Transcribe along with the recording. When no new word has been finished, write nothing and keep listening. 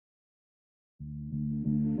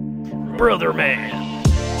brother man.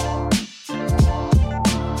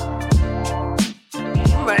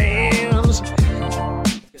 Mans.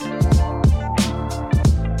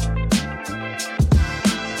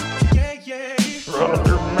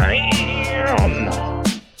 Brother man.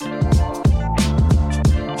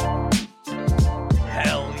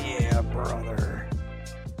 Hell yeah, brother.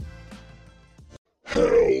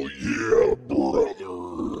 Hell yeah,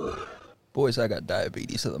 brother. Boys, I got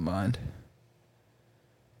diabetes of the mind.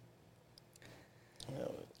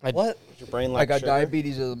 What? Your brain I like got sugar?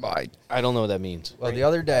 diabetes of the mind. I don't know what that means. Well, the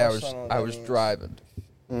other day I also don't know what I that was means. driving.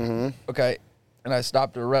 Mm-hmm. Okay, and I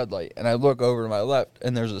stopped at a red light, and I look over to my left,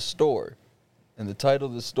 and there's a store, and the title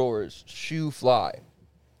of the store is Shoe Fly.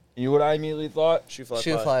 You know what I immediately thought? Shoe fly.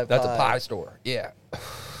 Shoe pie. fly That's a pie store. Yeah,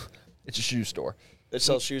 it's a shoe store. It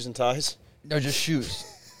sells shoes and ties. No, just shoes.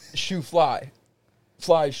 Shoe Fly,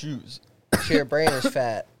 fly shoes. So your brain is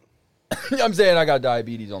fat. I'm saying I got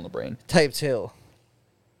diabetes on the brain. Type 2.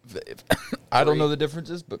 I don't know the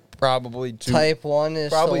differences, but probably two. Type 1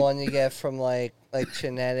 is Probably- the one you get from like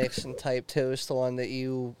genetics, and type 2 is the one that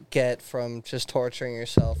you get from just torturing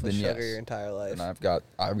yourself with Then sugar yes. your entire life. And I've got.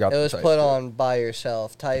 It the was type put two. on by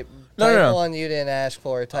yourself. Type No. 1 you didn't ask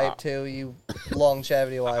for. Type 2 you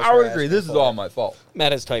longevity wise. I would agree. This is all my fault.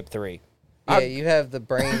 Matt is type 3. Yeah, you have the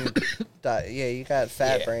brain. Yeah, you got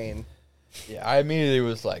fat Yeah. brain. Yeah, I immediately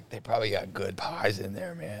was like, they probably got good pies in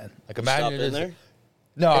there, man. Like, imagine Stopped in this- there.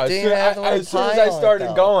 No, It as didn't soon, have the word as soon as pie I on it, started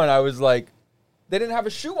though. going, I was like, they didn't have a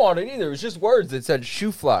shoe on it either. It was just words that said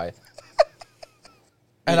shoe fly.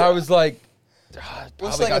 And I was like, probably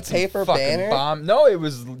like got a some paper fucking banner? bomb. No, it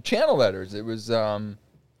was channel letters. It was I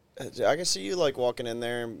can see you like walking in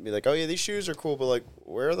there and be like, "Oh yeah, these shoes are cool," but like,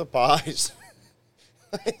 where are the pies?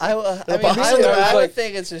 I mean, I was I would like-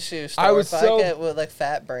 think it's a shoe store. I was but so- I get with like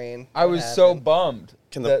fat brain. I what was so happened. bummed.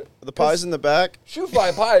 Can that- the pies in the back? shoe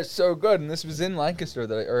fly pie is so good, and this was in Lancaster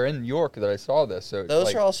or in York that I saw this. So it's Those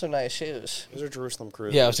like, are also nice shoes. Those are Jerusalem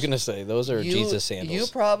cruisers. Yeah, I was going to say, those are Jesus sandals. You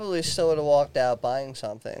probably still would have walked out buying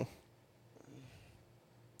something.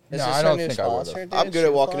 Is No, this I our don't new think I would've. sponsor, dude? I'm good at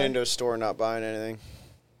Shoe walking Fly? into a store and not buying anything.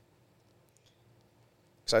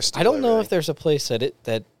 'Cause steal I don't know if everything. there's a place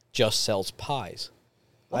that just sells pies.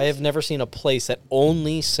 I have never seen a place that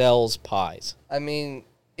only sells pies. I mean,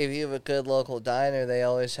 if you have a good local diner, they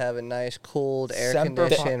always have a nice, cooled, Semper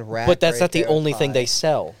air-conditioned rack. But that's right not the there with only thing pie. they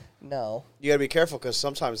sell. No. You gotta be careful because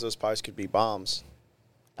sometimes those pies could be bombs.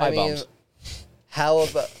 Pie I mean, bombs. how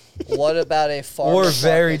about what about a or farmer's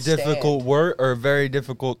very market stand? difficult word or very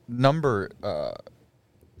difficult number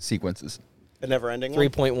sequences. A never-ending one.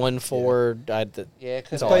 3.14. Yeah, This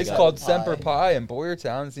That's all I place got. called Semper Pie in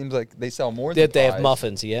Boyertown. It seems like they sell more than They have pies,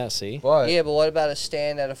 muffins, yeah, see? But Yeah, but what about a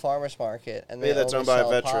stand at a farmer's market and they Maybe that's only owned by a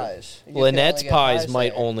sell veteran. pies? You can Lynette's only get pies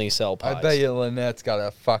might there. only sell pies. I bet you Lynette's got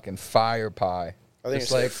a fucking fire pie. I think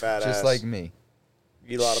just it's like fat just ass. like me.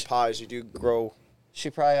 You eat a lot of pies. You do grow.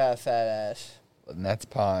 She probably got a fat ass. Lynette's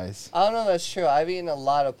pies. I don't know if that's true. I've eaten a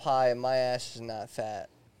lot of pie and my ass is not fat.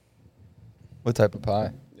 What type of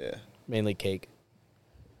pie? Yeah. Mainly cake.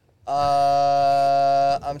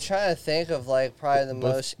 I'm trying to think of like probably the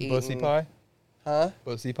most eaten. Bussy pie. Huh?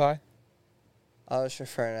 Bussy pie. I was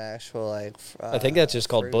referring to actual like. I think that's just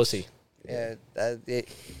called fruits. bussy. Yeah,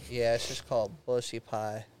 yeah, it's just called bussy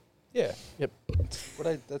pie. Yeah. Yep. That's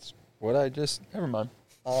what I just. Never mind.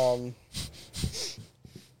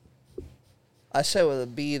 I said with a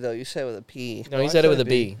B though. You said with a P. No, he I said it with a said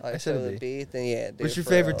B. Oh, I I said said with a a B. Then yeah. Dude, What's your for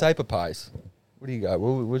favorite real. type of pies? What do you got?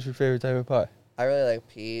 What's your favorite type of pie? I really like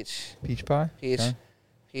peach. Peach pie. Peach. Okay.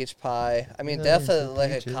 Peach pie. I mean, Yeah, definitely some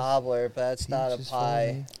like peaches. a cobbler, but that's not a Peaches for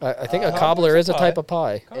pie. me. I think a Cobbler's cobbler a is a pie. type of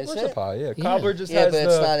pie. Cobbler's it? a pie. Yeah. Yeah. Cobbler just Yeah, has but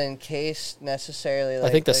the. it's not encased necessarily. Like,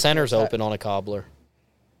 I think the like center's ti- open on a cobbler.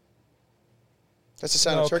 That's the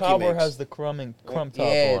sound No, a turkey cobbler makes. has the crumb top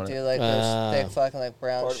Yeah, on dude, it. like those thick fucking like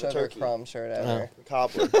brown Part of a sugar turkey. crumbs or whatever. The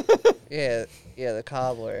cobbler. Yeah, the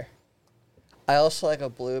cobbler. I also like a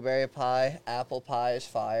blueberry pie. Apple pie is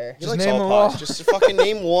fire. He Just likes name all them all. pies. Just fucking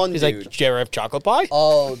name one, He's dude. like, Sheriff chocolate pie?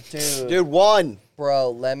 Oh, dude. Dude, one.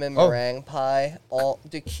 Bro, lemon Oh. meringue pie.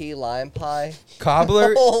 The key lime pie.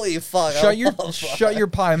 Cobbler. Holy fuck. I Shut your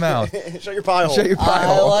pie mouth. Shut your pie hole. Shut your pie I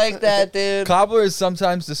hole. like that, dude. Cobbler is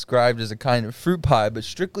sometimes described as a kind of fruit pie, but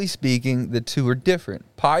strictly speaking, the two are different.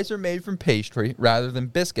 Pies are made from pastry rather than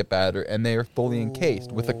biscuit batter, and they are fully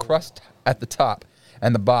encased with a crust at the top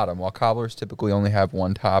and the bottom, while cobblers typically only have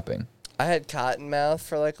one topping. I had cottonmouth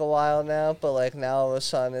for like a while now, but like now all of a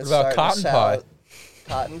sudden it's What about starting to cotton pie? sound-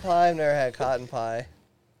 Cotton pie? I've never had cotton pie.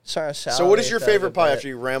 Starting to So what is salivate your though, favorite a pie bit. after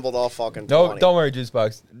you rambled off fucking No, 20? don't worry, Juice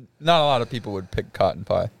Box. Not a lot of people would pick cotton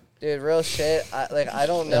pie. Dude, real shit. I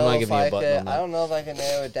don't I'm know not if giving you a I button could. on that. I don't know if I can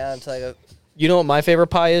narrow it down to like a. You know what my favorite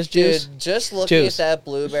pie is, Juice? Dude, just looking Juice. at that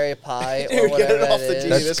blueberry pie Dude, or get it whatever off that the is. TV.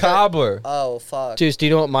 That's this guy- cobbler. Oh fuck. Juice, do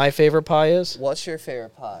you know what my favorite pie is? What's your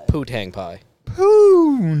favorite pie? Poontang pie.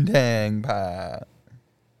 Poontang pie.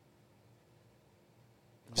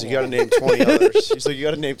 So you got to name 20 others. He's like, you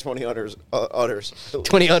got to name 20 others.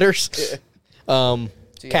 20 udders. Yeah.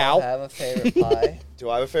 Do you Cow. have a favorite pie? Do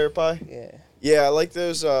I have a favorite pie? Yeah. Yeah, I like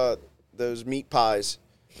those meat pies.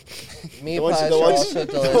 Meat The ones- pies the are ones- also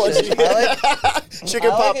the ones delicious. you-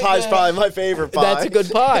 Chicken I pot like a pie is good- probably my favorite pie. That's a good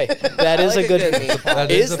pie. That I is like a good. meat pie.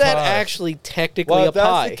 That Is a that pie. actually technically Well, a if that's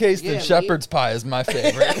pie? the case, Yeah, then meat- shepherd's pie is my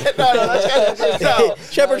favorite. No, that's kind of no.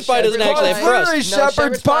 Shepherd's pie doesn't shepherd's actually have pie- crust. Literally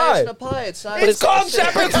shepherd's pie. isn't a pie. It's not. It's called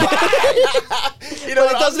shepherd's pie. You know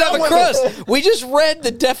But it doesn't have a crust. We just read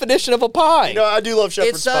the definition of a pie. You know, I do love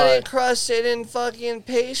shepherd's It's not pie. encrusted in fucking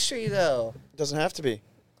pastry though. It doesn't have to be.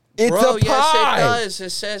 It's Bro, a pie. yes it does. It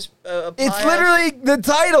says a pie. It's literally the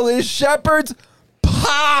title is shepherd's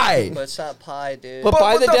pie. But it's not pie, dude. but But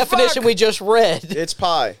by what the the definition fuck? we just read, It's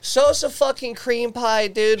pie. So it's a fucking cream pie,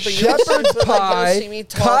 dude. But you Shepherd's look like pie, you see me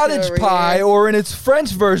talking cottage over pie, here. or in its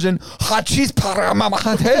French version, hot cheese paramamate.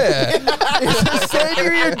 It's a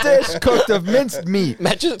savory dish cooked of minced meat.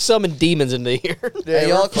 Matt just summoned demons into here. Hey,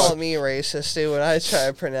 y'all call me racist, dude, when I try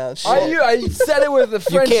to pronounce shit. I said it with a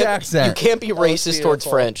French You accent. can't be racist towards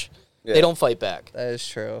beautiful. French. Yeah. They don't fight back. That is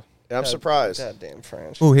true. And I'm surprised. Goddamn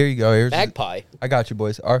French. Oh, here you go. Here's Magpie. I got you,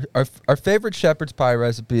 boys. Our favorite shepherd's pie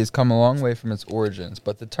recipe has come a long way from its origins,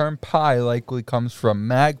 but the term pie likely comes from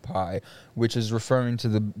magpie, which is referring to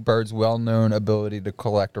the bird's well-known ability to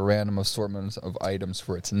collect a random assortment of items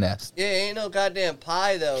for its nest. Yeah, ain't no goddamn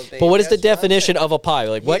pie though, baby. But what is the That's what I'm definition saying. of a pie?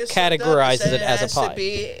 Like, He what just looked up and categorizes said it as has a to pie?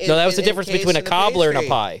 be in- No, that was the in difference case between a of the cobbler and a pastry.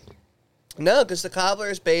 pie. No, because the cobbler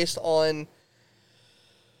is based on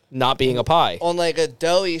Not being a pie. like a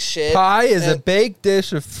doughy shit. Pie is a and- baked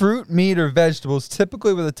dish of fruit, meat, or vegetables,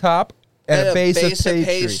 typically with a top and a base of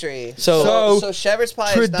pastry. So- shepherd's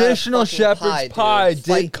pie Traditional is not a fucking shepherd's pie dude.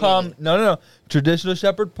 did Fight come. me. No. Traditional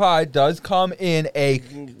shepherd pie does come in a.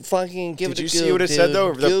 Fucking give Did it a you Goog, see what it said dude.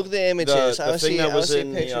 though? Goog the images. I The wanna thing see, that I wanna was see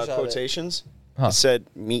in the pictures of it. quotations. Huh. It said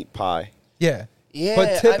meat pie. Yeah. Yeah, But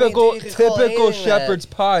I mean, typical dude, you could call typical anything that. shepherd's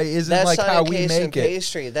pie isn't That's like not how we encased in make it.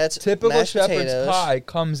 pastry. That's Typical mashed shepherd's potatoes. pie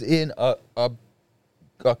comes in a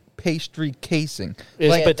pastry casing.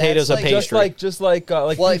 Is Like, potatoes a that's like- pastry? Just like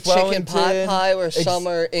Like beef chicken pot Wellington. pie, where Ex- some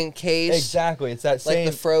are encased, Exactly, it's that like same.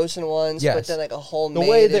 the frozen ones, Yes. but then like a homemade. The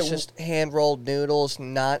way It's that- just hand rolled noodles,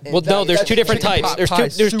 not. Well, no, there's that's two different chicken types. pot There's pie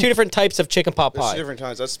two soup. different types of chicken pot There's pie. two different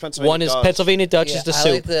kinds. That's Pennsylvania. One is Dutch. Pennsylvania Dutch Yeah, is the I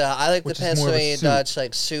soup. like the Which is more of a Pennsylvania soup. Dutch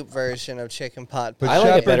like soup version of chicken pot But pie. I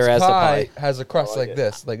like it better shepherd's as the pie pie. has a crust I like like it.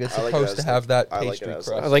 this. Like it's I like it supposed as to the- have that I like it pastry as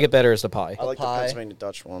the- I crust. like it better as the pie. I like the pie. Pennsylvania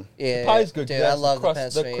Dutch one. Yeah, The pie's good. dude. It I has love the the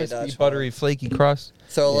Pennsylvania crispy, Dutch. buttery, flaky crust.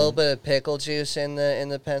 Throw a little bit of pickle juice in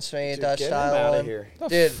the Pennsylvania Dude, Dutch get him style outta one. here. The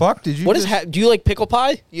Dude, fuck did you? What is? just- Do you like pickle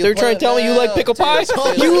pie? You They're trying to put- tell me you no, like pickle dude, pie.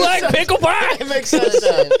 dude, You listen. like pickle pie? It makes sense.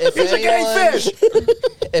 Listen, if He's like, anyone, hey, fish.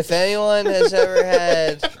 if anyone has ever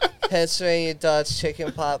had Pennsylvania Dutch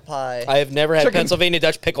chicken pot pie, I have never had Chicken- Pennsylvania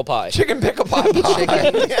Dutch pickle pie. chicken pickle pie pie?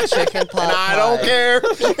 chicken pot And pie. I don't care.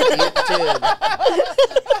 Dude,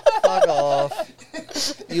 fuck off.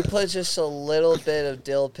 You put just a little bit of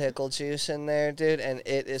dill pickle juice in there, dude, and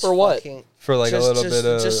it is For what? fucking For like just, a little just, bit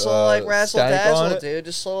of just a little like razzle stank on dazzle, it? dude.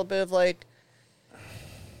 Just a little bit of like,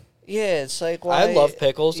 yeah, it's like why I love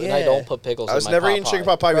pickles, and I yeah. don't put pickles I was in my never pot eating chicken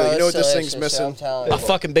pie. pot pie. Bro, You know what it's this thing's delicious, I'm missing? telling A you.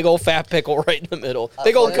 fucking big old fat pickle right in the middle.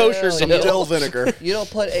 Big old no, kosher no, Some you dill. dill vinegar. You don't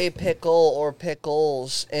put a pickle or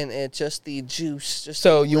pickles in it, just the juice. Just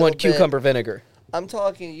So a you want little bit. cucumber vinegar? I'm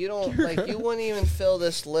talking. You don't like. You wouldn't even fill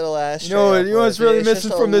this little ass. You know what? tray up You know what's with it. really It's just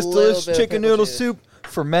missing a from this little delicious bit of chicken pickle noodle juice. soup?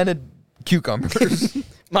 Fermented cucumbers.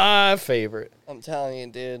 My favorite. I'm telling you,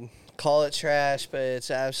 dude. Call it trash, but it's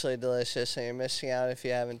absolutely delicious, and you're missing out if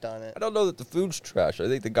you haven't done it. I don't know that the food's trash. I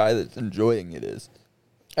think the guy that's enjoying it is.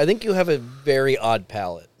 I think you have a very odd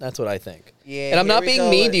palate. That's what I think. Yeah, and I'm here not we being go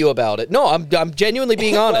mean with- to you about it. No, I'm genuinely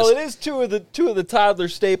being honest. Well, it is two of the toddler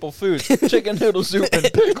staple foods: chicken noodle soup and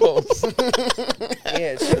pickles.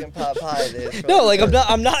 Yeah, chicken pot pie, dude. No, like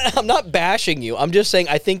I'm not bashing you. I'm just saying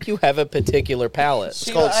I think you have a particular palate.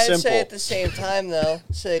 See, called I'd simple. say at the same time, though,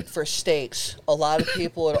 say like for steaks, a lot of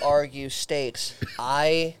people would argue steaks.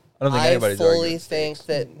 I don't think anybody's fully arguing think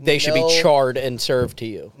that They should be no- charred and served to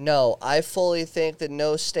you. No, I fully think that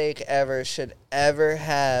no steak ever should ever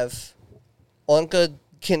have, on good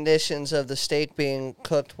conditions of the steak being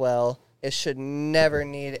cooked well, it should never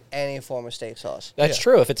need any form of steak sauce. That's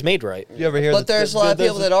true if it's made right. You ever hear? But there's a lot of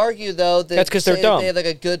people that argue though that That's 'cause they're say dumb. They have like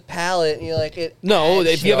a good palate, and you're like it. No,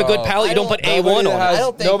 if you have a good palate, you don't put Nobody A1 on it. has- I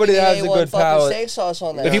don't think nobody you need has a A1 good fucking palate. steak sauce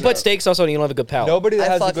on there. If you put steak sauce on it, you don't have a good palate. Nobody that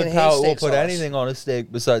I has a fucking good hate palate will steak put sauce. anything on a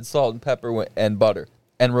steak besides salt and pepper and butter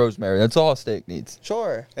and rosemary. That's all a steak needs.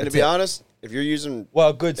 Sure. And to That's be it. honest, if you're using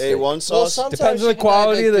Well, good steak. A1 Well, sauce, sometimes Depends on you the can have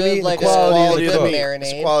quality a of the good, meat and the like, quality a of quality the of the cook. meat. marinade.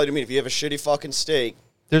 It's quality of meat. If you have a shitty fucking steak,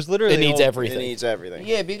 There's literally It needs no- everything. it needs everything.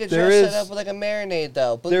 Yeah, but you could There dress is- it up with like a marinade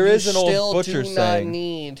though. But there you is an old still butcher do not saying-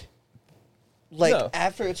 need like No.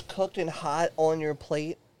 after it's cooked and hot on your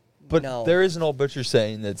plate. But no. there is an old butcher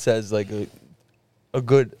saying that says like a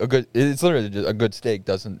good. It's literally just a good steak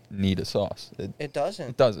doesn't need a sauce. It doesn't.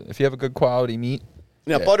 It doesn't. If you have a good quality meat,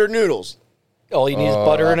 Now, Yeah. buttered noodles. All you need is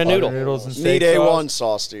butter and a butter noodle. noodles and You need steak A1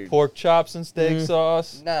 sauce, sauce, dude. pork chops and steak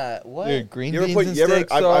sauce. Nah, what? Dude, green You ever beans put- and you ever- steak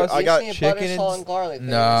I- sauce. I You got just need chicken butter, and salt, and garlic. things.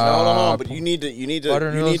 No, Nah, but you need to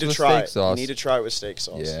butter noodles with try steak it. sauce. You need to try it with steak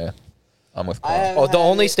sauce. Yeah, I'm with I Carl. haven't Oh, the had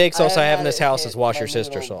only it- steak sauce I have in haven't this house hit is Wash my Your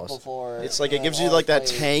Sister noodle sauce. before, It's like it on gives you like that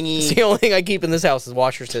plate. tangy. It's the only thing I keep in this house is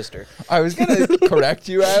Wash Your Sister. I was gonna correct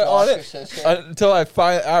you on Wash it Your Sister. until I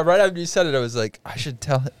find right after you said it. I was like, I should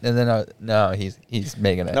tell it, and then no, he's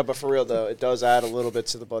making it. No, but for real though, it does add a little bit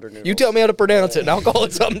to the butter noodles. You tell me how to pronounce it, and I'll call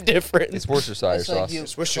it something different. It's Worcestershire It's like sauce. you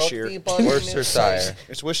It's Worcestershire. cook the butter Worcestershire.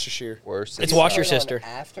 It's Worcestershire. Worcestershire. It's Wash Your put it on Sister.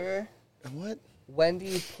 After, What? when do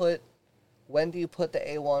you put the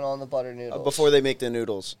A1 on the butter noodles? Before they make the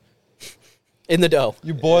noodles. In the dough.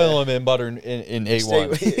 You boil them in butter in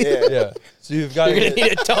A1. Steak- yeah. Yeah. So you've got You're going to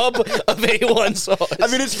need a tub of A1 sauce. I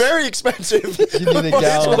mean, it's very expensive. You need a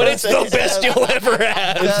gallon. but it's the best you'll ever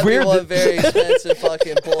have. That'd weird be one that- very expensive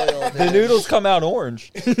fucking boil. the dude. noodles come out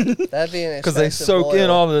orange That'd be an because they expensive soak in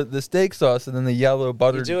boil. all the steak sauce and then the yellow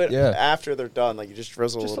butter. You do it Yeah. after they're done. Like you just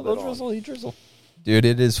drizzle Just a little bit on. drizzle, you drizzle. Dude,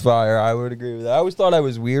 it is fire. I would agree with that. I always thought I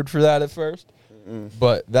was weird for that at first,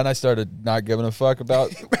 but then I started not giving a fuck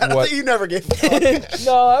about I what. think you never gave a fuck.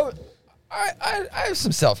 No, I have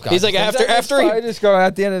some self-confidence. He's like, after he- I just go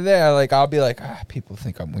at the end of the day, I'll be like, people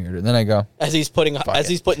think I'm weird, and then I go. As he's putting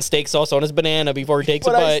it. steak sauce on his banana before he takes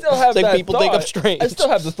But a I bite. still have It's like that people think I'm thought. strange. I still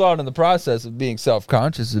have the thought in the process of being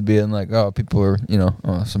self-conscious of being like, oh, people are,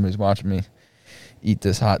 oh, somebody's watching me eat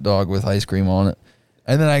this hot dog with ice cream on it,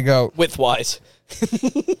 and then I go, Width-wise.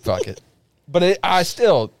 fuck it. But I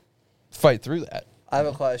still fight through that. I have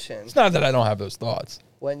a question. It's not that I don't have those thoughts.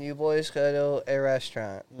 When you boys go to a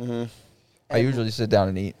restaurant, I usually sit down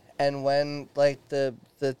and eat. and when like the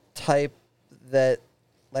type that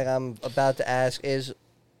like I'm about to ask is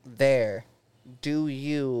there, do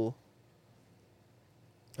you?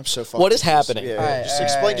 I'm so fucking. What is happening? Yeah, Alright, just alright,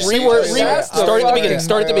 explain. alright. Just say Reword. what it is. That's the Start at the fucking- beginning.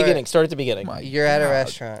 Start at the Alright, beginning. Start at the beginning. My You're at a God.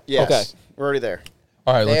 restaurant. Yes, Okay. we're already there.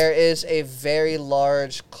 All right, There is a very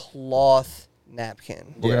large cloth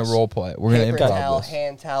napkin. we're Yes. gonna role play it. We're gonna Paper improv towel, this.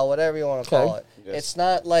 hand towel, whatever you want to Okay. call it. Yes. It's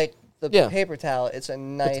not like the Yeah. paper towel. It's a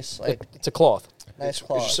nice like It's a cloth. nice Is your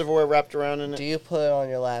cloth. silverware wrapped around in Do it? you put it on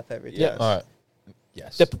your lap every time? Yes. All right.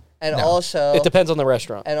 Yes. Dep- And No. also, It depends on the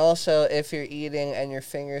restaurant. and also, if you're eating and your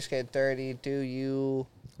fingers get dirty, do you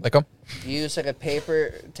Like them. use like a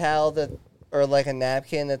paper towel that, or like a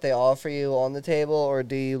napkin that they offer you on the table, or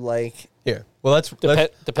do you like? Here. Well, let's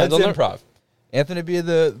Depends let's on the- improv. Anthony be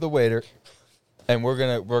the waiter, and we're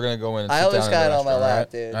gonna go in. And I sit always down in got the it on my restaurant, lap, all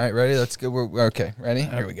right? dude. All right, ready? Let's go. We're okay. Ready?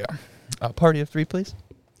 Here we go. Party of three, please.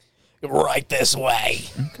 Right this way.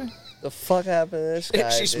 The fuck happened to this guy?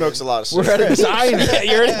 She dude? smokes a lot of We're at a cigarettes. diner. Yeah,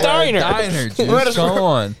 you're at a diner. Diner, dude. We're at a- Come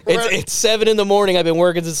on. It's 7 in the morning. I've been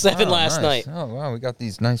working since 7 Oh, last nice. night. Oh wow, we got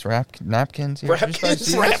these nice napkins here.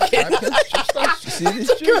 Napkins? You see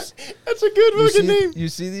these juice? That's a good You fucking see, name. you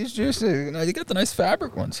see these juices? You got the nice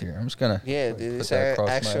fabric ones here. I'm just gonna. Yeah, dude, put these that are across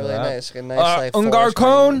my actually really lap. nice. Like a nice like Un forest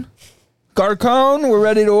Garcon, Garcon, we're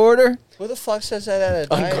ready to order. green. Who the fuck says that at a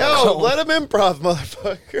diner? Yo, let him improv,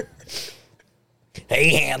 motherfucker. Hey,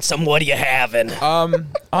 handsome, what are you having?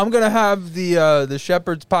 I'm gonna have the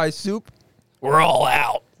shepherd's pie soup. We're all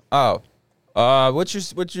out. Oh, what's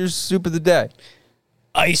your soup of the day?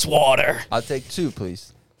 Ice water. I'll take 2,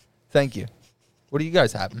 please. Thank you. What do you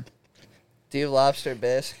guys having? Do you have lobster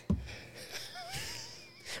bisque?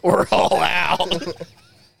 We're all out.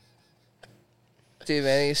 Do you have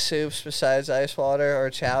any soups besides ice water or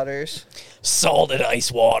chowders? Salted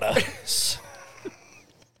ice water.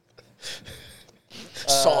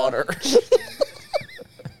 Solder.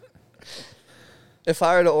 If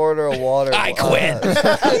I were to order a water, I quit.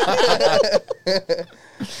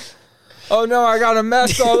 Oh no, I got a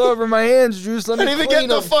mess all over my hands, Juice. Let I me didn't even clean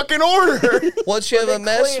get the them. fucking order. What you have a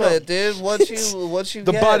mess clean 'em. with, dude? What you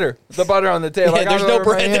The get? butter on the table. I Yeah, got there's it no over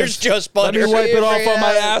my bread. hands. There's just Let me butter. wipe it off on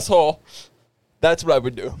my Yeah. asshole. That's what I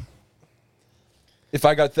would do. If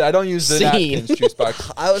I got, I don't use the Scene. napkins, Juice Box.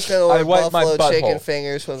 I was gonna I order wipe my buffalo chicken butthole.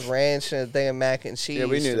 fingers with ranch and a thing of mac and cheese. Yeah,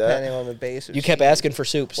 we knew that. depending on the base. Of You kept cheese. asking for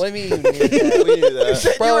soups. What do you mean you knew that? We knew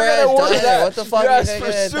that. Bro, You were we're at a gonna order diner. that. What the fuck You are you asked gonna for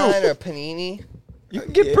get at a soup. diner? A panini? You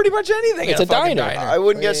can get pretty much anything. It's at a fucking diner. I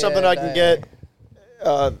wouldn't get Yeah, something I can diner. get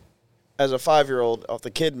as a 5-year-old off the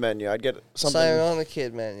kid menu. I'd get Something something. on the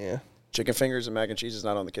kid menu. Chicken fingers and mac and cheese is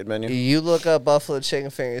not on the kid menu. You look up buffalo chicken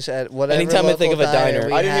fingers at whatever. Anytime I think local of a diner-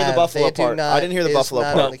 we I didn't hear the have, buffalo they do part. I not- didn't hear the is buffalo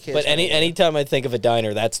not part. on the kids' But menu. anytime I think of a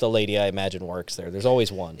diner, that's the lady I imagine works there. There's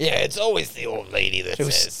always one. Yeah, it's always the old lady that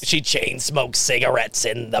says She chain smokes cigarettes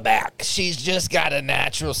in the back. she's just got a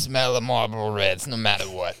natural smell of Marlboro Reds, no matter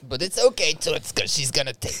what. But it's okay, Toots, because she's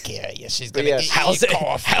gonna take care of you. She's gonna yeah, get you How's your it?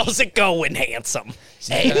 coffee. How's it going, handsome?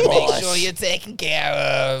 She's gonna make sure you're taken care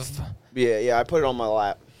of. Yeah, I put it on my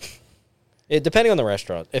lap. Depending on the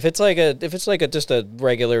restaurant. If it's like a just a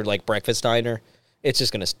regular like breakfast diner, it's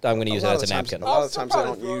just I'm gonna use it as a napkin. A lot of I'll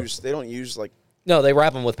times they don't use like. No, they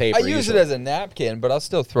wrap them with paper. I use it usually. as a napkin, but I'll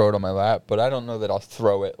still throw it on my lap. But I don't know that I'll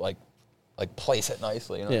throw it like place it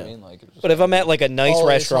nicely. You know what I Yeah. mean? Like, But if I'm at like a nice Always on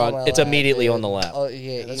restaurant, my it's lap, immediately dude. on the lap. Oh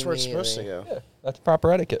yeah, That's where it's supposed to immediately. go. yeah, that's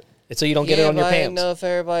proper etiquette. It's so you don't get it on but your I didn't pants. know if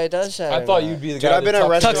everybody does that. I or thought not. you'd be the Dude, guy I've been that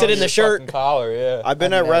at tucks restaurants- in in the your shirt. fucking collar. Yeah, I've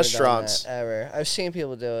been I've at never done restaurants, that, ever. I've seen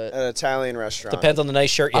people do it. an Italian restaurant. Depends on the nice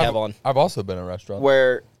shirt you have on. I've also been in a restaurant.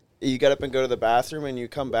 where you get up and go to the bathroom and you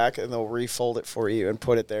come back and they'll refold it for you and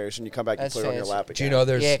put it there. So when you come back, That's you put it on your fancy. lap again. Do you know Yeah,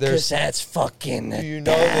 there's because that's fucking. do you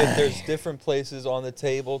know that there's different places on the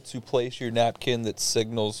table to place your napkin that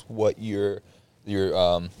signals what your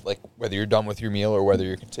like whether you're done with your meal or whether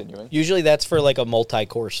you're continuing? Usually that's for like a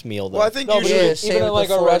multi-course meal. Though. Well, I think No, but usually Yeah, same even with in like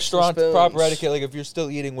the a forks and restaurant, proper spoons. etiquette, like if you're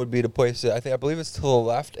still eating, would be to place it. I believe it's to the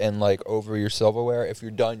left and like over your silverware. If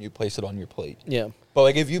you're done, you place it on your plate. Yeah. But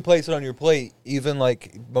like if you place it on your plate, even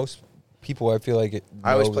like most people, I feel like it.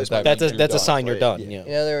 I always know place that my- means That's a you're that's a done. sign you're done. Yeah. Yeah.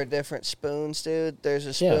 You know, there were different spoons, dude. There's a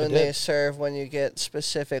Yeah, spoon they they did. serve when you get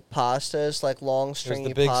specific pastas, like long There's stringy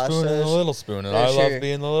the big pastas. spoon and the little spoon, and There's I love your-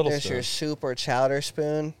 being the little There's spoon. your soup or chowder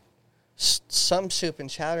spoon. Some soup and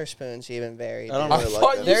chowder spoons even vary. I don't dude. I really like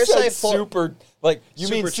thought that. you There's said like super, like you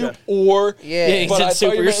mean Super soup chowder. or Yeah. Yeah, he but said I thought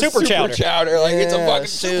super- you meant super chowder. Like it's a Yeah, fucking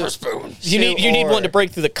soup. super spoon. You need Soup one to or-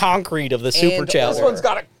 break through the concrete of the super And chowder. This one's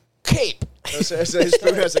got a cape, His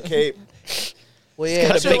spoon has a cape. Well, yeah.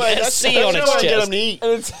 got a so- big That's SC on the its way I get chest. him to eat.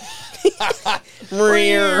 and it's.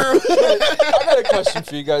 Rear. I got a question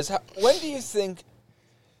for you guys. When do you think?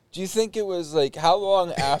 Do you think it was like how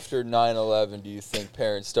long after 9/11 do you think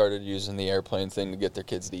parents started using the airplane thing to get their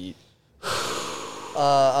kids to eat?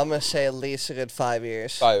 I'm gonna say at least a good 5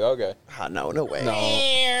 years. 5. Okay. Ah, no way.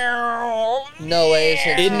 No way. It's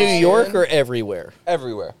In New York or everywhere?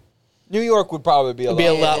 Everywhere. New York would probably be a Be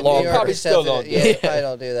a lot. lot New longer. York Probably is still definitely- don't do Yeah, it. they probably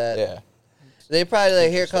don't do that. Yeah. They probably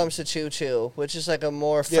like, here comes the choo-choo, which is like a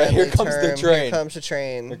more Yeah, friendly here comes the term. train. Here comes the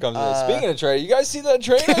train. Here comes it. Speaking of train, you guys see that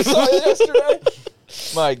train I saw yesterday?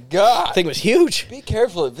 My God. I think it was huge. Be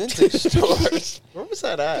careful at vintage stores. Where was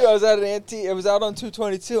that Dude, I at? was at an antique. It was out on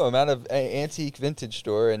 222. I'm at an antique vintage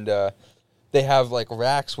store, and they have like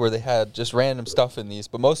racks where they had just random stuff in these,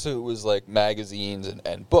 but most of it was like magazines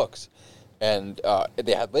and books. And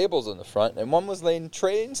they had labels on the front, and one was laying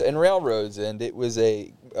trains and railroads, and it was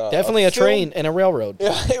Definitely a film- train and a railroad.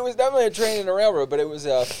 Yeah, it was definitely a train and a railroad, but it was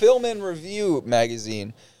a film and review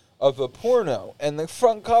magazine of a porno, and the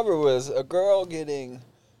front cover was a girl getting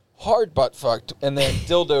hard butt fucked and then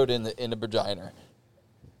dildoed in the vagina.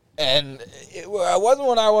 And it wasn't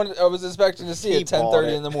what I was expecting to see He at bought 10:30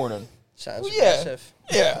 it. in the morning. Sounds Well, yeah. aggressive.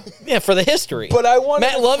 Yeah, Yeah, for the history. but I wanted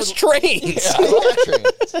Matt it loves for- trains. Yeah, I love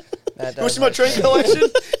trains. That You want to does see my like train trains. collection?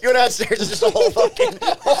 You go downstairs, it's just a whole fucking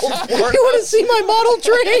You want to see my model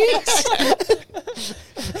trains?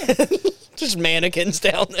 Just mannequins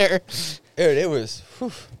down there. Dude, it was.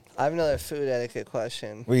 Whew. I have another food etiquette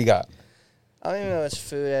question. What you got? I don't even know if it's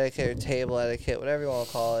food etiquette or table etiquette, whatever you want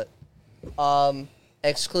to call it.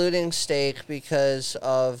 Excluding steak because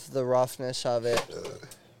of the roughness of it,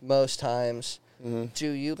 most times. Do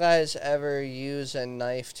you guys ever use a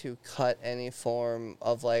knife to cut any form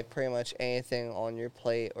of like pretty much anything on your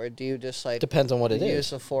plate, or do you just like Depends on what it use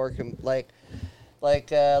is. a fork and like?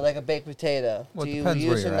 Like a baked potato. Well, it do you depends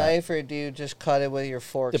where use a you're at. knife or do you just cut it with your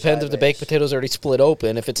fork? Depends if the baked sideways? potato's already split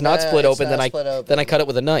open. If it's not No, split it's open, not then split open. then I cut it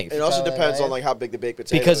with a knife. It also Cut with a depends on knife? like how big the baked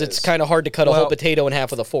potato Because is. it's kind of hard to cut a whole Well- potato in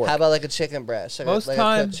half with a fork. How about like a chicken breast? Like Most a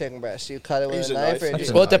time- cooked chicken breast. Do you cut it with use a a knife, knife. or do Use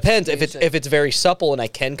you a Well, it knife. depends. If use it's if it's very supple and I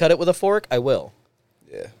can cut it with a fork, I will.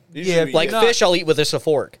 Yeah. Yeah, Usually, Like Not- fish, I'll eat with just a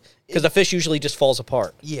fork because the fish usually just falls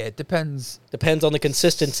apart. Yeah, it depends Depends on the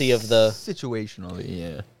consistency of the. situationally.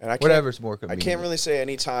 Yeah, And I can't- whatever's more I convenient. can't really say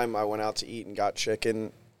any time I went out to eat and got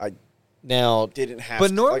chicken, I Now didn't have But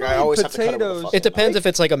to. normally like, I always have to cut it with a potatoes- fucking it depends knife. if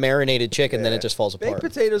it's like a marinated chicken, then Yeah. it just falls Baked apart.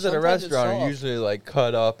 potatoes at a Sometimes it's restaurant are soft. usually like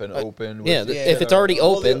cut up and open. with Yeah, the Yeah. if it's already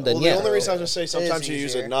Well, open, then the yeah. only reason I was going to say It is sometimes you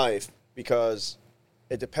use a easier. knife because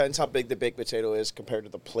it depends how big the baked potato is compared to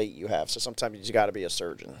the plate you have. So sometimes you just got to be a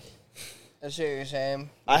surgeon. That's what you're saying.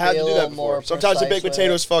 I had Be to a do that little before. more Sometimes the precise baked with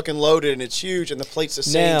potato it. is fucking loaded and it's huge, and the plate's the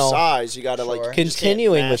same Now, size. You got to like Sure. you just can't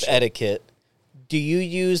Continuing with mash it. etiquette, do you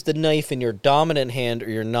use the knife in your dominant hand or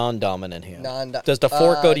your non-dominant hand? Does the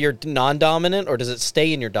fork go to your non-dominant or does it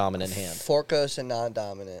stay in your dominant hand? Fork goes to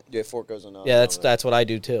non-dominant. Yeah, fork goes in. Yeah, that's what I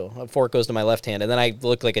do too. A fork goes to my left hand, and then I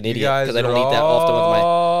look like an You idiot guys because I don't are eat that often with my.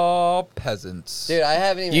 all peasants. Dude, I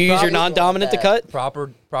haven't even. You use your probably non-dominant to that. cut?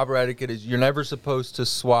 Proper etiquette is you're never supposed to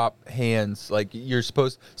swap hands. Like you're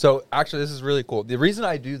supposed. So actually, this is really cool. The reason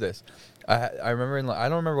I do this, I remember I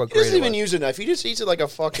don't remember what He grade doesn't it even was. use a knife. He just eats it like a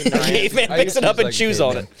fucking knife. Caveman I picks used it to up use and like chews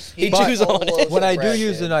on caveman. it. He But- chews on it. When I do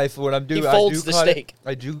use the knife, when I'm He I folds do the cut it, steak.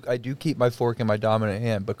 I do keep my fork in my dominant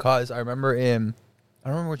hand because I remember I don't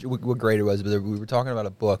remember what grade it was, but we were talking about a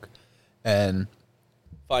book, and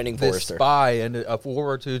Finding this Forrester. spy and a World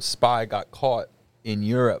War II spy got caught in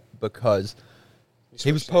Europe because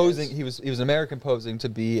he was posing. He was an American posing to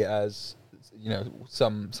be as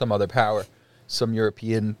some other power, some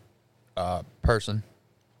European person,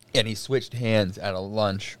 and he switched hands at a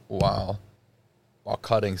lunch while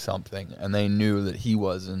cutting something, and they knew that he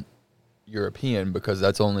wasn't European because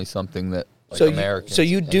that's only something that Americans. So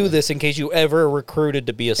you do this in case you ever recruited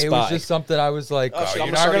to be a spy. It was just something I was like, Oh, shit, you're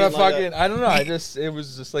I'm not gonna gonna start eating fucking. like I don't know. It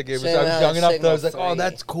was just like I was Same young enough that I was like, signal oh, three.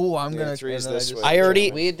 that's cool. I'm Yeah, gonna. three is and then this way. I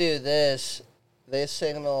already. We do this. They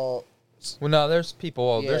signal. Well, no, there's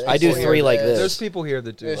people. Yeah, There's they I do people three here- like this. There's people here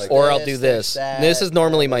that do There's like. Or that. I'll do this. This is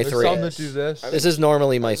normally my There's three. some that do this. This is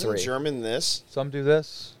normally my Isn't three. German this? Some do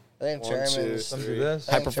this. I think One, two, Germans. Some do three. this.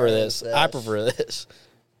 I prefer Germans this. I this. prefer this.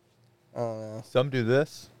 I don't know. Some do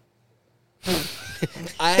this.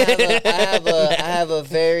 I have a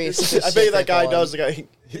very I specific bet you that guy one. does. The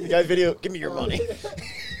guy video. Give me your money.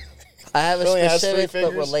 I have a Only has three specific but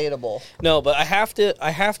fingers? relatable. No, but I have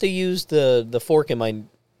to use the fork in my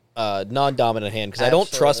non-dominant hand because I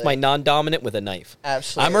don't trust my Absolutely. non-dominant with a knife.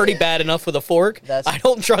 Absolutely. I'm already bad enough with a fork. That's- I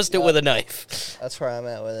don't trust it Yep. with a knife. That's where I'm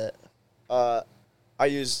at with it. I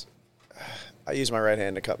use my right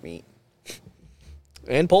hand to cut meat.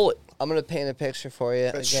 And pull it. I'm gonna paint a picture for you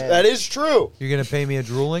again. That is true. You're gonna pay me a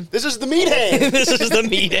drooling. This is the meat hand. This is the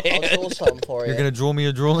meat I'll hand. drool something for you. You're gonna drool me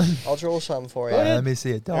a drooling. I'll drool something for you. Let me see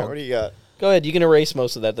it. All right, Don't. what do you got? Go ahead. You can erase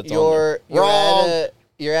most of that. That's on there.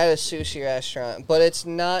 You're at a sushi restaurant, but it's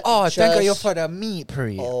not. Oh, just, thank you for the meat,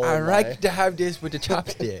 please. Oh, I my. like to have this with the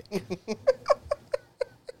chopstick.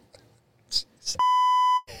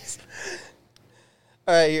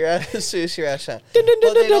 All right, you're at a sushi restaurant, but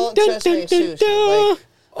they don't just make sushi.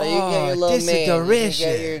 Like you get your lo this is mein, you delicious.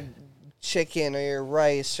 get your chicken or your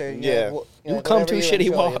rice or Yeah. You come to whatever Shitty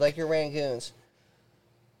enjoy, Walk. like your rangoons.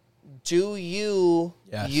 Do you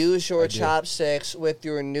Yes, use your I do. chopsticks with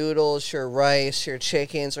your noodles, your rice, your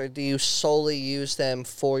chickens, or do you solely use them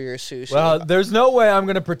for your sushi? Well, there's no way I'm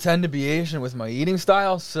gonna pretend to be Asian with my eating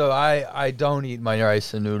style, so I don't eat my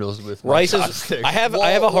rice and noodles with my Rice is. chopsticks. I have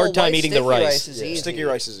a hard time white eating the sticky rice. is Yeah, easy. sticky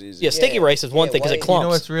rice is easy. Yeah, sticky Yeah. rice is one Yeah, thing because it white- clumps. You know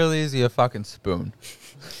what's really easy? A fucking spoon.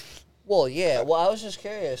 Well, yeah. Well, I was just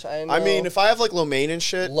curious. I mean, if I have like lo mein and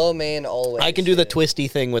shit, lo mein always. I can do the yeah. twisty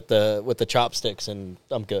thing with the chopsticks, and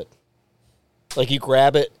I'm good. Like you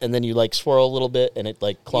grab it and then you like swirl a little bit, and it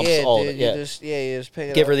like clumps Yeah, all dude, of it. Yeah, you just pick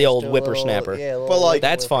it Give up her the and old do a whippersnapper. little- yeah, a But, little like-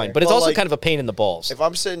 that's fine. whipper. But it's Well, also like, kind of a pain in the balls. if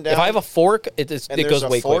I'm sitting down, If I have a fork, it and goes there's a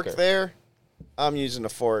way fork quicker. there, I'm using a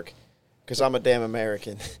fork because I'm a damn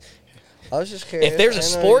American. I was just curious. If there's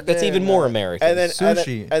a I know spork, you're that's there even or more not. American. and then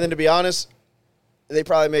Sushi. and then to be honest, they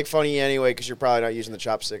probably make fun of you anyway because you're probably not using the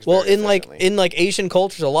chopsticks. well, very in like efficiently. Asian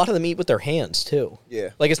cultures, a lot of them eat with their hands too.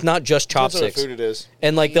 Yeah. Like it's not just Depends on the chopsticks. food it is.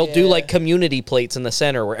 And like they'll do Yeah. like community plates in the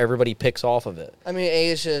center where everybody picks off of it. I mean,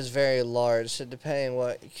 Asia is very large, so depending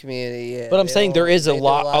what community. Yeah, But I'm they saying there don't- is a they do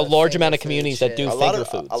lot, a of large finger amount of food communities that shit. do A lot finger of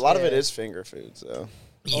foods. a lot of it Yeah. is finger foods though.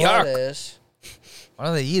 A lot of Yuck. it is. Why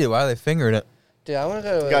do they eat it? Why are they fingering it? Dude, I want to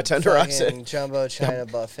go to You a gotta tenderize fucking it. jumbo China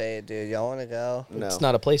buffet, dude. Y'all want to go? No. It's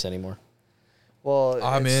not a place anymore. Well,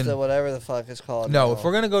 I'm it's in. the whatever the fuck it's called. No, now. if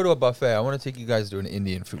we're gonna go to a buffet, I want to take you guys to an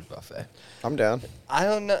Indian food buffet. I'm down. I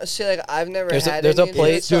don't know. See, like I've never There's a- had. there's a Indian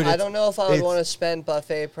place- food, so dude, I it's- don't know if I would it's- want to spend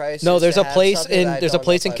buffet prices. No, there's to a have place something that I there's a don't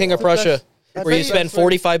place know in if King I'd of want. Prussia I where you think spend that's where-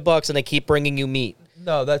 45 bucks and they keep bringing you meat.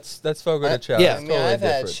 No, that's Fogo de Chao. yeah. That's I mean, totally I've had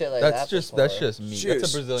different. shit like that's that just before. that's just meat. Juice,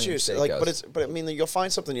 That's a Brazilian juice. steakhouse. Like, but I mean, you'll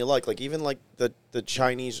find something you like even like the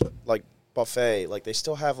Chinese like buffet. Like they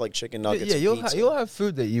still have like chicken nuggets. yeah, and you'll pizza. have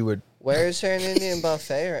food that you would. Where is there an Indian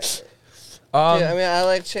buffet? Right? Dude, I mean, I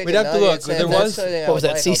like chicken we'd have to nuggets. look. and There if was- that's the only thing I What was would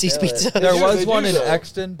that, like, I'll CC's do it. Pizza? There do, was they one do, in though.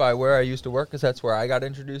 Exton by where I used to work, because that's where I got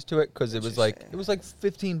introduced to it. Because it was like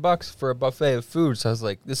 $15 for a buffet of food. So I was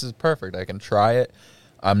like, this is perfect. I can try it.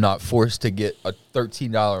 I'm not forced to get a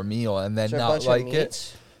 $13 meal and then Is there a not bunch of like it.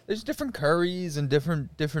 meats? There's different curries and different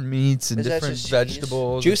meats and Is that different just cheese?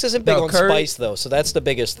 vegetables. Juice isn't big No, on curry- spice though, so that's the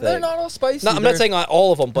biggest thing. They're not all spicy. No, I'm They're not saying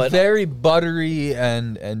all of them, but very buttery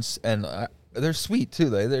and they're sweet too.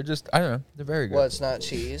 They're just, I don't know. They're very good. Well, it's not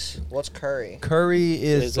cheese. What's curry? Curry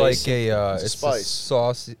is It's a like s- it's it's a spice.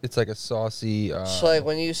 sauce. It's like a saucy. So like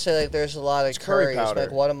when you say like there's a lot of curry curries, powder.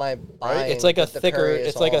 like what am I buying? it's like a that the thicker curry is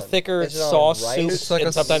it's like a on? thicker Is it on sauce rice? soup, It's like and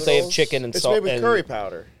a sometimes they have noodles? chicken and It's salt. made with and curry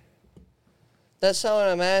powder. That's not what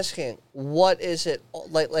I'm asking. What is it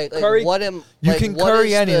like? Curry- What am You like, can what curry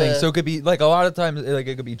is anything. the- So it could be like a lot of times, like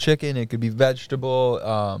it could be chicken. It could be vegetable.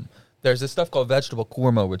 There's this stuff called vegetable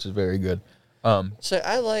korma, which is very good. So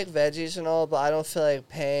I like veggies and all, but I don't feel like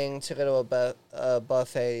paying to go to a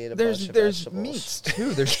buffet to eat a bunch of There's vegetables. meats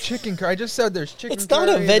too. There's chicken curry. I just said there's chicken. It's not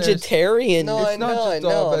a curry, there's- vegetarian. No, It's I not know, I just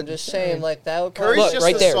all know. I'm just saying, vegetarian. like that would Curry's probably Look just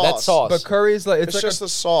right the there. sauce. That's sauce. But curry is like It's like just a, the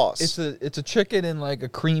sauce. it's a chicken in like a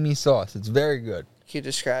creamy sauce. It's very good. Can you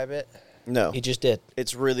describe it? no, He just did.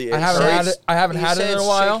 it's really. I haven't curry's- had it. I haven't You had said it in a it's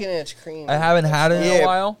while. Chicken and it's creamy. I haven't had it in Yeah. a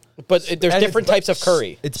while. But there's And different it's- types of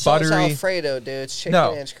curry. It's So it's buttery. Alfredo, dude. It's chicken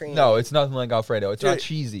No, and it's creamy. no, it's nothing like Alfredo. It's not Dude,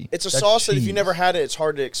 cheesy. It's a That's sauce that if you cheese. never had it, it's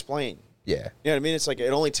hard to explain. Yeah, You know what I mean? It's like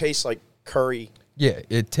it only tastes like curry. yeah.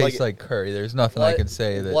 It tastes Like- like curry. There's nothing I can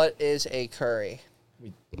say that. What is a curry?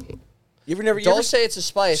 You ever Don't say it's a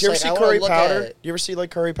spice. You ever like, see I wanna curry look powder? At it. You ever see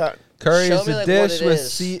like curry powder? Curry Show is me, a like, what dish it with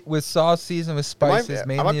is. with sauce seasoned with I might spices, be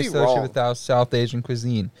mainly wrong. associated with South Asian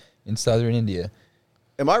cuisine in southern India.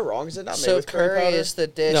 Am I wrong? Is it not made So with curry curry powder? is the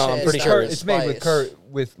dish. No, and I'm it's pretty not sure the It's made with spice. curry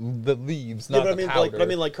with the leaves, Yeah, not but I the mean,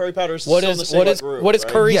 powder. like curry powder is What still is in the same what is group, what is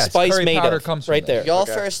right? curry Yes, spice curry made powder of? comes from Right there. Y'all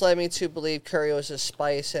Okay. first led me to believe curry was a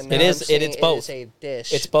spice, and now It is- I'm saying it's both. It is a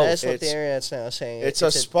dish. It's both. That's what the It's- internet's now saying. It's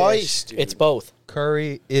a dish. spice, dude. It's both.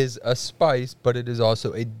 Curry is a spice, but it is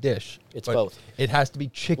also a dish. It's But both. It has to be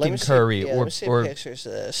Let chicken me see, curry yeah, let or me see or pictures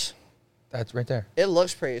of this. that's right there. It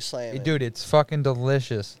looks pretty slamming. Dude, it's fucking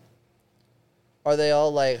delicious. Are they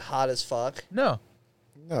all like hot as fuck? No,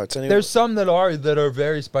 No, it's there's some that are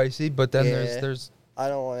very spicy, but then Yeah. there's I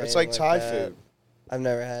don't want. It's anything like Thai that. food. I've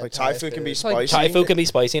never had. Like Thai food can be like spicy. Thai food can be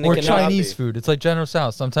spicy and or it can not. Chinese be. food. It's like General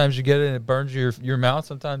Tso's. Sometimes you get it and it burns your mouth.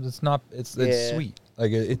 Sometimes it's not. It's Yeah. sweet.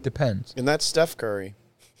 Like it depends. And that's Steph Curry.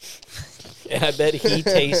 And I bet he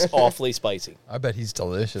tastes awfully spicy. I bet he's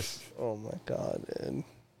delicious. Oh my god, dude.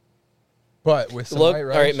 But with some Look, white all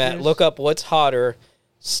rice right, Matt. juice- Look up what's hotter,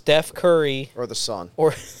 Steph Curry Or the sun.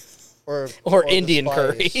 or Or or the Indian spice.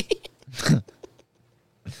 curry.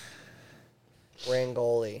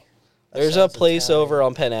 Rangoli. That There's a sounds place Italian. over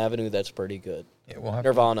on Penn Avenue that's pretty good. Yeah, we'll have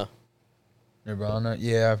Nirvana. Nirvana.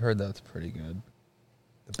 Yeah, I've heard that's pretty good.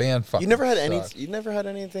 The band fucking You never had any. sucks. You never had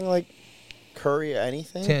anything like curry or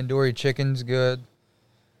anything. Tandoori chicken's good.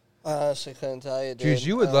 I honestly couldn't tell you, dude. Juice,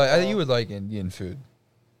 you would I like. don't I think know. you would like Indian food.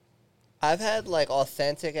 I've had like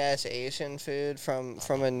authentic ass Asian food from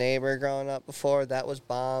a neighbor growing up before. That was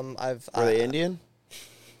bomb. Were they Indian?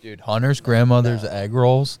 Dude, Hunter's grandmother's egg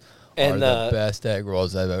rolls And are the the- best egg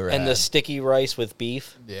rolls I've ever And had. the sticky rice with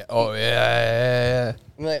beef. Yeah. Oh yeah.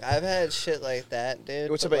 I mean, like I've had shit like that,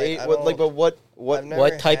 dude. What's but, up? like, I What like? don't- But what? I've never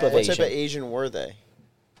What type of had, What type of Asian? Asian were they?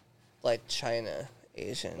 like China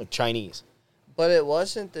Asian, Like Chinese. but it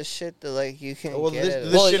wasn't the shit that like you can Well, get. this- at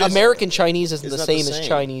this a- Well, shit is- American Chinese isn't it's the not the same as same.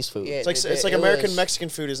 Chinese food. Yeah, It's like it- it's like it American was- Mexican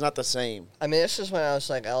food is not the same. I mean, this is when I was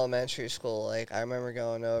like elementary school. Like I remember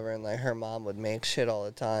going over and like her mom would make shit all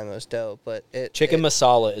the time. It was dope. But Chicken it,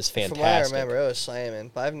 masala is From what I fantastic. remember, it was slamming.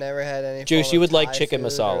 But I've never had any. Juice, form you of would like Thai chicken food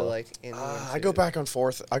masala. Or, like Indian I go food. back and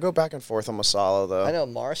forth. I go back and forth on masala though. I know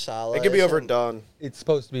marsala. It could be isn't- overdone. It's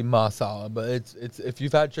supposed to be masala, but it's if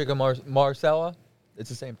you've had chicken marsala, it's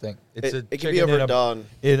the same thing. It's It a could be chicken overdone.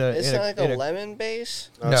 It's in not like in a lemon base.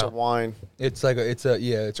 No, it's No. a wine. It's like it's a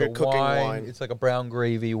a cooking wine. wine. It's like a brown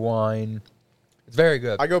gravy wine. It's very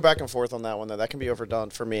good. I go back and forth on that one though. That can be overdone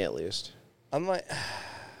for me at least.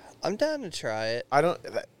 I'm down to try it. I don't.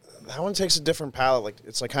 That one takes a different palate. Like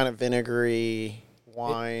it's like kind of vinegary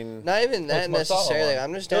wine. Not even that necessarily.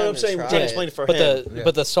 I'm just down I'm to saying try we're trying to it. explain it for But him.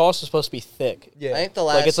 but the sauce is supposed to be thick. Yeah. I think the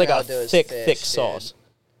last Like it's like thing a I'll do is thick fish, dude. sauce.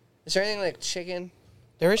 Is there anything like chicken?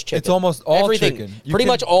 There is chicken. It's almost all Everything. chicken. You Pretty can-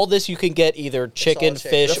 much all this you can get either chicken,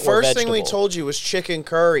 chicken. fish, The or first vegetable. thing we told you was chicken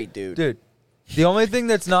curry, dude. Dude, the only thing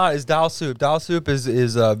that's not is dal soup. Dal soup is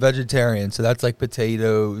vegetarian, so that's like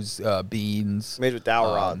potatoes, beans. Made with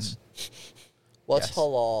dowel rods. What's Yes.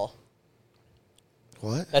 halal?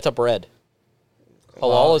 What? That's a bread.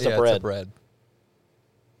 Halal is yeah, a bread. It's a bread.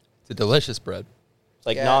 It's a delicious bread.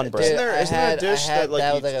 Like Yeah, non-bread. dude, Isn't there a dish I had that, like, that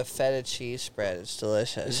you- with like a feta cheese spread. It's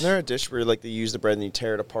delicious. Isn't there a dish where like they use the bread and you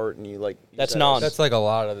tear it apart and you like? use That's that non. as- That's like a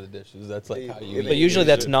lot of the dishes. That's like how you But eat usually it.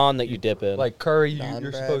 that's naan that you dip in. Like curry, Naan you're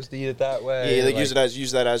bread. supposed to eat it that way. Yeah, like like,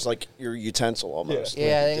 use that as like your utensil almost. Yeah, I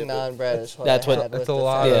Like, think dip it. naan bread is what That's I what- had that's with a the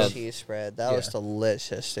lot feta of- cheese spread. That was Yeah.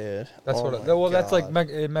 delicious, dude. That's Oh what. my Well, that's like God.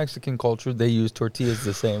 in Mexican culture. They use tortillas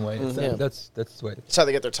the same way. It's- Yeah. That's the way. That's how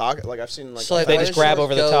they get their taco. Like I've seen like. So like, They what just is grab your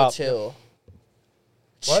over the top. go-to?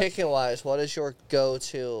 What? Chicken wise, what is your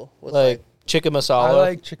go-to? With like chicken masala. I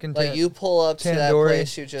like chicken. like you pull up to that tandoori.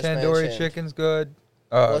 place you just Tandoori mentioned. chicken's good.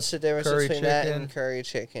 What's the difference curry between that chicken. and curry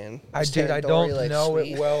chicken? I Is dude, I tandoori, don't like, know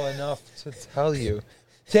sweet? it well enough to tell you.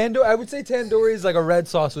 Tandoori, I would say tandoori is like a red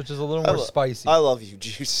sauce, which is a little more spicy. I love you,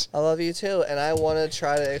 Juice. I love you too, and I want to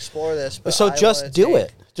try to explore this. But so I just wanna do take-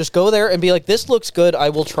 it. Just go there and be like, "This looks good. I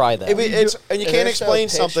will try that." And you And can't there's no explain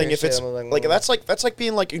something if pictures, it's too. I'm like that's like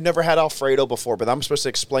being like you've never had Alfredo before, but I'm supposed to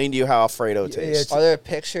explain to you how Alfredo tastes. it's- Are there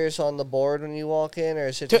pictures on the board when you walk in, or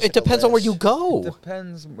is it? Just it depends on where you list? go.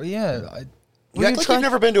 Depends. Yeah. You act like you've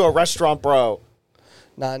never been to a restaurant, bro.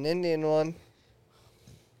 Not an Indian one.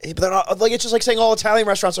 But they're not, like it's just like saying all Italian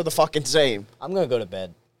restaurants are the fucking same. I'm gonna go to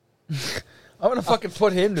bed. I'm gonna fucking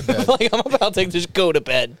put him to bed. Like I'm about to just go to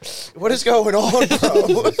bed. What is going on,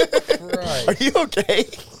 bro? Right. Are you okay?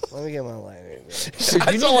 Let me get my lighter. dude. Dude, you need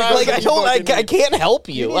That's to all go- I Like I don't. I can't help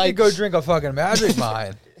you you. need to Like go drink a fucking Magic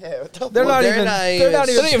Mine. Yeah, what the They're not they're even. not They're not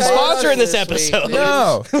even even They're not even sponsoring this this episode. week.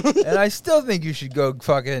 No, and I still think you should go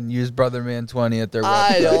fucking use Brother Man 20 at their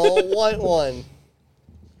I website. don't want one.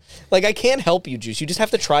 Like I can't help you, Juice. You just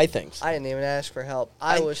have to try things. I didn't even ask for help.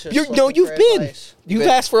 I was just. You're, no, looking you've for been. advice. You've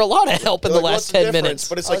asked for a lot of help in the Like, last what's 10 difference? minutes.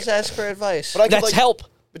 But it's I like, was asking for advice. but I could, That's like, help.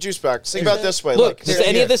 But Juice back. Think about it this way. Look, like, does here-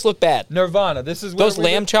 any here. of this look bad? Nirvana. This is where Those we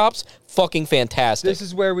lamb would, chops, fucking fantastic. This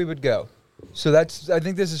is where we would go. So that's. I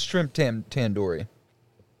think this is shrimp tandoori.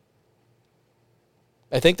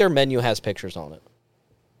 I think their menu has pictures on it.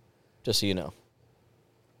 Just so you know.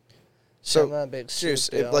 so, I'm not a big Juice,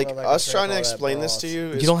 soup dude. I don't like know if I can us drink trying to all that explain this to broth. you.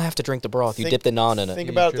 You Is, don't have to drink the broth. You think- dip the naan in it. think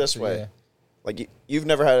You about it drip this the- way. yeah. Like you've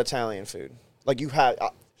never had Italian food. Like you had.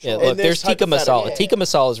 Yeah, and look, this there's tikka hypothetical. masala. Tikka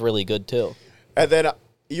masala is really good too. And then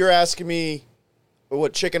you're asking me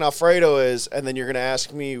what chicken Alfredo is, and then you're going to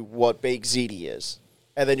ask me what baked ziti is.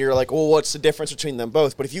 And then you're like, well, what's the difference between them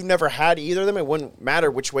both? But if you've never had either of them, it wouldn't matter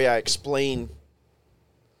which way I explain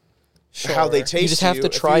how they Sure. taste. just have to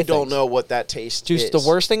if try you don't things. know what that taste Juice, is. the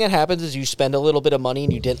worst thing that happens is you spend a little bit of money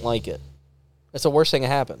and you didn't like it. That's the worst thing that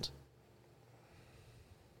happens.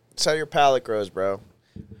 It's how your palate grows, bro.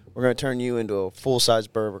 We're going to turn you into a full-size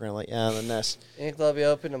bird. We're going to let you out of the nest. Ink Club be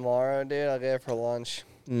open tomorrow, dude. I'll get it for lunch.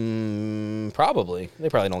 Probably. They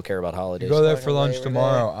probably don't care about You holidays. go there Fucking for lunch Labor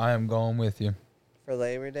tomorrow. I am going with you. For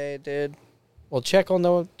Labor Day, dude. Well, check on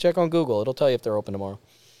Google. It'll tell you if they're open tomorrow.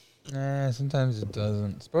 Sometimes it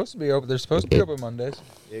doesn't. It's supposed to be open. They're supposed to be open Mondays.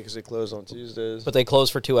 Yeah, because they close on Tuesdays. But they close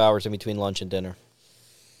for 2 hours in between lunch and dinner.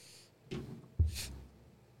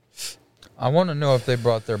 I want to know if they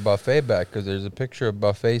brought their buffet back because there's a picture of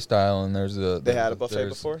buffet style and there's a. They had a buffet there's-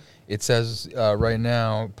 before? It says right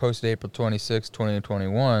now, posted April 26,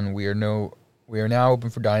 2021. We are now open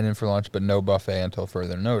for dine-in for lunch, but no buffet until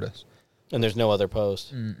further notice. And there's no other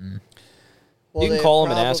post. Well, You can they call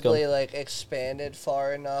 'em and ask 'em. Probably like expanded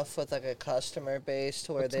far enough with like a customer base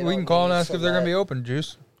to where they. We can don't call and need ask if they're gonna be open.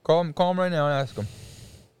 Juice, call them right now and ask them.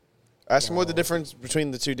 Ask them what the difference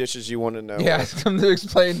between the two dishes you want to know. Yeah, ask them to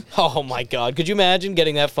explain. Oh, my God. Could you imagine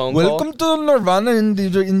getting that phone Welcome to Nirvana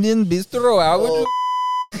Indian Bistro. How would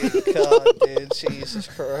you? God, dude, Jesus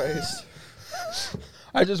Christ.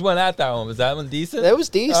 I just went at that one. Was that one decent? That was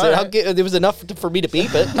decent. All right. It was enough for me to beep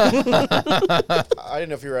it. I didn't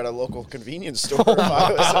know if you were at a local convenience store. If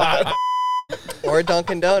I was Or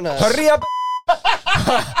Dunkin' Donuts. Hurry up!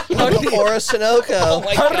 Or a Sunoco.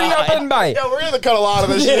 Hurry up and buy. Yeah, we're gonna cut a lot of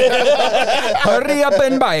this shit. Hurry up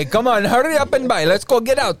and buy. Come on, hurry up and buy. Let's go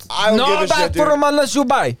get out. I don't No give a shit, dude. bathroom unless you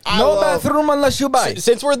buy. No bathroom unless you buy.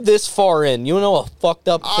 Since we're this far in, you know a fucked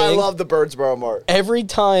up I thing? love the Birdsboro Mart. Every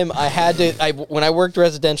time I had to, when I worked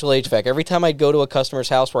residential HVAC, every time I'd go to a customer's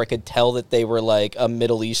house where I could tell that they were like a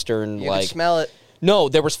Middle Eastern, You like can smell it. no,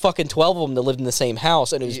 there was fucking 12 of them that lived in the same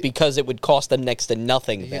house, and it was because it would cost them next to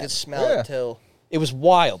nothing. You then. can smell Yeah. it too. It was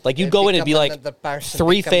wild. Like you'd go in and be like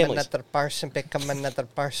three families. Another person, become another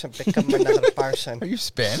person, become another person. Are you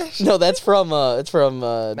Spanish? No, that's from it's from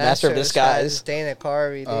Master of Disguise. Dana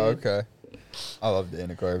Carvey, dude. Oh, okay. I love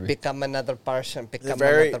Dana Carvey. Become another person, become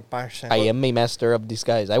very- another person. I am a master of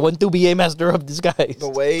disguise. I want to be a master of disguise. The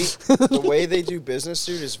way they do business,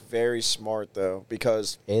 dude, is very smart though,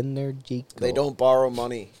 because Energy. they don't borrow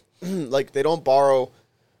money. Like they don't borrow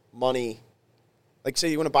money. Like say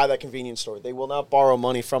you want to buy that convenience store, they will not borrow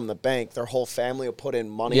money from the bank. Their whole family will put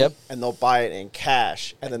in money, Yep. and they'll buy it in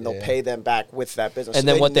cash, and then they'll Yeah. pay them back with that business. And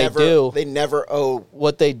So then what they never, do- they never owe.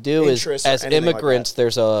 What they do is, Interest or as anything like immigrants,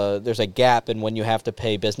 there's a gap in when you have to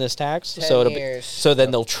pay business tax. 10 So years. so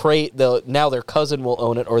then they'll trade. Now their cousin will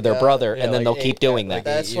own it or their Yeah. brother, Yeah, and then like they'll keep 8 doing like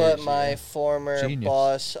that. That's 8 what years, my yeah. former Genius.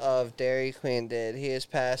 boss of Dairy Queen did. He has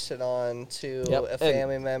passed it on to Yep. a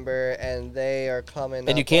family member, and they are coming.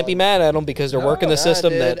 And you up can't be on- mad at them because they're No, working the Nah,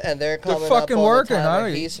 system dude, that. and they're coming fucking up all working, the time, huh?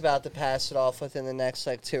 and he's about to pass it off within the next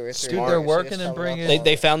like 2 or 3 Dude, years. they're He's working and coming bringing- up They, on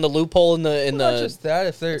they it. found the loophole in the Not just that,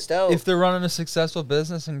 if It's dope. they're running a successful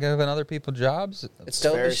business and giving other people jobs, It's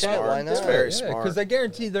dope very as shit. smart. Why It's not? very smart. because I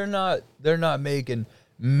guarantee they're not making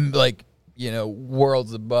like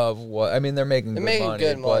worlds above what I mean. They're making They're good making money,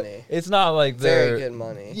 good but money. It's not like they're Very good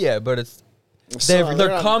money. Yeah, but it's So they're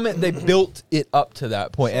not- coming. They built it up to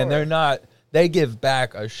that point, and Sure. they're not. They give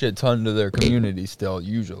back a shit ton to their community still.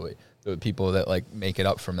 Usually, the people that like make it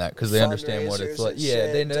up from that because they understand what it's Fundraisers like. and Yeah,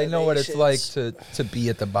 shit, they know what it's like donations. to be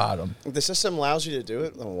at the bottom. If the system allows you to do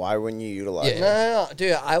it, then why wouldn't you utilize Yeah. it? No,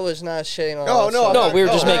 dude, I was not shitting on. No, all no, that No, stuff. we were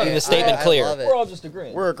just No, making I- the statement I clear. love it. We're all just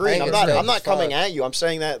agreeing. We're agreeing. think I'm it's not. dope I'm not as coming fuck. at you. I'm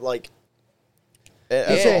saying that like. It's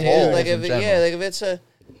As a a Yeah, whole. dude, like in if general. like if it's a,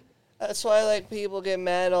 that's why like people get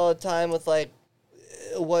mad all the time with like,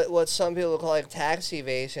 what some people call like tax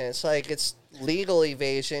evasion. It's like it's legal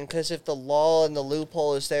evasion because if the law and the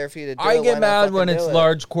loophole is there for you to do I it, why get not mad when fucking it's do it?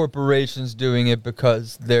 large corporations doing it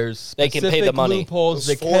because there's They can pay the specific money. loopholes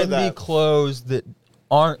that It's for can be that. closed that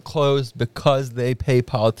aren't closed because they pay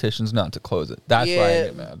politicians not to close it. That's why I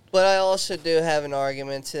get mad. But I also do have an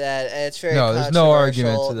argument to that, and it's very No, there's no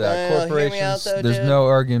argument to controversial. that. No, hear me Corporations, out, though, there's dude. no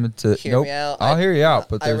argument to. Hear Nope. me out. I'll hear you out,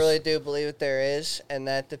 but I there's really do believe that there is, and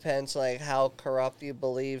that depends like how corrupt you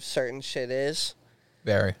believe certain shit is.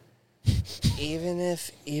 very. Even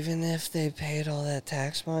if they paid all that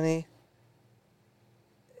tax money,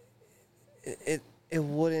 it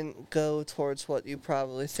wouldn't go towards what you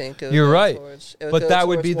probably think it would You're go right, towards. It would but go that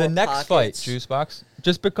would towards be the more next pockets. fight, Juicebox.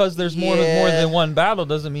 Just because there's more Yeah. than one battle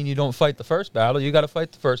doesn't mean you don't fight the first battle. You got to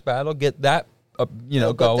fight the first battle, get that But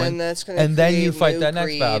going, then that's gonna and then you create fight new that next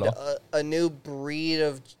breed, battle. a new breed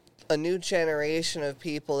of a new generation of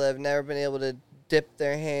people that have never been able to dip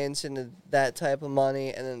their hands into that type of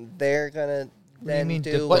money, and then they're gonna do you then mean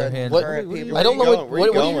do dip what their hands? current What do you- people. I don't know Where you what going? Where you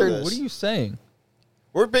what going with you're. this? What are you saying?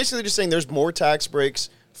 We're basically just saying there's more tax breaks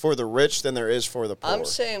for the rich than there is for the poor. I'm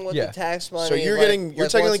saying with Yeah. the tax money. So you're like- getting- you're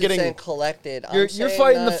like technically once it's getting- then collected. You're I'm saying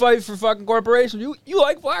fighting the that- fight for fucking corporations. You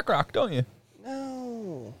like BlackRock, don't you?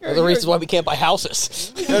 No. One of the reasons why we can't buy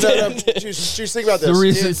houses. no. Just think about The this.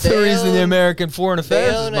 reason, Dude, it's the they reason the own- American foreign They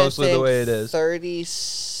affairs is own, mostly I the think, way it is.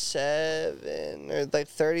 37 or like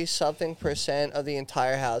 30-something% of the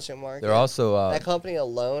entire housing market. They're also that company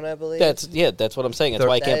alone, I believe. That's what I'm saying. That's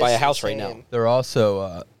why I can't That buy a is house right now. insane. they're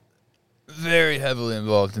also very heavily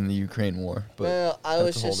involved in the Ukraine war. But No, I that's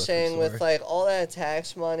was a whole just different saying with story. like all that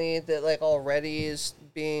tax money that like already is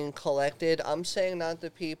being collected. I'm saying not the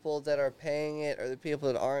people that are paying it or the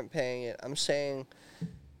people that aren't paying it. I'm saying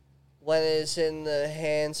when it's in the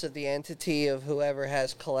hands of the entity of whoever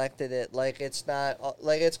has collected it. Like it's not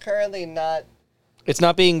like it's currently not. It's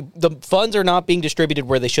not being the funds are not being distributed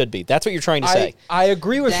where they should be. That's what you're trying to say. I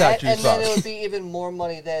agree with that, And then it Juicebox. would be even more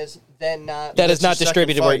money that is then not. That is That's not your second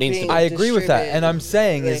distributed where it fight. needs to be. I agree with that, and I'm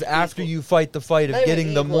saying is Like, after equal. you fight the fight of Not even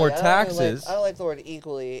getting the more equally. I don't even taxes. I don't like the word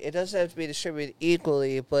equally. It doesn't have to be distributed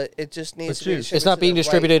equally, but it just needs But to be. Juice, It's not being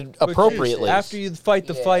distributed But appropriately. After you fight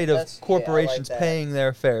the Yeah, fight of that's- yeah, I like corporations that. paying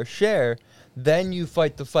their fair share, then you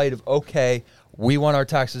fight the fight of okay, we want our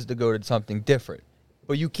taxes to go to something different.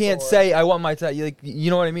 But you can't Sure. say I want my tax. Like, you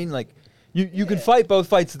know what I mean? Like You can fight both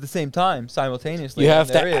fights at the same time, simultaneously. You and have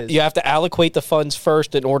there to is. you have to allocate the funds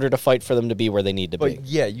first in order to fight for them to be where they need to be. But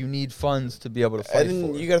yeah, you need funds to be able to fight And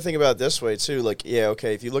then for you it. got to think about it this way too. Like, yeah,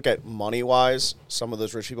 okay, if you look at money wise, some of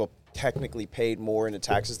those rich people technically paid more into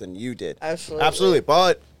taxes than you did. Absolutely.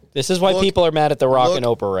 But This is why look- people are mad at The Rock and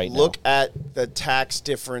Oprah right now. Look at the tax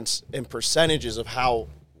difference in percentages of how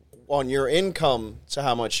on your income to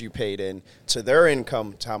how much you paid in, to their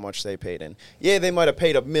income to how much they paid in. Yeah, they might have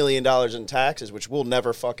paid $1 million in taxes, which we'll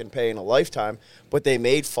never fucking pay in a lifetime, but they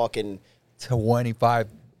made fucking 25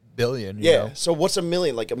 billion. You know? So what's $1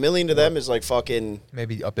 million? Like $1 million to them is like fucking.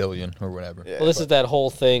 Maybe $1 billion or whatever. Yeah, Well, this is that whole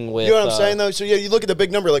thing with. you know what I'm saying though? So yeah, you look at the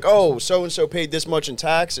big number, like, oh, so and so paid this much in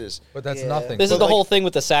taxes. But that's Yeah. nothing. This is But the like- whole thing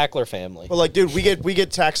with the Sackler family. But like, dude, we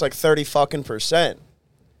get taxed like 30%.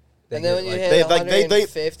 And then when you like- hit They like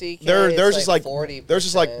 150K, theirs it's is like 40%. theirs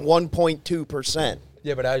is like 1.2%.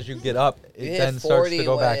 Yeah, but as you get up, it You then hit starts 40 to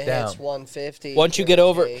go when back it down. hits 150. Once you give get or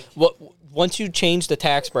over take. once you change the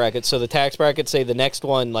tax bracket, so the tax bracket, say the next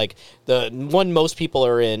one, like the one most people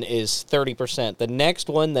are in is 30%. The next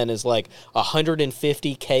one then is like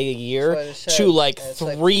 150K a year That's what I said. to like And it's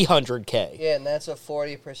like- 300K. Yeah, and that's a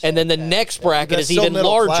 40%. And then the tax. next bracket That's is still even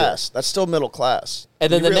middle larger. class. That's still middle class.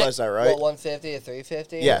 And then you the realize that, right? What, 150 to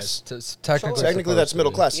 350? Yes. Technically, Technically, that's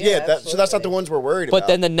middle class. Yeah, Yeah, so that's not absolutely. the ones we're worried But about.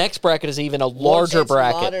 then the next bracket is even a larger it's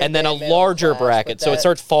bracket, modern and then a day middle larger class, bracket. but So it that-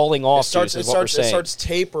 starts falling off. it starts is what we're saying. it starts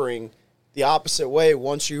tapering the opposite way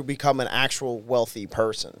once you become an actual wealthy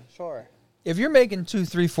person. Sure. If you're making 2,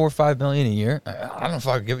 3, 4, 5 million a year, I don't know if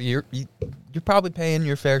I could give you. You're probably paying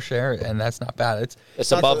your fair share, and that's not bad. It's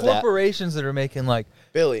not above the that. corporations that are making like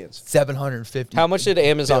Billions. 750. How much did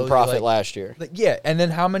Amazon billion, profit like- last year? Like, yeah, and then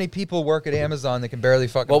how many people work at Amazon that can barely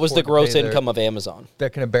fucking? What was the afford to gross pay their- income of Amazon?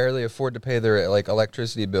 that can barely afford to pay their like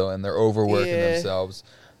electricity bill, and they're overworking Yeah. themselves,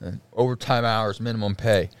 and overtime hours, minimum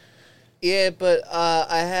pay. Yeah, but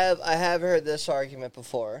I have heard this argument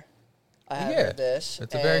before. I have Yeah, heard this.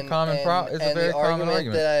 it's a very common it's a and very the common argument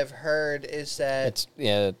argument. that I've heard is that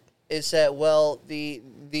It's well the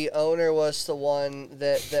owner was the one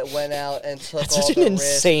that went out and took That's all such the an risk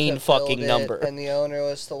insane to fucking build it, number. and the owner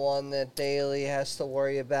was the one that daily has to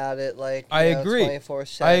worry about it. Like I agree.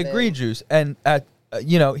 24/7. I agree, Juice. And at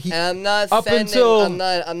he, And I'm not Up defending. until-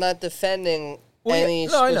 I'm not defending Well, yeah, any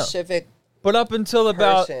no, I know. specific but up until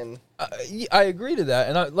about, person. I agree to that,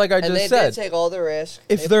 and like I And just they said, did take all the risk.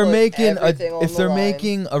 if They they're put making everything on if the they're line.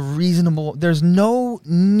 making a reasonable, there's no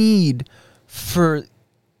need for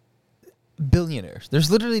billionaires.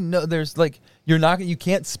 There's literally no. There's like you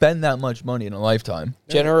can't spend that much money in a lifetime.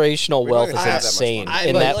 generational We don't wealth even is have that much insane money.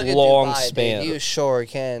 in but that look at long Dubai, dude. span. You sure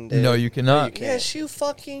can, dude. No, you cannot. Yes, you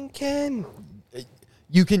fucking can.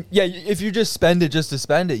 You can, yeah. If you just spend it just to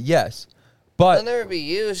spend it, yes. But They'll never be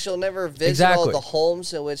used. You'll never visit Exactly. all the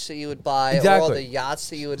homes in which that you would buy, or all Exactly. the yachts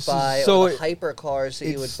that you would So- buy, so or the it- hypercars that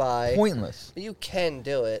you would it's buy. pointless. You can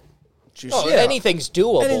do it. Oh, Yeah. anything's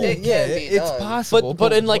doable. It yeah, can be it's done. possible.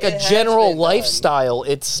 but in like It a has general been done. lifestyle,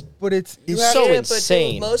 it's but it's so Yeah,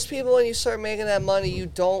 insane. But dude, most people, when you start making that money, you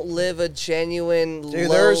don't live a genuine. Dude,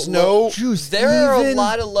 low, there's low- no Juice. There are a even-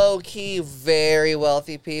 lot of low key, very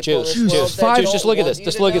wealthy people. in Juice, this world Juice, that Juice, don't just look at want this, you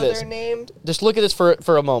just to look at know this. their name. just look at this for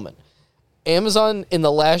a moment. Amazon in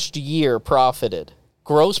the last year profited.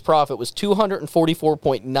 Gross profit was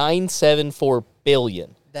 $244.974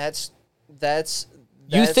 billion. That's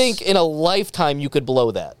You think in a lifetime you could blow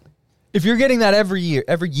that? If you're getting that every year,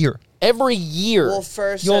 Every year. well,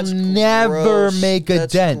 first You'll that's never gross, make a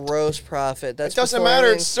that's dent. Gross profit. That's It doesn't before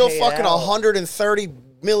matter. It's still everything's paid fucking out. $130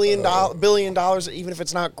 billion, even if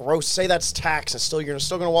it's not gross. Say that's tax. It's still you're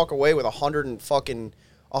still gonna walk away with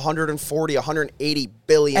 180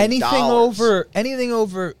 billion. anything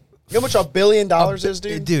over. You know how much $1 billion is,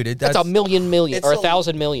 dude? Dude, That's a million It's or a-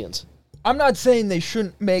 1,000 millions. I'm not saying they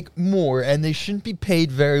shouldn't make more, and they shouldn't be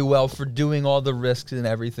paid very well for doing all the risks and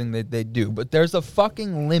everything that they do. But there's a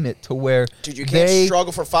fucking limit to where Dude, you can't they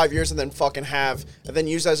struggle for 5 years and then fucking and then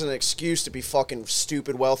use that as an excuse to be fucking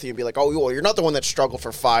stupid wealthy and be like, oh, well, you're not the one that struggled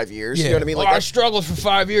for 5 years. Yeah. You know what I mean? Like I that's- struggled for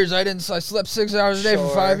 5 years. I slept 6 hours a day for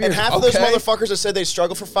Sure. 5 years. And half of those Okay. motherfuckers that said they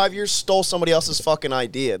struggled for 5 years stole somebody else's fucking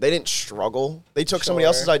idea. They didn't struggle. They took somebody Sure.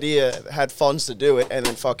 else's idea, had funds to do it, and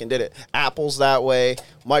then fucking did it. Apple's that way.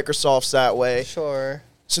 Microsoft's that way. Sure.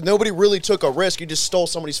 So nobody really took a risk. You just stole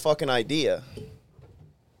somebody's fucking idea.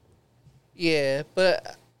 Yeah,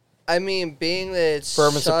 but I mean, being that it's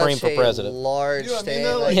Firm and supreme such for president. a large You know what I mean, thing,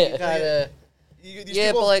 though? like Yeah. you gotta. These Yeah,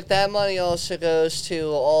 people- but like that money also goes to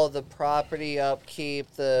all the property upkeep,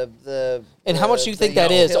 the And how much do you think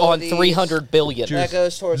that is on 300 billion? Juice. That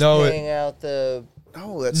goes towards No, paying out the.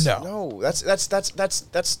 No, that's No. no. That's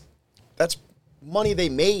money they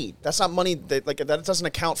made. That's not money that that doesn't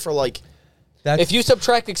account for like. If you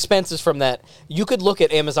subtract expenses from that, you could look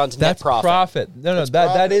at Amazon's net That's profit. No, That's that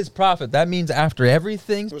profit. is profit. That means after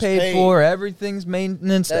everything's was paid paid. for, everything's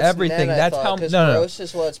maintenance, That's everything. net, I That's thought, how. 'cause No. gross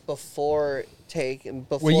is what's before taken.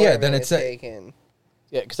 Before Well, yeah, then everything it's is a- taken.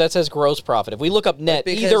 Yeah, because that says gross profit. If we look up net,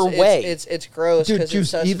 Because either way, it's gross. Dude, 'cause it's Juice,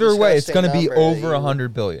 such a either way, it's disgusting going to be number that over you-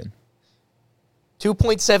 100 billion.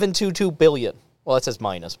 2.722 billion. Well, that says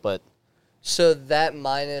minus, but So that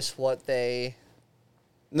minus what they.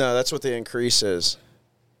 No, that's what the increase is.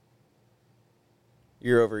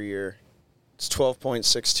 Year over year, it's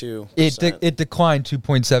 12.62. It declined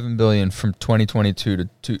 2.7 billion from 2022 to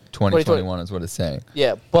 2021 is what it's saying.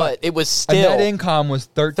 yeah, but it was And still net income was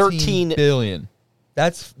 13 billion.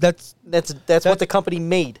 That's that's what the company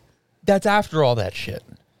made. after all that shit.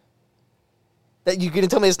 That you gonna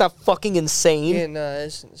tell me it's not fucking insane? Yeah, no,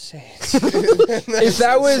 that's insane. If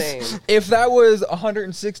insane. that was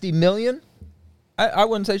 160 million, I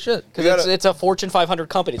wouldn't say shit. Because it's a Fortune 500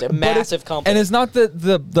 company. It's a massive company. And it's not that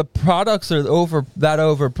the products are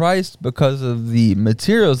overpriced because of the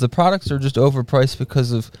materials. The products are just overpriced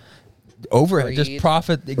because of overhead, just Greed.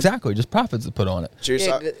 profit. Exactly, just profits to put on it. Juice,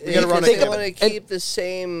 Yeah, we gotta run a they campaign. want to keep the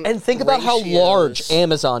same. and think about how large ratios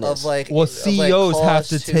Amazon of is. like. Well, of, like, CEOs have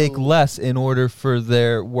to cost take less in order for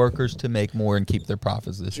their workers to make more and keep their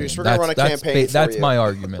profits the same. Juice, we're gonna run a campaign for That's you. my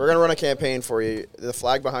argument. We're gonna run a campaign for you. The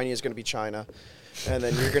flag behind you is gonna be China, and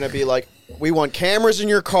then you're gonna be like, "We want cameras in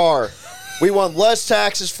your car. We want less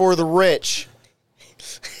taxes for the rich."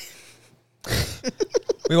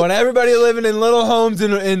 We want everybody living in little homes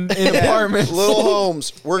in apartments. Little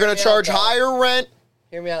homes. We're gonna me charge out, though. higher rent,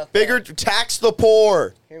 Hear me out. bigger tax the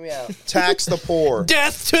poor. Hear me out. Tax the poor.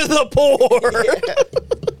 Death to the poor.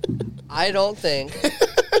 I don't think.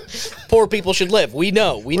 Poor people should live. We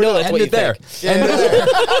know. We know that's End what you it there. think.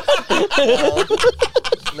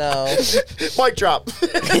 No, Mic drop.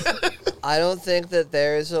 I don't think that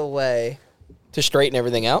there is a way To straighten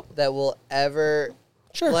everything out. that will ever.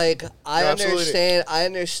 Sure. Like I Absolutely.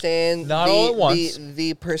 understand. Not all at once.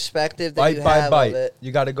 The perspective that Bite you by have bite. of it.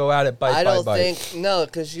 You got to go at it bite I by don't bite. think no,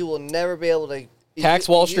 because you will never be able to Tax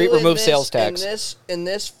Wall Street, you in remove this- sales tax. In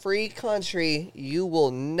this free country, you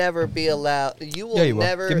will never be allowed. You will Yeah, you will.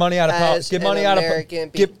 never Get money out of as get an money out of American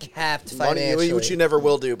be get capped Money, financially. which you never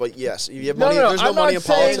will do, but yes, you have money. There's no I'm money not in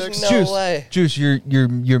saying- politics. No Juice, way. Juice, you're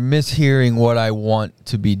mishearing what I want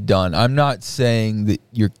to be done. I'm not saying that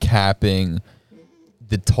you're capping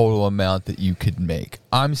the total amount that you could make.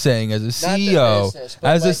 I'm saying as a Not the CEO, business, but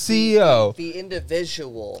as a like CEO, the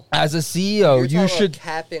individual. as a CEO, You're you talking should. about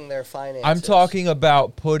capping their finances. I'm talking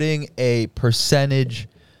about putting a percentage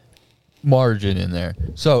margin in there.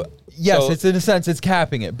 So yes, So- it's in a sense it's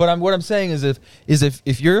capping it. But what I'm saying is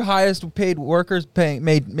if your highest paid workers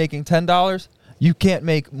making $10, you can't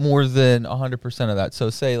make more than 100% of that. So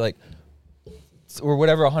say like or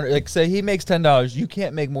whatever 100 like say he makes $10, you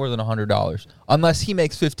can't make more than $100 unless he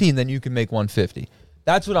makes 15, then you can make 150.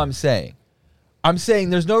 That's what I'm saying. I'm saying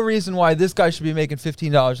there's no reason why this guy should be making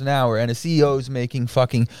 $15 an hour and a CEO is making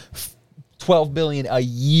fucking $12 billion a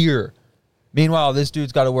year. Meanwhile, this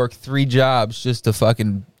dude's got to work 3 jobs just to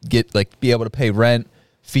fucking be able to pay rent,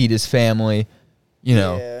 feed his family,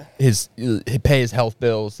 Yeah. pay his health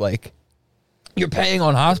bills. Like you're paying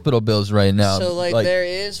on hospital bills right now. So like there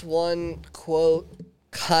is one quote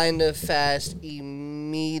kind of fast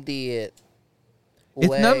immediate. way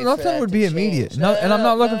for nothing that would to be change. immediate. No, and I'm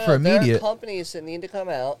not looking for There immediate. are companies that need to come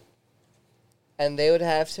out, and they would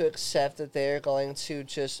have to accept that they're going to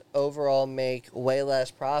just overall make way less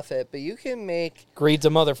profit. But you can make, Greed's a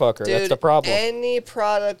motherfucker. dude, That's the problem. any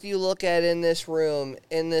product you look at in this room,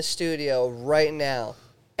 in this studio right now,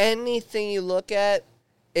 anything you look at,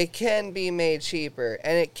 it can be made cheaper,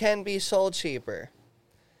 and it can be sold cheaper.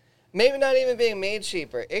 Maybe not even being made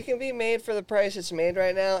cheaper. It can be made for the price it's made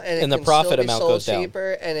right now, and And it the can profit still be amount sold goes down.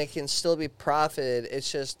 cheaper, and it can still be profited. It's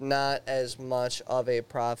just not as much of a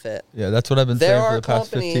profit. Yeah, that's what I've been There saying for are the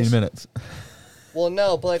past 15 companies- minutes. Well,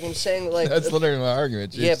 no, but like I'm saying, like That's literally my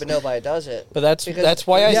argument. yeah, Jeez. but nobody does it. But that's Because-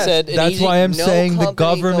 why I Yes, said an that's easy- why I'm no saying the company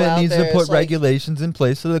go government out needs to there, put it's like- regulations in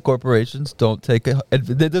place so the corporations don't take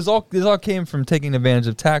this all came from taking advantage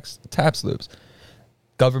of tax loops.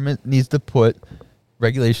 Government needs to put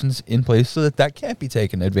regulations in place so that can't be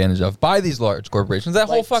taken advantage of by these large corporations. That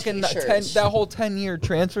whole Like fucking t-shirts. that whole 10-year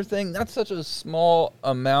transfer thing, that's such a small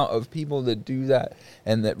amount of people that do that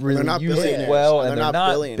and that really not use it billionaires. well, And and they're they're not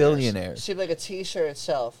not billionaires. billionaires. See, like a T-shirt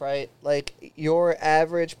itself, right? Like your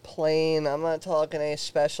average plain. I'm not talking a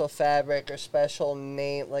special fabric or special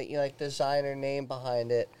name, like designer name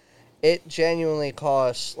behind it. It genuinely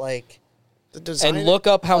costs like The designer, and look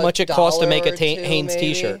up how a much it costs to make a dollar or two, Hanes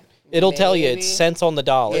maybe? T-shirt. It'll tell you it's Maybe. cents on the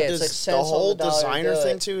dollar. Yeah, it's like the cents on whole the dollar to designer do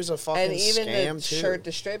thing it. too is a fucking And even scam the too. shirt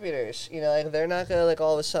distributors, you know, like they're not gonna like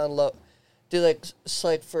all of a sudden do like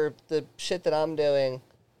like for the shit that I'm doing.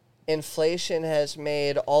 Inflation has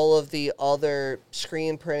made all of the other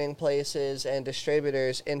screen printing places and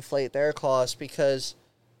distributors inflate their costs because,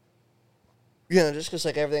 you know, just because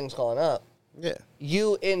like everything's gone up. Yeah.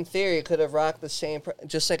 You, in theory, could have rocked the same,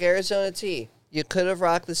 just like Arizona Tea. You could have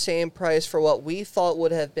rocked the same price for what we thought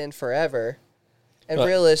would have been forever. And Right.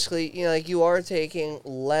 realistically, you know, like you are taking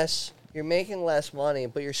less, you're making less money,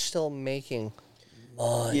 but you're still making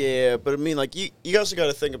money. Yeah, but I mean, like you also got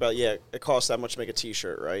to think about it costs that much to make a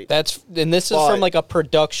T-shirt, right? And this is But- from like a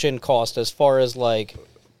production cost as far as like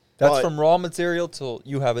That's But- from raw material till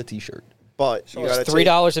you have a T-shirt. But you got to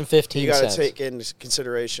 $3.15. You got to take into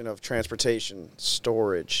consideration of transportation,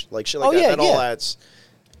 storage, like shit like Oh, that. yeah, That all yeah. adds.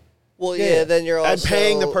 Well, yeah, then you're also... And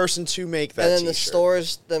paying the person to make that And then T-shirt. the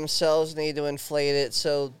stores themselves need to inflate it,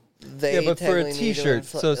 so they Yeah, but for a technically need to T-shirt,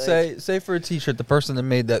 so say for a T-shirt, the person that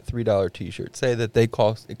made that $3 T-shirt, say that it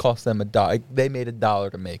cost them $1. They made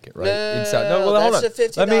 $1 to make it, right? No, well, hold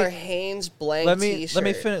that's on. a $15 Hanes blank T-shirt. Let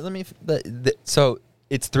me finish. So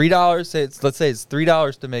it's $3. Let's say it's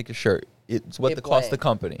 $3 to make a shirt. It's what A the cost of the blank.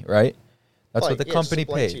 company, right? That's what Blank, the yeah, just a company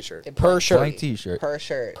blank paid. T-shirt. per shirt. Blank T-shirt. Per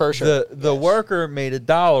shirt. Per shirt. The worker made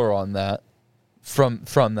 $1 on that from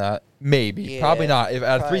that, maybe. Yeah, Probably not. If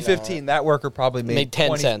at probably $3.15, that worker probably made 10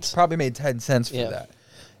 20 cents. Probably made 10 cents for Yeah. that.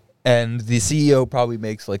 And the CEO probably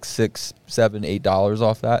makes like $6, $7, $8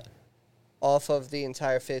 off that. Off of the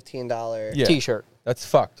entire $15. Yeah. T-shirt. That's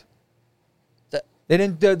fucked. That- They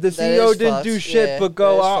didn't. The That CEO is didn't do fucked, shit, yeah, but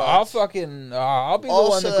go. that is I'll fucked. fucking. I'll be the one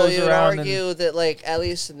Also, that goes you would around argue that, like, at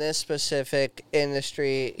least in this specific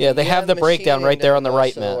industry, Yeah, they you have the breakdown machining right there that on the does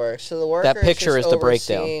right, the Matt. work. So the worker That picture just is the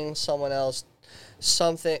breakdown. overseeing someone else,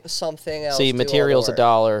 something else. See, do all the materials work.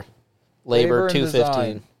 $1, labor and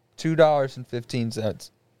design, $2.15.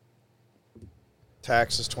 $2.15.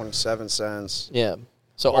 Taxes 27 cents. Yeah.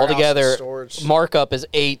 So Warehouse and altogether, storage. markup is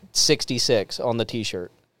 $8.66 on the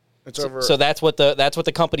T-shirt. It's over. So that's what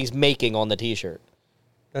the company's making on the T-shirt.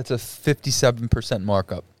 That's a 57%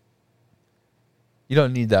 markup. You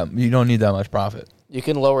don't need that. You don't need that much profit. You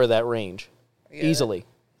can lower that range get it. easily.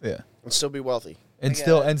 Yeah, and still be wealthy. and get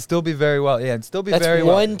still it. and still be very well. Yeah, and still be That's very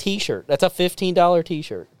one well. T-shirt. That's a $15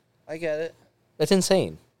 T-shirt. I get it. That's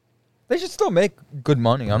insane. They should still make good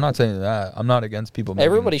money. I'm not saying that. I'm not against people. Making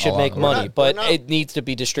Everybody a should lot make of money, not- but we're not- it needs to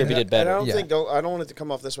be distributed And I better. don't Yeah. think. I don't want it to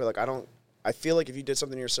come off this way. Like I feel like if you did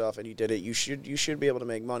something yourself and you did it, you should be able to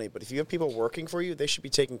make money. But if you have people working for you, they should be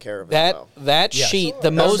taken care of. That as well. that Yes. sheet, Sure. the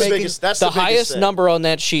That's most, the biggest- that's the the biggest highest thing. number on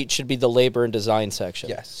that sheet should be the labor and design section.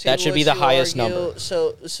 Yes. See, that should be would the you highest argue- number.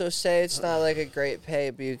 So say it's not like a great pay,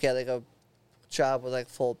 but you get like a job with like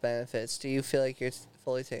full benefits. Do you feel like you're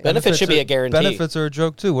fully taken? Benefits should be a guarantee. Benefits are a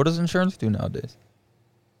joke too. What does insurance do nowadays?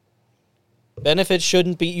 Benefits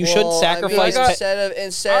shouldn't be. You shouldn't sacrifice. I got-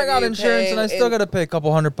 instead I got of you insurance and I still got to pay a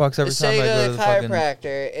couple $100 every Say time you I go go to to the the fucking.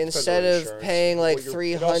 chiropractor, instead of insurance. paying like Well, it also-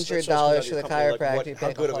 $300 for the that's supposed to be like, chiropractor, what- you how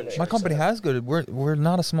pay good of $100. insurance My company has good. We're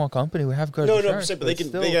not a small company. We have good. No, insurance, I'm saying, but they it's can.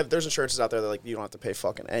 still- There's insurances out there that like you don't have to pay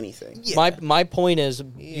fucking anything. My point is,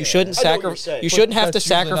 you shouldn't I know what you're sacrifice. saying. You shouldn't have to That's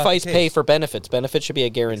usually not the sacrifice pay case. for benefits. Benefits should be a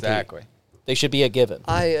guarantee. Exactly. They should be a given.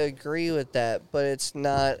 I agree with that, but it's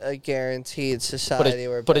not a guaranteed But society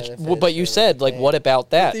where but you said like, what about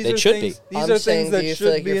that? These It are should things, be. These I'm are saying, things do that you feel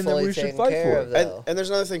should like be you're and that fully we should taken fight care for. of, though? And there's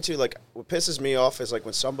another thing too. Like what pisses me off is like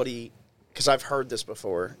when somebody, because I've heard this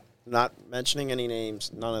before, not mentioning any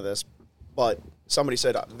names, none of this, but somebody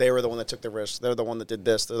said they were the one that took the risk. They're the one that did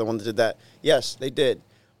this. They're the one that did that. Yes, they did.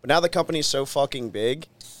 But now the company's so fucking big.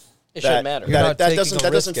 It shouldn't matter. You're not That taking doesn't the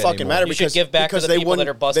that doesn't risk fucking anymore. matter You should because give back to because the they people that wouldn't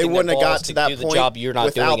are busting they their wouldn't have balls got to to that do the point job you're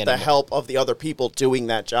not doing without the anymore. help of the other people doing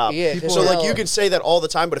that job. Yeah, 'cause so like hell- you can say that all the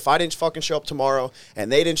time, but if I didn't fucking show up tomorrow and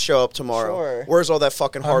they didn't show up tomorrow, Sure. where's all that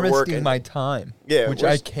fucking I'm hard work? risking and- my time. Yeah, which I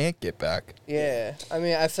where's- can't get back. Yeah, I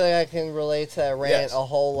mean, I feel like I can relate to that rant Yes. a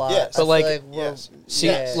whole lot. Yes. I But, feel like, we're- yes. See,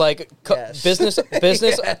 yeah. like Yes. business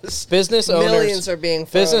Yes. business owners, Millions are being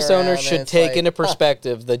thrown business around, owners and should it's take like, into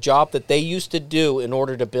perspective the job that they used to do in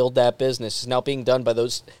order to build that business is now being done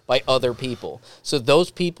by other people. So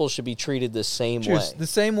those people should be treated the same way. Just the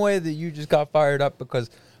same way that you just got fired up because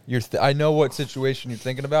I know what situation you're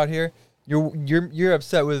thinking about here. You're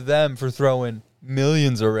upset with them for throwing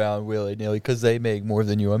millions around willy nilly because they make more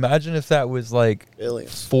than you. Imagine if that was like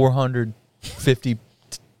Billions.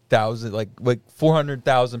 450,000, like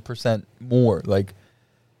 400,000% more. Like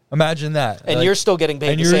Imagine that. And Like, you're still getting paid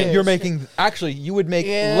and the you're same. you're making actually you would make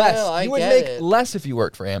Yeah, less. no, I You would get make it. less if you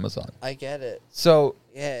worked for Amazon. I get it. So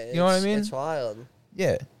Yeah, You know what I mean? It's wild.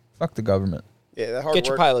 yeah, fuck the government. Yeah, that hard Get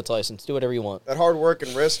your work. pilot's license. Do whatever you want. That hard work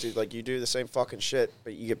and risk, dude. Like you do the same fucking shit,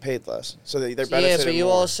 but you get paid less. So they're Yeah, benefiting but you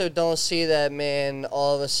more. also don't see that man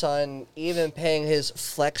all of a sudden even paying his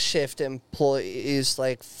flex shift employees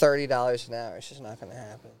like $30 an hour. It's just not going to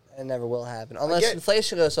happen. It never will happen unless get-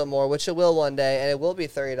 inflation goes up more, which it will one day, and it will be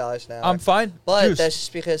 $30 an hour. I'm fine. But Juice. that's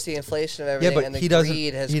just because the inflation of Yeah, everything but and the he doesn't.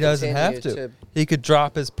 greed has He doesn't have continued to. He could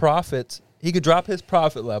drop his profits. He could drop his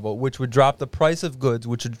profit level, which would drop the price of goods,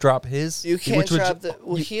 which would drop his. You can't which would drop dr- the.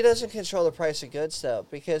 Well, he doesn't control the price of goods though,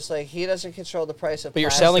 because like he doesn't control the price of. But you're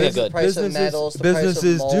plastic, selling a the good. price of metals, the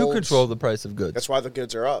businesses price of do molds. control the price of goods. That's why the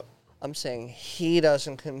goods are up. I'm saying he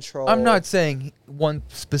doesn't control. I'm not saying one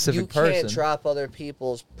specific You person. can't drop other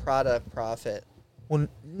people's product profit. Well,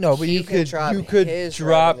 no, but He you can could drop you could his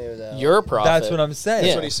drop. revenue, though. Your profit. That's what I'm saying.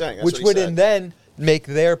 That's what he's saying. That's Which what he would said. then make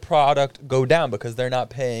their product go down because they're not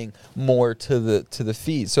paying more to the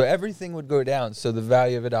fees. So everything would go down. So the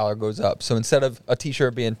value of a dollar goes up. So instead of a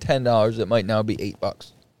T-shirt being $10, it might now be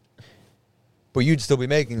 $8. But you'd still be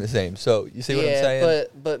making the same. So you see what I'm saying?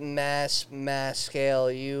 but mass scale,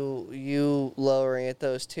 you lowering it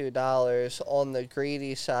those $2 on the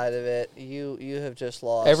greedy side of it, you have just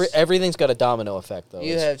lost. Everything's got a domino effect, though.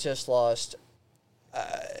 You have just lost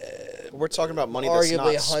We're talking about money that's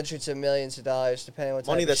arguably not hundreds of millions of dollars, depending on what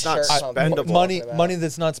Money type that's of not shirt company spendable. you're money talking about. money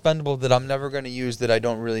that's not spendable that I'm never going to use that I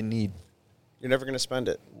don't really need. You're never gonna spend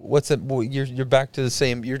it, What's it? Well, you're back to the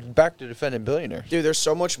same. You're back to defending billionaires. dude. There's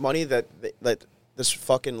so much money that this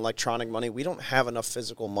fucking electronic money. We don't have enough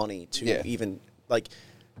physical money to Yeah. even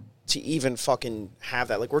fucking have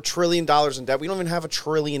that. Like we're $1 trillion in debt. We don't even have $1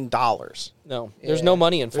 trillion. No, there's Yeah. no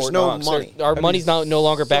money in There's Fort no Knox. money. Our I mean, money's no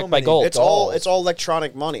longer so backed by many- gold. It's all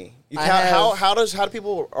electronic money. You I can't, have- how do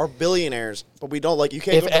people are billionaires, but we don't like you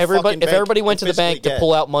can't. If go to the everybody fucking bank everybody went and to the bank physically to get-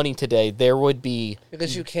 pull out money today, there would be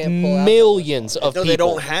because you can't pull out millions of No, people they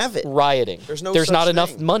don't have it. rioting. There's no There's such not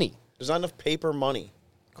enough thing. money. There's not enough paper money.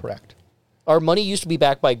 Correct. Our money used to be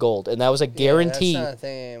backed by gold, and that was a guarantee. Yeah, that's not a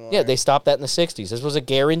thing anymore. Yeah, they stopped that in the 60s. This was a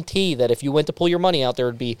guarantee that if you went to pull your money out, there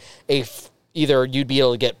would be either you'd be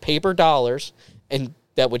able to get paper dollars, and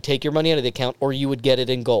that would take your money out of the account, or you would get it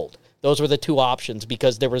in gold. Those were the two options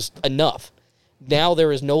because there was enough. Now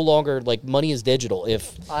there is no longer, like, money is digital.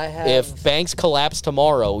 If banks collapse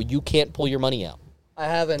tomorrow, you can't pull your money out. I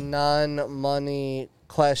have a non-money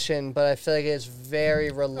question, but I feel like it's very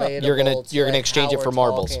relatable. You're gonna to exchange how it for we're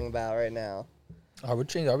marbles. Talking about right now. I would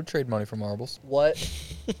trade money for marbles. What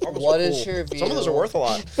is your view? Some of those are worth a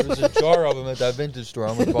lot. There was a jar of them at that vintage store. I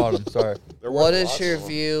almost bought them. Sorry. They're What worth a is lot, your some of them.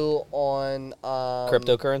 view on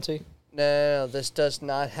Cryptocurrency? No. This does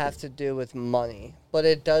not have to do with money, but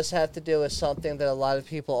it does have to do with something that a lot of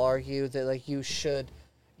people argue that like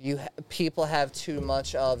people have too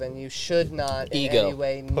much of, and you should not Ego. in any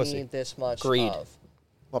way Pussy. need this much Greed. of.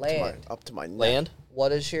 Up Land. to my neck. Land?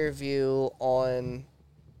 What is your view on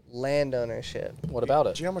land ownership? What about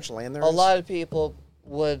it? Do you know how much land there A is? lot of people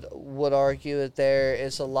would argue that there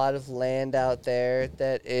is a lot of land out there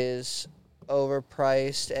that is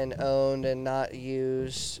overpriced and owned and not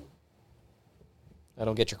used. I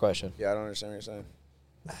don't get your question. Yeah, I don't understand what you're saying.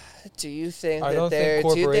 Do you think I that don't think there? Do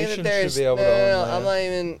you think that corporations there's? should be able to no, own I'm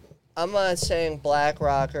land. I'm not saying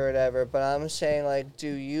BlackRock or whatever, but I'm saying like, do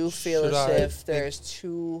you feel Should as I if think-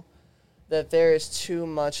 there is too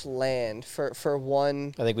much land for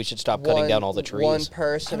one? I think we should stop cutting down all the trees. One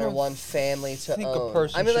person I or don't one family to think a own.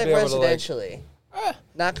 person I mean, should like be able to, like- residentially,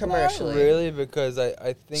 not commercially. Not really, because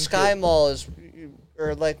I think Sky it- Mall is,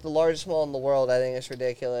 or like the largest mall in the world. I think is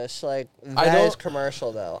ridiculous. Like I that is don't-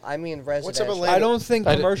 commercial though. I mean What's up with residential. land? I don't think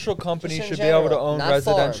I d- commercial companies Just in should be able to general, own not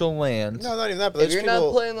residential land. No, not even that. But If there's you're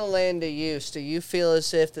people. not putting the land to use, do you feel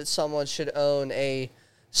as if that someone should own a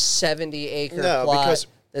 70-acre No, plot because-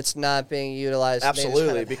 that's not being utilized? and they just kind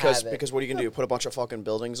Absolutely, of because have it? because what are you gonna do? Put a bunch of fucking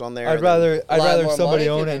buildings on there? I'd and rather A lot more somebody money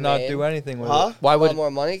own could it be and not made. do anything with Huh? it. Why a lot would more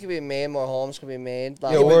money could be made, more homes could be made.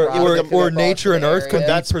 Yeah, or or nature and earth could be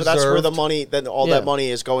That's where the preserved. money. Then all Yeah. that money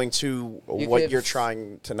is going to You what could you're f-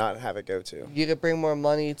 trying to not have it go to. You could bring more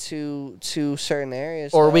money to certain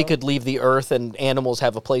areas. or we though. could leave the earth and animals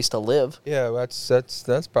have a place to live. Yeah,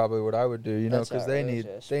 that's probably what I would do. You know, That's because they need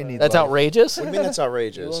outrageous, they but- need. That's life. outrageous. What do you mean that's You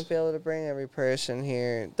outrageous? won't be able to bring every person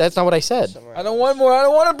here. That's not what I said. somewhere I don't else. want more. I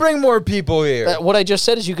don't want to bring more people here. What I just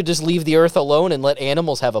said is you could just leave the earth alone and let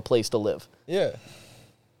animals have a place to live. Yeah.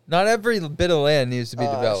 Not every bit of land needs to be Oh,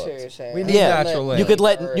 I see what developed. you're saying. We I need mean, natural land. You could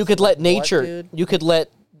let Earth. you could let What, nature dude? you could let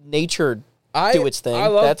nature do its thing. I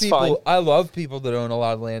love That's people. fine. I love people that own a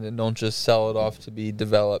lot of land and don't just sell it off to be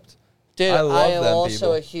developed. Dude, I love am them also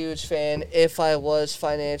people. a huge fan. If I was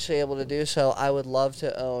financially able to do so, I would love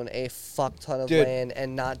to own a fuck ton of Dude, land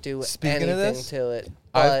and not do speaking of anything this, to it.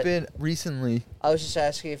 I've But been recently. I was just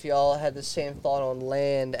asking if y'all had the same thought on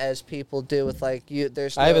land as people do with like you.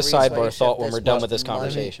 There's. I have no a reason why you sidebar should thought when have we're done much with this money.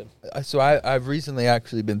 conversation. So I've recently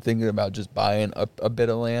actually been thinking about just buying a bit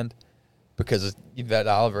of land because that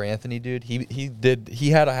Oliver Anthony dude, he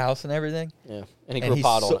had a house and everything. Yeah, and he grew a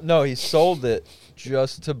pot on it. No, he sold it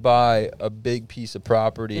just to buy a big piece of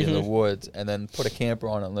property in Mm-hmm. the woods and then put a camper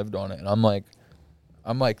on it and lived on it. And I'm like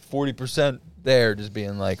 40% there, just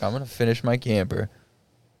being like, I'm gonna finish my camper,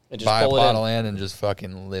 And just buy a pull it plot in. of land, and just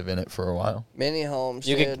fucking live in it for a while. Mini homes,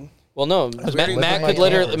 You dude. could. Well, no, was Matt, living Matt my could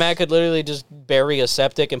literally campers. Matt could literally just bury a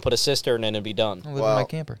septic and put a cistern in and be done. I live in Well, my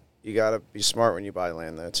camper. You gotta be smart when you buy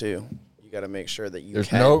land, though, too. You gotta make sure that you There's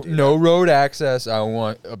can no do no that. road access. I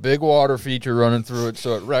want a big water feature running through it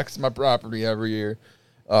so it wrecks my property every year.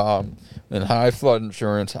 And high flood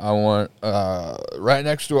insurance. I want right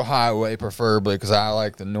next to a highway, preferably, because I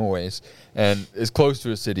like the noise, and as close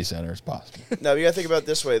to a city center as possible. No, you gotta think about it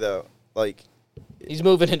this way, though. Like, He's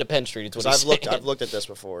moving into Penn Street. It's what because he's saying. I've looked at this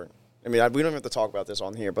before. I mean, we don't have to talk about this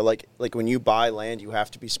on here, but like when you buy land, you have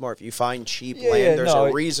to be smart. If you find cheap Yeah, land, yeah, there's no,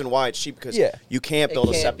 a reason why it's cheap because Yeah. you can't It build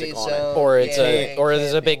a can't septic be on zoned. it. or it's Yeah, or it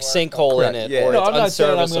there's a can't big be sinkhole worked in on. it, Yeah. or No, it's I'm not saying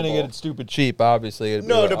I'm unserviceable. going to get it stupid cheap. Obviously, it'd be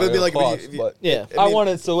No, a no, but it'd be little like cost, if you- but Yeah. I want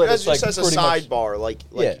it so As it's like just as a pretty much. sidebar, like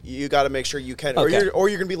Yeah. you got to make sure you can, Okay. or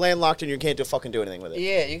you're gonna be landlocked and you can't fucking do anything with it.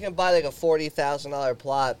 Yeah, you can buy like a $40,000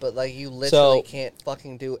 plot, but like you literally So- can't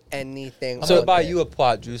fucking do anything. I'm gonna with buy it. you a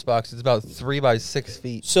plot juice box. It's about 3 by 6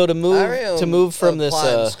 feet. So to I move already from own this a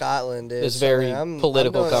plot in Scotland, dude, this so, very I'm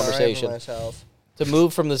political doing all right for conversation. myself. to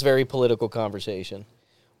move from this very political conversation,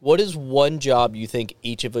 what is one job you think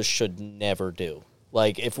each of us should never do?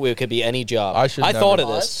 Like, if it could be any job. I should I never- thought of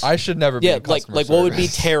this. Us? I should never be Yeah, in customer like what would be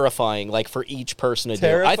service. terrifying, like for each person to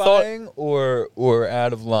do? I thought terrifying or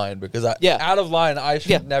out of line? Because Yeah. out of line, I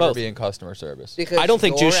should Yeah, never both. be in customer service. Because I don't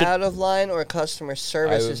think you're Jews should- out of line or customer I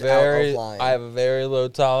service have, is out of line. I have a very low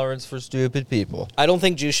tolerance for stupid people. I don't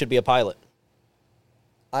think Juice should be a pilot.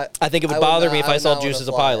 I think it would bother me if I saw Juice as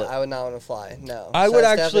a pilot. I would not want to fly. No, I So would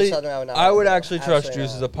that's definitely actually, something not I would wanna do. actually trust Absolutely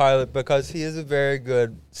Juice as not. a pilot because he is a very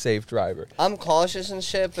good, safe driver. I'm cautious and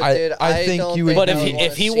shit, but I- dude, I I think don't you would think But I if would he wanna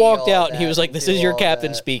if he see walked all out and he that was like, and "This do is your all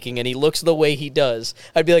captain that. speaking," and he looks the way he does,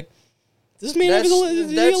 I'd be like, "This man is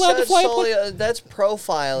he allowed to fly a plane?" that's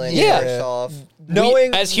profiling. Yeah. First off.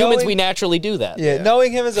 As humans, we naturally do that. Yeah,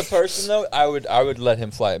 knowing him as a person though, I would let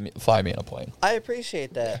him fly me in a plane. I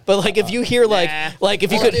appreciate that. But like, if you hear like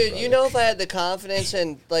if you Well, could, dude, you know, if I had the confidence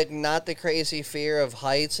and like not the crazy fear of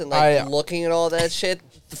heights and like I- looking at all that shit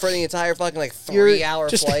for the entire fucking like You're- 3-hour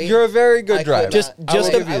just- flight, You're a very good I could driver. not- Just- I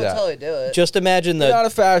just would- give you I would that. totally do it. just imagine You're not the a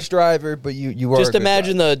fast driver, but you are. just a good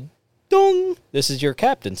imagine driver. the dong. This is your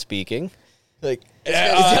captain speaking. like.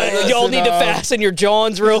 Y'all need to fasten your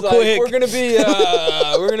Johns real He's like, quick. we're gonna be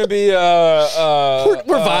we're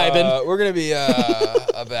vibing. We're gonna be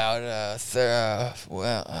about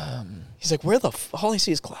He's like, where the all I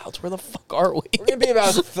see is clouds. Where the fuck are we? we're gonna be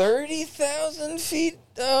about 30,000 feet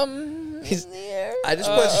in the air. I just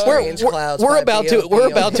put strange clouds. We're by about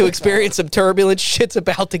BOP to on experience some turbulence. Shit's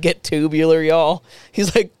about to get tubular, y'all.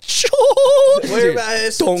 He's like, We're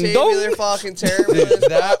about to Dong, tubular dong. fucking Dude, turbulence.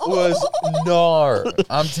 that was gnar.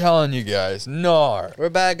 I'm telling you guys, gnar. We're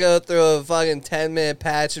about to go through a fucking 10-minute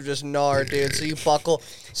patch of just gnar, dude.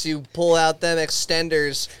 So you pull out them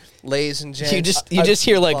extenders, ladies and gents. you just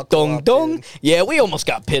hear like buckle dong up, dong. dude. Yeah, we almost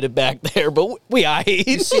got pitted back there, but we You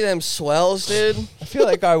aight. see them swells, dude? I feel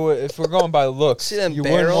like I would, if we're going by looks, See them you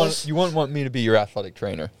barrels? wouldn't want me to be your athletic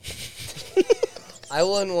trainer. I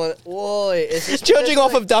wouldn't want. Whoa, is this Judging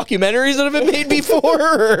because, off of documentaries that have been made before.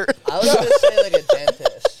 I was gonna say like a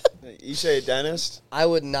dentist. You say a dentist? I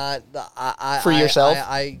would not. For yourself?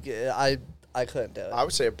 I couldn't do it. I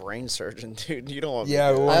would say a brain surgeon, dude. You don't want me Yeah,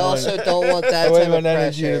 to do well, I also don't want that I type wouldn't of want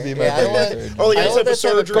energy pressure. to be my Yeah, I don't brain want- surgeon. Oh, I yeah, don't type want of that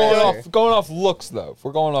type of surgery. pressure. Going off looks though. If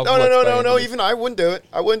we're going off No, looks, no. by Even I wouldn't do it.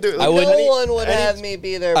 I wouldn't do it. I wouldn't- No one would have me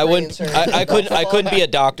be their I brain wouldn't. surgeon. I couldn't be a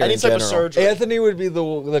doctor Any in type general. of surgery. Anthony would be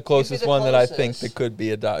the closest the one that I think closest. that could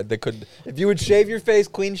be that could. If you would shave your face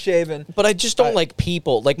clean shaven. But I just don't like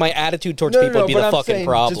people. Like my attitude towards No, people would be but the I'm fucking saying,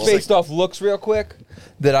 problem. Just based off looks, real quick,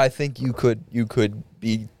 that I think you could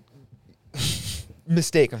be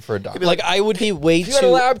mistaken for a doctor. Like I would be way If you had a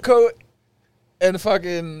too. lab coat and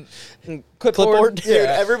fucking Clipboard? Dude,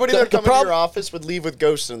 everybody that would come into your office would leave with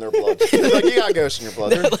ghosts in their blood. Like, you got ghosts in your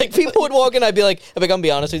blood. Like people would walk in, I'd be like, I'm gonna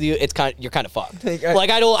be honest with you, you're kind of fucked. Like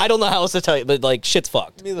I don't know how else to tell you, but like shit's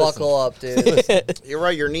fucked. Buckle up, dude. You're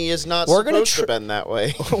right. Your knee is not We're gonna supposed to bend that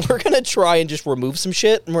way. We're gonna try and just remove some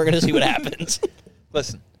shit, and we're gonna see what happens.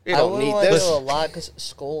 Listen, You I don't wouldn't need want to this. do a lot because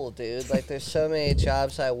school, dude. Like, there's so many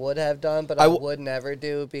jobs I would have done, but I would never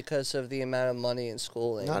do because of the amount of money in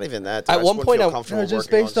schooling. Not even that. At I just one wouldn't point, feel I- comfortable no, just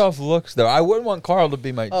working based on- off looks though. I wouldn't want Carl to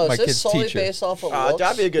be my Oh, my is this kid's solely teacher. based off of looks?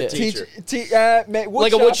 that'd be a good teacher.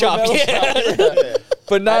 Like a wood shop, metal yeah. shop.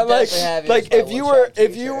 But not I'd like definitely have you like as my if you wood were shop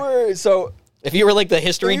if you teacher. were so If you were like the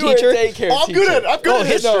history if you were a teacher, daycare Oh, I'm teacher. good at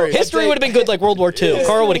history. history would have been good like World War II.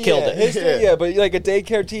 Carl would have killed it. History, yeah, but like a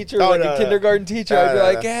daycare teacher, Oh, like no, a no. kindergarten teacher, No, I'd be no,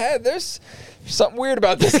 like, no. yeah, there's something weird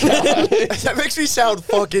about this guy. That makes me sound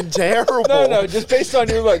fucking terrible. No, just based on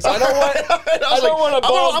your looks. I don't want. I don't want a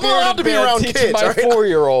bald I'm allowed to be bearded man around teaching kids, my all right?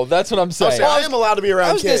 4-year-old. That's what I'm I'll saying. say, I am allowed to be around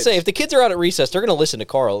I was gonna kids. say if the kids are out at recess, they're gonna listen to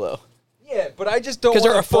Carl though. Yeah, but I just don't 'Cause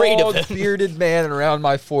want they're a afraid of bald, him. bearded man around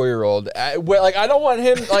my 4-year-old. Like I don't want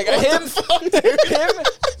him, like him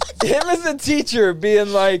as a teacher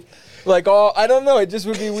being like all. I don't know. It just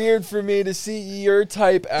would be weird for me to see your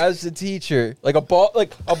type as a teacher, like a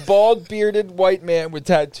bald bearded white man with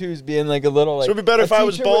tattoos being like a little. Like, So it'd be better a if I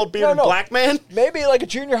was teacher bald, with- bearded black man? Maybe like a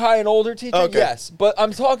junior high and older teacher, Okay. yes. But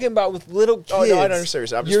I'm talking about with little kids. Oh, no, I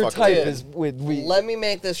understand. I'm just your fucking type with you. is with we. Let me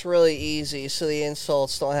make this really easy so the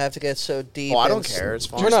insults don't have to get so deep. Oh, I don't and- care. It's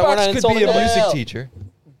fine. We're not Spox could be insulting a them. music No. teacher.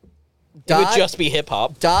 It would Dot- just be hip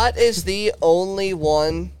hop. Dot is the only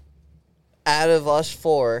one out of us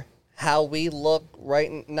four, how we look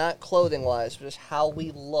not clothing wise, but just how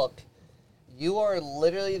we look. You are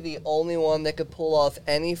literally the only one that could pull off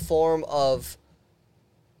any form of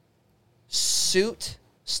suit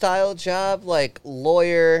style job, like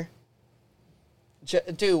lawyer.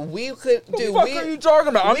 Dude, we could. What the Dude, fuck we. are you talking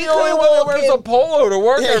about? I'm we the only could one that walk wears in- a polo to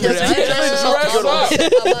work Yeah, every day. yeah, I yeah, just yeah, dress yeah.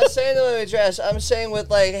 up. I'm not saying the way we dress. I'm saying with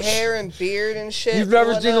like hair and beard and shit. You've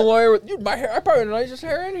never and seen a whatnot. lawyer with my hair. I probably have the nicest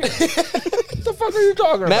hair in here. What the fuck are you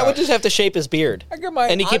talking about? Matt would just have to shape his beard, I get my.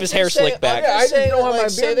 and he keep I'm his just hair saying- slicked back. Yeah, I I'm just saying don't that, have my like,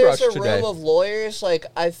 say beard there's brushed a today. room of lawyers. Like,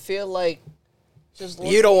 I feel like just.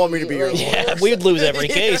 You don't want me to be your like, lawyer. Yeah, we'd lose every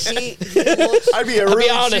case. He looks. I'd be a I'll really be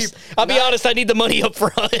honest. cheap. I'll be honest. I need the money up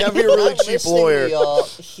front. I'd be a really I'm cheap listening to lawyer. y'all.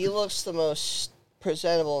 He looks the most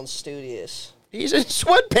presentable and studious. He's in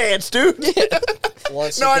sweatpants, dude.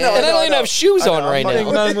 Once No, I know, again, and I don't even know. have shoes I know, on right I'm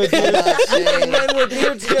now. Men with I'm not saying- men with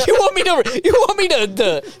beards. get- You want me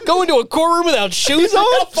to go into a courtroom without shoes I'll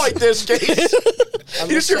on? fight this case. I'm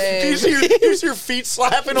Use just your, saying. use your feet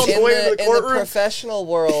slapping on the In way to the in the courtroom. professional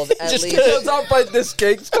world, at Just least. Goes out by this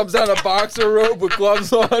cake, comes out a boxer robe with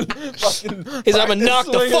gloves on. Fucking He's I'm gonna knock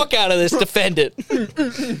the swinging. fuck out of this defendant.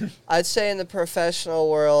 I'd say in the professional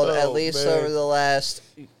world, at Oh, least man. over the last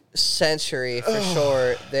century, for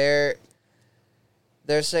sure,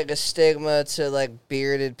 there's like a stigma to like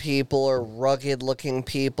bearded people or rugged looking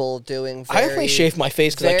people doing I very, only shave my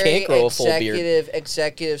face because I very can't grow a full beard.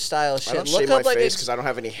 executive style shit. I don't Look shave up my like face because I don't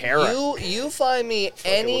have any hair. you find me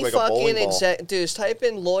any look like a bowling fucking ball. exec. Dude, just type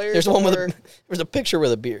in lawyers. There's one with or- there's a picture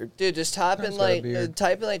with a beard. Dude, just type in got a like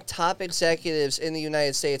beard. top executives in the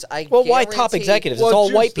United States. Well, why top guarantee- executives? It's Well, all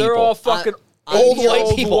just- white people. They're all fucking Old old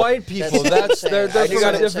white people. White people. That's That's what they're, I'm saying. they're I from do a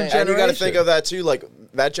gotta different say. And you got to generation. think of that too. Like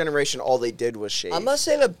that generation, all they did was shave. I'm not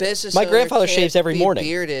saying a business. My owner grandfather can't shaves every be morning.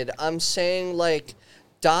 Bearded. I'm saying like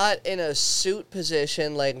Dot in a suit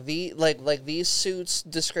position, like these suits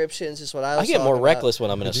descriptions is what I was. I get more talking reckless About.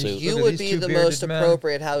 when I'm in a These- suit. You Look at would these be two the bearded most men.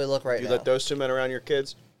 appropriate how we look right You now. let those two men around your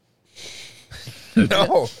kids.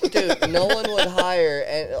 No. Dude, no one would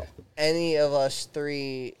hire any of us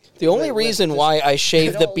three. The only with reason just- why I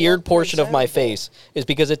shave They the don't beard look portion of my presentable. face is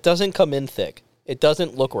because it doesn't come in thick. It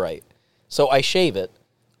doesn't look right. So I shave it,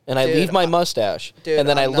 and I Dude, leave my mustache, Dude, and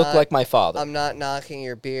then I I'm look not- like my father. I'm not knocking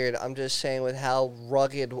your beard. I'm just saying with how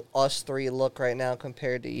rugged us three look right now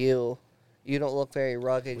compared to you. You don't look very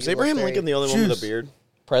rugged. Was You look Abraham very- Lincoln the only one with Juice. a beard?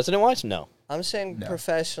 President-wise, no. I'm saying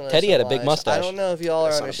professionally. Teddy had a big mustache. I don't know if y'all are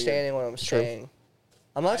That's not a beard. understanding what I'm saying.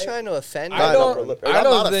 I'm not trying to offend you. I don't. I'm I not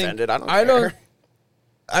don't think. offended. I don't I don't. care.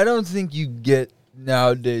 I don't think you get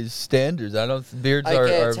nowadays standards. I don't. Beards I are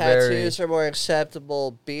get very. tattoos are more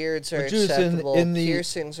acceptable. Beards are But Juice, acceptable. in the-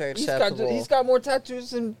 Piercings are He's got, acceptable. he's got more tattoos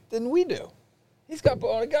than we do. He's got them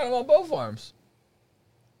on both arms.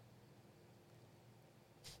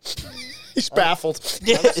 He's baffled. I'm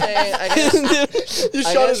saying, I guess, He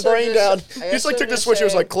I shut his guess I'm brain just- down. I He just guess like I'm took the just switch. It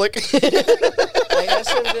was saying- like click. I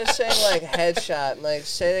guess I'm just saying like headshot. Like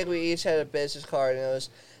say like we each had a business card and it was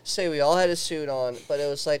say we all had a suit on, but it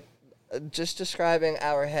was like just describing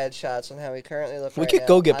our headshots and how we currently look. We right could now,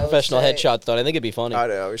 go get I would professional say- headshots done. I think it'd be funny. I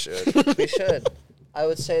know we should. We should. I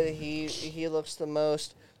would say that he looks the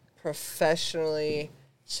most professionally,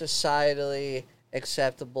 societally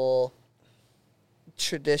acceptable,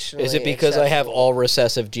 traditionally. Is it because I have acceptable. all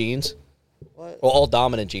recessive genes? What? Well, all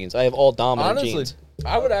dominant genes. I have all dominant Honestly, genes.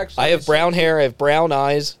 I would actually. I have brown hair. I have brown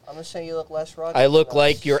eyes. I'm gonna say you look less rugged. I look than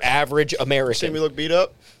like us. your average See me American. look beat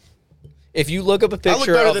up. If you look up a I look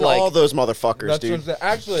picture better of than like, all those motherfuckers, That's dude. what I'm saying.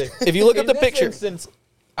 Actually, If you look in up the this picture- instance,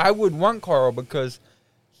 I would want Carl because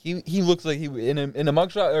he looks like he in a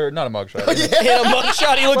mugshot or not a mugshot. in a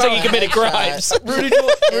mugshot, he looks like he committed crimes. Rudy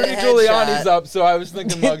headshot. Giuliani's up, so I was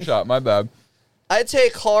thinking mugshot. My bad. I'd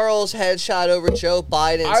take Carl's headshot over Joe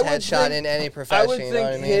Biden's I would headshot think- in any I profession. would You know what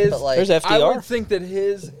I think mean? his. But like, There's I FDR. would think that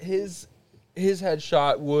his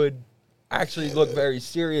headshot would actually look very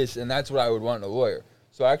serious, and that's what I would want in a lawyer.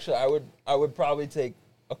 So actually, I would probably take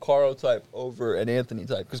a Carl type over an Anthony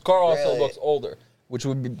type because Carl also Really? looks older, which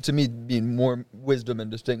would be, to me be more wisdom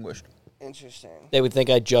and distinguished. interesting. They would think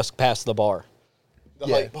I just passed the bar. The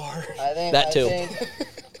Yeah. height bar. I think That I too. think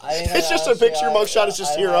It's just a picture mugshot, it's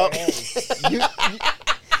just here up.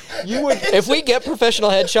 You would. If we get professional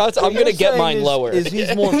headshots, I'm What gonna you're get saying mine is- lower. Is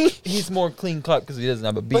he's more clean cut because he doesn't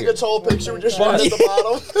have a Like a beard. tall picture with just right at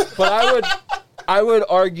the bottom. But I would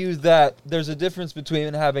argue that there's a difference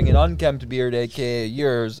between having an unkempt beard, aka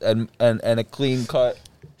yours, and a clean cut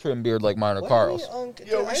trim beard like mine or Carl's.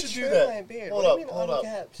 Yo, we should do that. Hold up, hold up.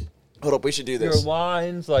 Hold up, we should do Your this.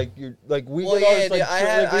 lines, like we Well, get all yeah, this, dude, like, I shit,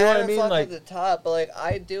 had like, you know what I haven't mean? fucked Like at the top, but like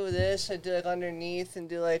I do this, I do like underneath and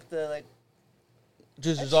do like the like.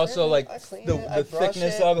 just I there's also trim it, like I clean the it, I brush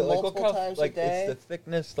thickness it of it. Like look multiple how times a like day. it's the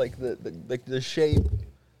thickness, like the shape.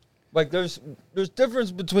 Like there's difference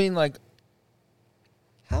between like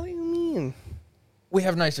How do you mean? we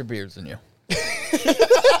have nicer beards than you.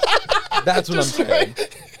 That's what I'm saying.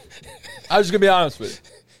 I was just gonna be honest with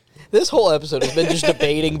you. This whole episode has been just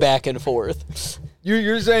debating back and forth.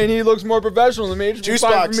 You're saying he looks more professional than me. It'd be Juice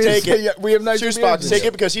fine box, for me to take say, it. yeah, we have nicer Juice beards box, than take you.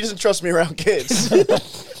 it because he doesn't trust me around kids.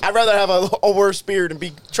 I'd rather have a worse beard and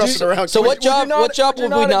be trusted around kids. So what would you job? not- What job would you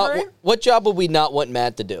would we not not? agree? What job would we not want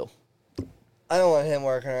Matt to do? I don't want him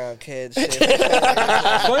working around kids. It's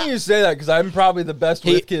funny you say that because I'm probably the best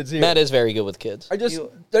with kids here. Matt is very good with kids. I just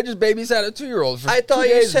babysat a 2-year-old for I 2 thought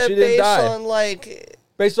you days and said she didn't based die. on like.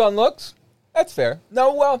 Based on looks? That's fair.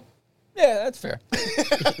 No, well, yeah, that's fair.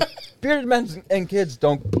 Bearded men and kids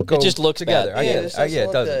don't go just looks together. bad. I Yeah, get this it. I get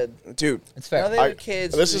it. doesn't Doesn't. look good. Dude, It's fair. Nothing with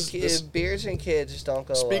kids. this- Beards and kids just don't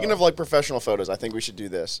go. speaking well. of like professional photos, I think we should do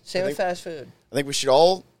this. Same I with think, fast food. I think we should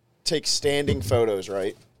all take standing photos,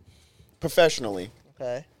 right? Professionally.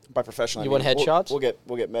 Okay. By professionally, You want headshots? We'll get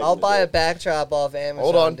Megan. I'll to buy do a it. backdrop off Amazon,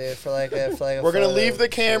 Hold on. dude, for like a We're gonna photo leave the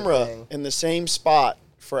camera thing. in the same spot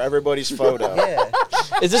for everybody's photo. Yeah.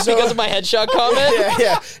 Is this because of my headshot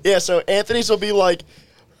comment? yeah. So Anthony's will be like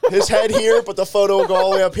his head here, but the photo will go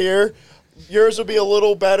all the way up here. Yours will be a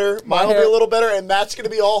little better. Mine will be hair- a little better, and Matt's gonna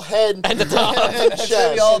be all head At the top. and It's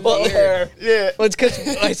gonna be all chest. beard. Yeah. Well, it's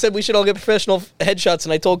because I said we should all get professional headshots,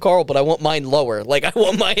 and I told Carl, but I want mine lower. Like I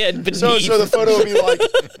want my head beneath. So the photo will be like,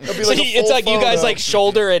 it'll be So like a it's full like you guys photo. like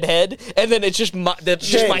shoulder and head, and then it's just that's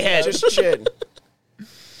just Chin, my head. just chin.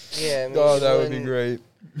 Yeah. I mean, Oh, that would be when- great.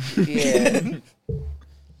 Yeah.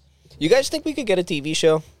 You guys think we could get a TV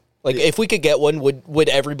show? Like, if we could get one, would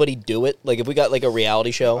everybody do it? Like, if we got like a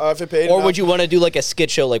reality show, If it paid or enough. would you want to do like a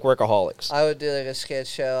skit show like Workaholics? I would do like a sketch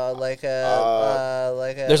show, like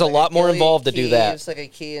a There's a like lot more Gillian involved to do that. Keeves, like a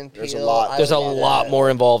Key and Peele. There's a lot. I There's a would do lot that. more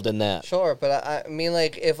involved in that. Sure, but I mean,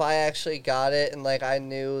 like, if I actually got it and like I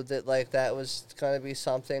knew that like that was gonna be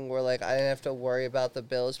something where like I didn't have to worry about the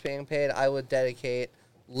bills being paid, I would dedicate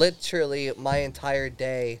literally my entire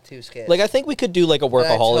day to skits. Like, I think we could do like a I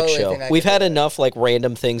Workaholic totally show. think I We've could had do that. enough like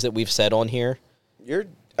random things that we've said on here I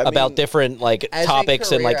about mean, different like As a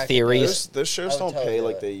topics and career, I like could do theories. Those shows I would don't totally pay do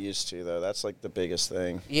like it. they used to, though. That's like the biggest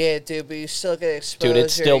thing. Yeah, dude, but you still get exposure. Dude,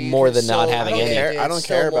 it's still you more can than not still- having I don't any. care. dude, I don't it's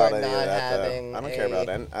still care about more any of not that. having Though. I don't care about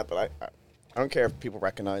any. But I don't care if people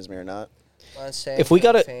recognize me or not. not saying If we for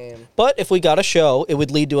got the a, fame. but if we got a show, it would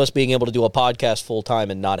lead to us being able to do a podcast full time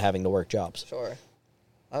and not having to work jobs. Sure,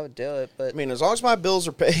 I would do it, but I mean, as long as my bills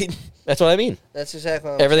are paid. That's what I mean. that's exactly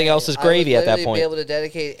what I'm Everything saying. else is I would gravy at that literally point. Be able to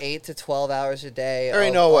dedicate 8 to 12 hours a day. There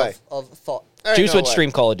ain't no way. Of thought. There ain't Juice no would way.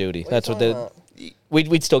 stream Call of Duty. That's are what you the talking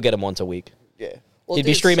we'd still get him once a week. Yeah. Well, He'd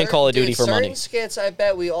be dude, streaming Call of Duty dude, for money. Certain skits, I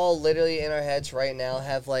bet we all literally in our heads right now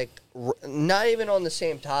have like not even on the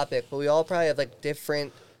same topic, but we all probably have like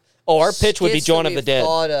different Oh, our pitch would be skits Dawn that of the we've Dead.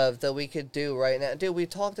 Thought of that we could do right now, dude. We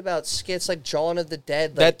talked about skits like Dawn of the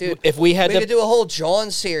Dead. Like, That- dude, if we had to- could do a whole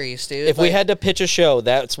Jawn series, dude. If we Like, had to pitch a show,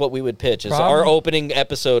 that's what we would pitch. Is our Problem- opening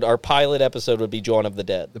episode, our pilot episode would be Dawn of the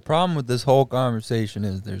Dead. The problem with this whole conversation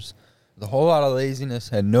is there's a whole lot of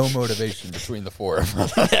laziness and no motivation between the four of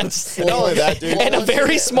us. That's, Not only that, dude. and a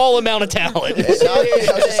very small amount of talent. I was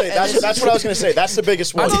gonna say, that's what I was going to say. That's the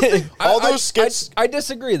biggest one. All those skits. I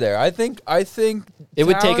disagree there. I think It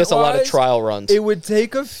would take us a lot of talent-wise, trial runs. It would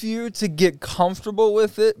take a few to get comfortable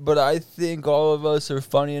with it, but I think all of us are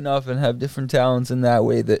funny enough and have different talents in that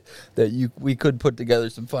way that we could put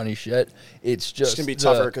together some funny shit. It's just It's gonna be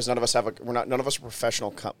tougher because none of us are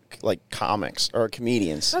professional comics or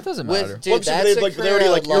comedians. that doesn't matter. with dude, Well, so that's they, a like, they career already, I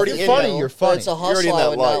like, would you're already love in to that. do, You're but funny. it's a You're already hustle in I that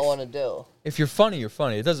would life. not want to do. If you're funny, you're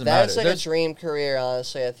funny. It doesn't That's matter. like a dream career,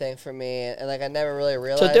 honestly. I think for me, and like I never really do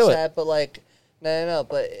realized it. that. But like, no.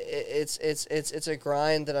 But it's a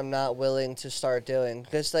grind that I'm not willing to start doing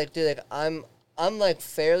because like, dude, like I'm like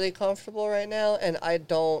fairly comfortable right now, and I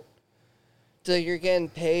don't. Dude, you're getting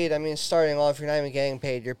paid. I mean, starting off, you're not even getting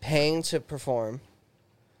paid. You're paying to perform.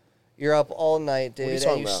 You're up all night, are you dude,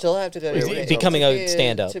 talking and you about? still have to go He's to becoming to a be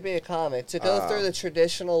stand-up. to be a comic, to go through the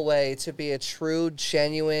traditional way, to be a true,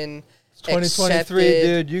 genuine, 2023,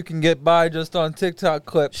 accepted- dude. You can get by just on TikTok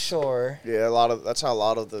clips. Sure. Yeah, that's how a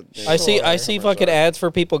lot of the. I see fucking ads for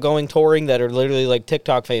people going touring that are literally like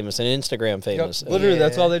TikTok famous and Instagram Yep, famous. literally,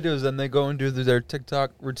 that's Yeah. all they do is then they go and do their TikTok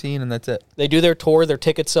routine, and that's it. They do their tour, their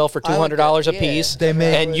tickets sell for I would $200 a yeah. piece, They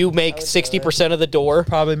make- and you I make would do 60% of the door.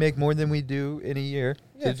 Probably make more than we do in a year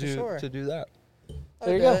Yeah, for sure. to do that.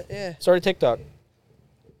 There you Okay, go. Yeah. Start a TikTok.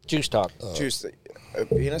 Juice Talk. Juice,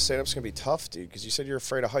 being a stand-up's gonna be tough, dude. Because you said you're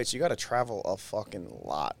afraid of heights. You got to travel a fucking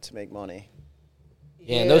lot to make money.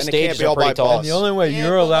 Yeah, and those And it can't stages be are all pretty by tall. bus. The only way Yeah,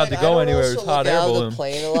 you're but, allowed like, to I go don't anywhere also is hot look air out of balloon. the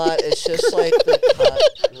plane a lot. It's just like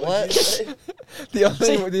what? The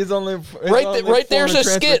only, these only Right, only right there's form a of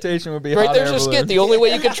skit. transportation would be Right hot there's air a skit. balloon. The only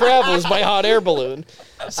way you can travel is by hot air balloon.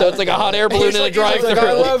 So it's like a hot air balloon and a He's like,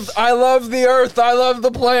 drive-through. I love the Earth. I love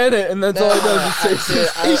the planet, and that's all he does is say. Dude,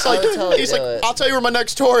 He's I would like, totally he's do like, it. I'll tell you where my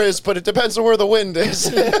next tour is, but it depends on where the wind is.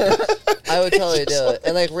 I would totally do it.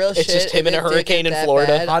 And like real shit. just him if in a it did hurricane get in that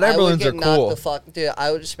Florida. bad, Hot air I would balloons get are knocked cool. The fuck, dude,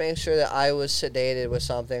 I would just make sure that I was sedated with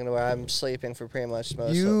something to where I'm sleeping for pretty much most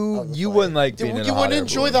of the You flight. wouldn't like being in you a hot wouldn't air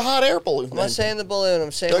enjoy balloon. the hot air balloon. I'm Then. not saying the balloon.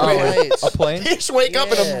 I'm saying Oh, the wait. heights. a plane. You just wake up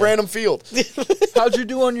in Yeah. a random field. How'd you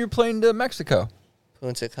do on your plane to Mexico?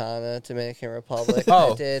 Punta Cana, Dominican Republic.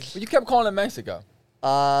 Oh, I did. But you kept calling it Mexico.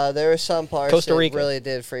 There were some parts Costa that Rica. really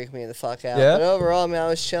did freak me the fuck out. Yeah? But overall, I mean, I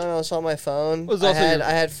was chilling. I was on my phone. Was I also had your- I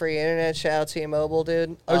had free internet. Shout out T-Mobile,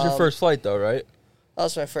 dude. That was your first flight, though, right? That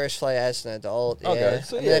was my first flight as an adult. Okay, Yeah.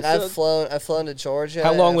 so I mean, yeah, like, so- I've flown to Georgia. How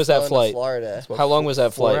and long I've was that flown to flight? Florida. How long was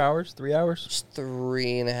that 4 flight? hours? 3 hours? Just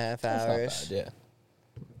 3.5 That's not hours. bad, yeah.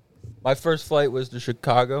 My first flight was to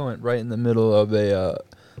Chicago, and right in the middle of a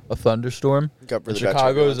thunderstorm. Got really And bad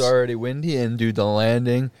Chicago's turbulence. already windy, and dude, the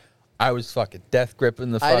landing, I was fucking death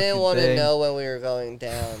gripping the fucking I didn't want to thing. know when we were going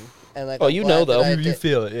down. And like, Oh, I'm you glad know, though. that I You did-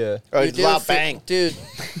 feel it, yeah. Oh, You do loud fe- bang. dude.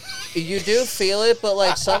 You do feel it, but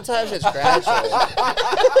like sometimes it's gradual.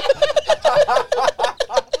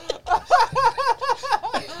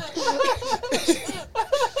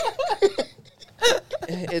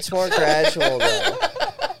 It's more gradual though.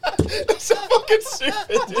 So fucking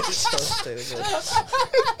stupid, dude. So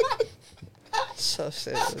stupid. So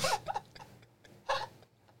stupid.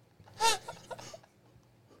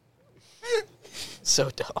 So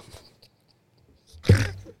dumb.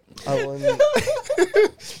 I wouldn't.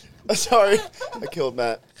 Sorry, I killed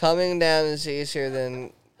Matt. Coming down is easier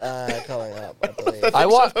than going up, I believe. I You're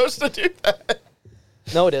wa- supposed to do that.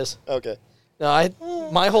 No, it is. Okay. No,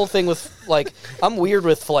 my whole thing with like I'm weird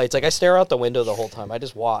with flights. Like I stare out the window the whole time. I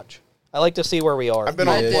just watch. I like to see where we are. I've been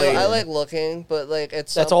I on do. planes. I like looking, but like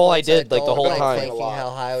it's That's all I did, like, the whole time. Thinking how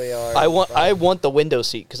high we are. I want the window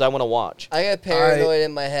seat because I want to watch. I get paranoid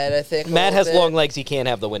in my head. I think a Matt little has bit. long legs. He can't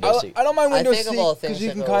have the window seat. I don't mind I window think of seat all things because you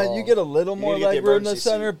that can go kind wrong. you get a little more need to get the leg room in the emergency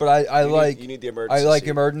center, seat. but I like you need the I emergency like seat.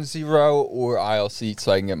 emergency row or aisle seat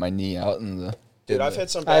so I can get my knee out in the. Dude, in I've the- had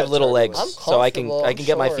some. I have bad little legs, turbulence. I'm so I can comfortable,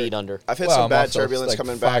 get my I'm feet short. under. I've had Well, some I'm bad also, turbulence like,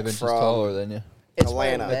 coming 5 back inches from taller than you. It's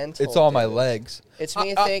Atlanta. my mental, It's all my dude. legs. It's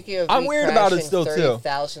me I- thinking of I'm me weird about it crashing still, too.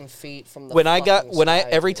 30,000 feet from the When I fucking sky,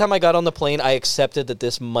 every dude. time I got on the plane, I accepted that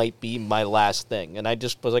this might be my last thing, and I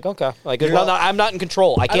just was like, okay, like Well, I'm not in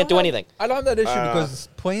control. I can't do anything. I don't have that issue because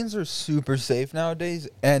planes are super safe nowadays,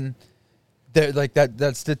 and they're like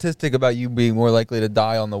that statistic about you being more likely to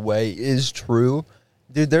die on the way is true,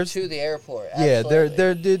 dude. There's to the airport. yeah,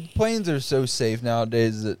 absolutely. dude, planes are so safe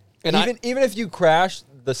nowadays that And even if you crash,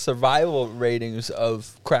 the survival ratings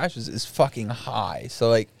of crashes is fucking high. So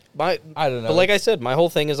like, I don't know. But like I said, my whole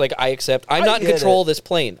thing is like I accept. I'm not in get control it. of this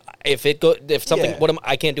plane. If something, Yeah.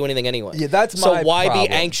 I can't do anything anyway. Yeah, that's so my why problem.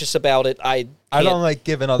 be anxious about it? I don't like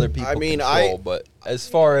giving other people I mean, control, but as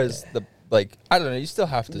far as the like, I don't know. You still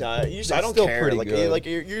have to. Nah, I it's don't still care. pretty Like, good. like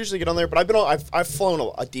you usually get on there, but I've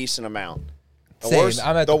flown a decent amount. The Same. worst,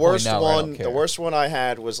 I'm at the point worst now where I don't one, care. the worst one I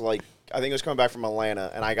had was like I think it was coming back from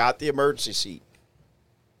Atlanta, and I got the emergency seat,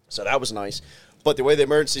 so that was nice. But the way the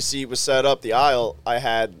emergency seat was set up, the aisle, I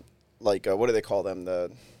had like what do they call them?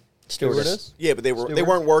 The stewardess. yeah, but they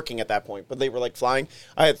weren't working at that point, but they were like flying.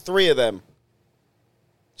 I had 3 of them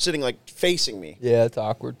sitting like facing me. Yeah, it's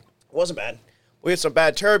awkward. It wasn't bad. We had some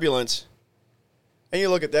bad turbulence, and you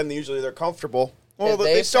look at them. Usually they're comfortable. Well, Did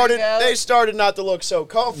they they started. freak out? They started not to look so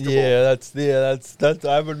comfortable. That's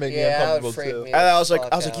I would make me Yeah, that would uncomfortable freak too. me And I was like,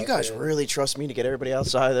 Fuck you out, guys dude. really trust me to get everybody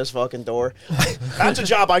outside of this fucking door? That's a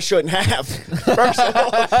job I shouldn't have. First of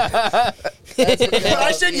all,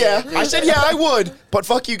 I said yeah. I said yeah, I would. But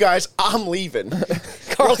fuck you guys, I'm leaving.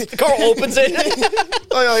 Carl opens it.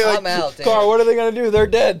 I'm out, dude. Carl, what are they gonna do? They're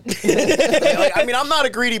dead. Like, I mean, I'm not a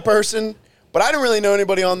greedy person, but I don't really know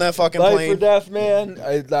anybody on that fucking Life or plane. death, man.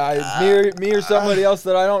 Me or somebody else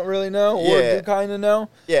that I don't really know or Yeah. do kind of know.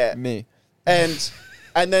 Yeah, Me. and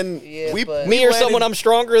then Yeah, we but- Me or landed- someone I'm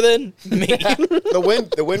stronger than. Me. the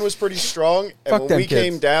wind was pretty strong, and Fuck when them we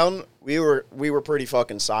came kids. down, we were pretty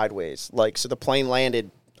fucking sideways. Like, so the plane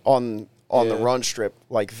landed on the Yeah. run strip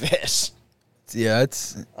like this. Yeah,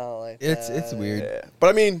 it's I don't like it's that. weird. Yeah. But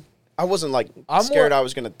I mean, I wasn't like I'm scared more- I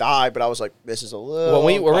was gonna die, but I was like, this is a little.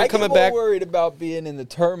 When we're I coming get more back. worried about being in the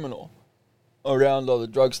terminal around all the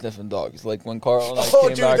drug sniffing dogs. Like when Carl and I Oh, came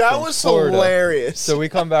dude, back that from was Florida. hilarious. So we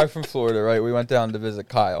come back from Florida, right? We went down to visit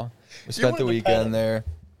Kyle. We spent the wanted to pet him. weekend there.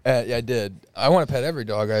 Yeah, I did. I want to pet every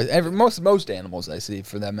dog. Most animals I see,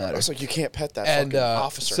 for that I matter. was like, you can't pet that And fucking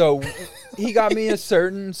officer. so he got me a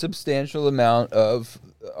certain substantial amount of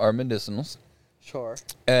our medicinals. Sure.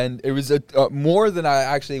 And it was more than I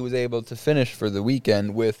actually was able to finish for the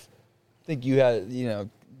weekend with. I think you had,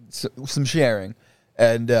 some sharing,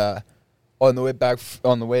 and on the way back,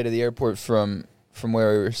 on the way to the airport from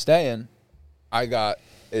where we were staying, I got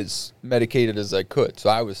as medicated as I could. So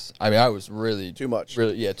I was really Too much.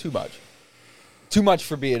 Really, yeah, too much. Too much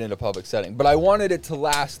for being in a public setting. But I wanted it to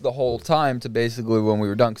last the whole time to basically when we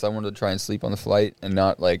were done, because I wanted to try and sleep on the flight and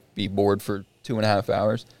not like be bored for 2.5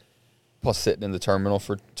 hours. Plus sitting in the terminal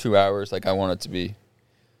for 2 hours. Like I want it to be.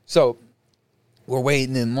 So we're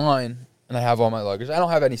waiting in line, and I have all my luggage. I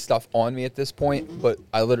don't have any stuff on me at this point, but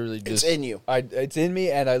I literally just. It's in you. It's in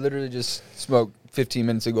me, and I literally just smoked 15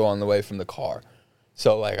 minutes ago on the way from the car.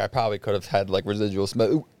 So like I probably could have had like residual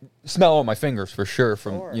smell on my fingers for sure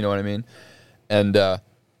from Sure. you know what I mean. And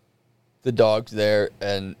the dog's there,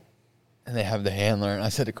 and they have the handler, and I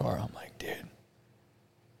said to Carl, I'm like, dude, I'm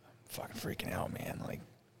fucking freaking out, man. Like,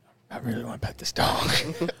 I really want to pet this dog.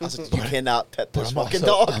 I was like, you cannot pet But this I'm fucking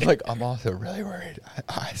also, dog. I'm also really worried.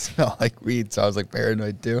 I smell like weed, so I was like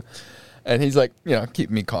paranoid too. And he's like,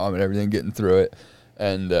 keeping me calm and everything, getting through it.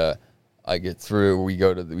 And I get through. We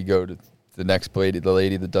go to the next lady, the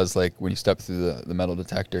lady that does like when you step through the metal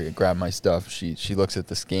detector, you grab my stuff. She looks at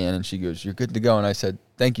the scan and she goes, "You're good to go." And I said,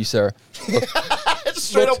 "Thank you, sir."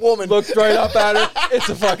 Straight up woman. Looked right up at her. It's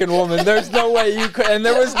a fucking woman. There's no way you could. And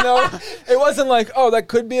there was no. It wasn't like, oh, that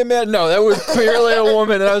could be a man. No, that was clearly a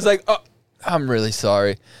woman. And I was like, oh, I'm really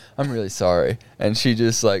sorry. I'm really sorry. And she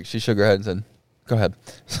just like she shook her head and said, "Go ahead."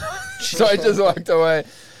 So I just walked away.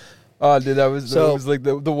 Oh, dude, that was like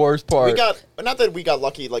the worst part. Not that we got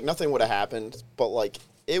lucky. Like nothing would have happened, but like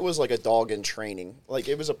it was like a dog in training. Like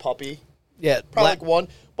it was a puppy, Yeah, probably like one,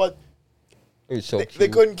 but It was so they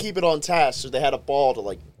cute. couldn't keep it on task, so they had a ball to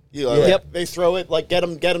like, Yeah. like, Yep. they throw it, like get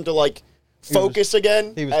him to like focus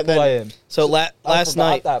again. He was and then- playing. So I last forgot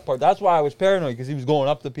night, that part. That's why I was paranoid, because he was going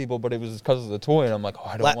up to people, but it was because of the toy, and I'm like, oh,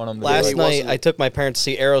 I don't want him to. last do He it. night wasn't- I took my parents to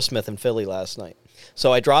see Aerosmith in Philly last night.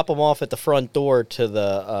 So I drop them off at the front door to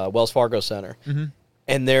the Wells Fargo Center,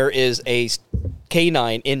 and there is a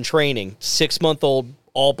canine in training, 6-month-old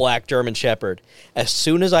all black German Shepherd. As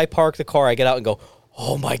soon as I park the car, I get out and go,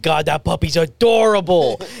 "Oh my God, that puppy's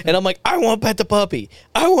adorable!" And I'm like, "I want to pet the puppy.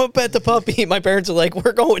 I want to pet the puppy." My parents are like,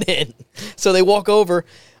 "We're going in." So they walk over.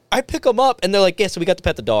 I pick them up, and they're like, "Yeah, so we got to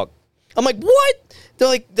pet the dog." I'm like, "What?" They're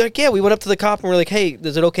like, "Yeah." We went up to the cop and we're like, "Hey,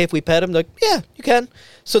 is it okay if we pet him?" They're like, "Yeah, you can."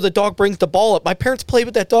 So the dog brings the ball up. My parents played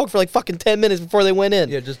with that dog for like fucking 10 minutes before they went in.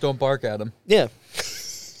 Yeah, just don't bark at him. Yeah.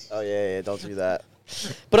 Oh yeah, don't do that.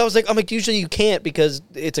 But I was like, usually you can't because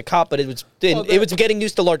it's a cop, but it was getting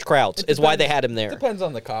used to large crowds is why they had him there. Depends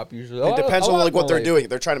on the cop usually. It depends on like what they're doing.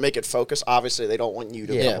 They're trying to make it focus. Obviously, they don't want you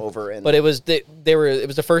to Yeah. come over and. But it was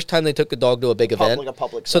the first time they took the dog to a big event. Like a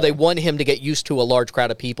public so they setting. want him to get used to a large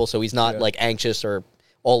crowd of people so he's not like anxious or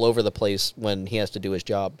all over the place when he has to do his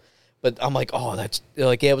job. But I'm like, oh, they're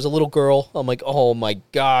like, yeah, it was a little girl. I'm like, oh my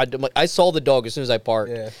God. I'm like, I saw the dog as soon as I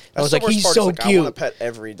parked. Yeah. I was That's the like, worst he's part, so is, like, I cute. want to pet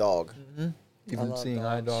every dog. Even love seeing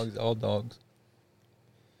eye dogs, all dogs.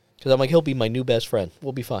 Because I'm like, he'll be my new best friend.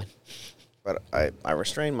 We'll be fine. But I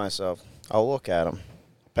restrain myself. I'll look at him,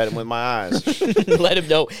 pet him with my eyes, Let him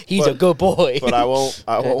know he's a good boy. but I won't.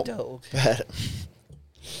 I won't dog. pet him.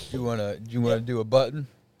 Do you wanna do a button?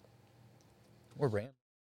 Or random?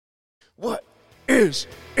 What is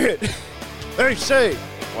it? They say.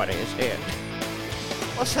 What is it?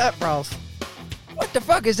 What's that, Ralph? What the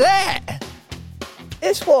fuck is that?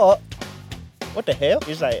 It's what? What the hell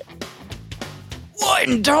is that? What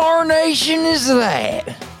in tarnation is that?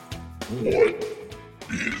 What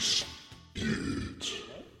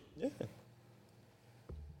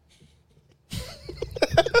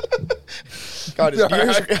is it?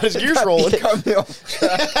 God, his gears rolling.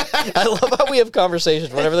 I love how we have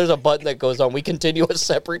conversations. Whenever there's a button that goes on, we continue a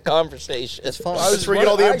separate conversation. It's fun. That's where you get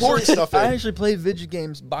all the important stuff in. I actually played video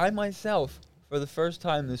games by myself for the first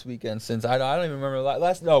time this weekend since I don't even remember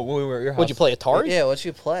last. No, when we were at your house. Would you play Atari? Yeah, what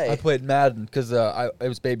you play? I played Madden because I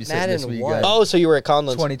was babysitting this Madden weekend. what? Oh, so you were at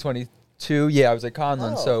Conlon's. 2022. Yeah, I was at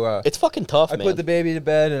Conlon. Oh. So It's fucking tough, I man. put the baby to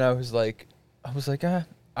bed and I was like, I went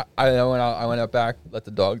out back, let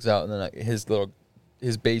the dogs out, and then his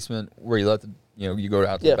basement where you let you go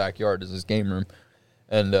out to Yeah. the backyard is his game room,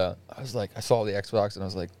 and I was like, I saw the Xbox and I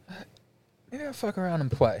was like, maybe I'll fuck around and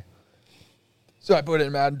play. So I put it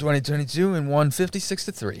in Madden 2022 and won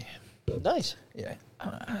 56-3. Nice. Yeah,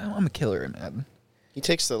 I'm a killer in Madden. He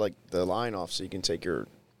takes the line off so you can take the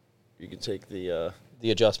The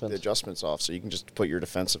adjustments. adjustments off so you can just put your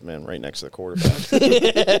defensive man right next to the quarterback.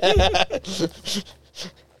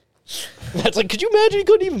 That's like, could you imagine he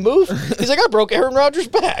couldn't even move? He's like, I broke Aaron Rodgers'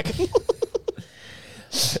 back.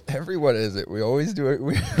 What is it? We always do it.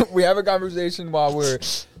 We have a conversation while we're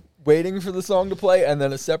waiting for the song to play, and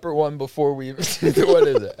then a separate one before we even do the what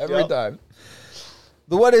is it every Yep. time.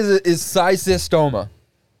 The what is it is cystostoma.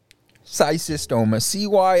 Cystostoma.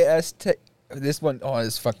 CYST. This one, oh,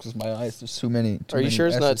 this fucks with my eyes. There's too many. Are you sure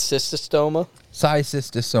it's not cystostoma?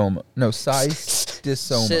 Cystostoma? No,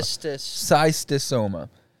 cystostoma. Cystis. Cystostoma.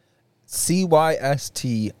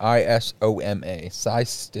 Cystisoma.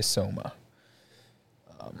 Cystostoma.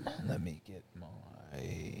 Let me get my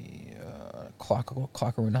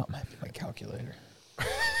clocker, not my calculator.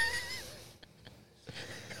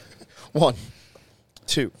 1,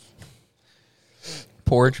 2.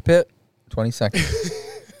 Porridge pit, 20 seconds.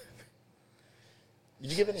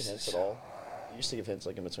 Did you give any hints at all? You used to give hints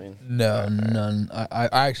like in between. No, none. I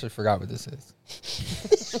actually forgot what this is.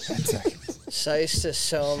 10 seconds.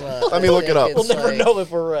 Cystosoma. Let me look it up. We'll never know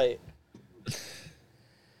if we're right.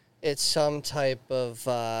 It's some type of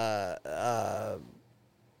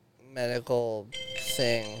medical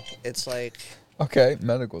thing. It's like Okay,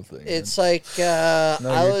 medical thing. it's like your time's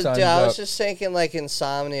I was up. just thinking like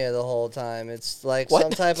insomnia the whole time. It's like What?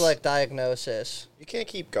 some type of like diagnosis. You can't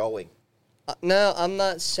keep going. No, I'm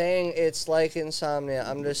not saying it's like insomnia.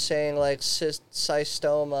 I'm just saying like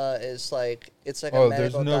cystoma is like it's like a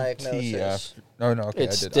there's medical no diagnosis. T after. No, okay,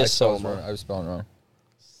 It's I did. stysoma. I was spelling wrong.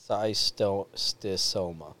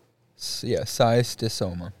 Cystostoma. Yeah,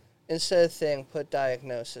 cystosoma. Instead of thing, put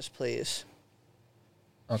diagnosis, please.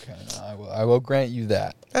 Okay, no, I will grant you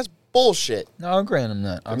that. That's bullshit. No, I'll grant him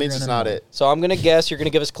that. That means it's not it. So I'm going to guess, you're going to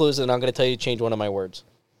give us clues, and I'm going to tell you to change one of my words.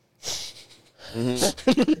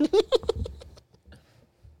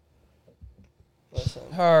 Listen.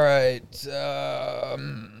 All right,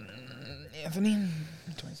 Anthony,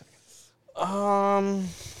 20 seconds.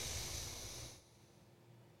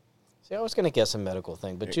 See, I was going to guess a medical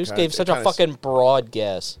thing, but It Juice kinda- gave it such a kinda fucking broad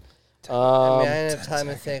guess. I mean, I didn't 10 have time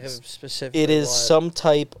to think of seconds. specifically. It is what. some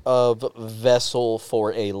type of vessel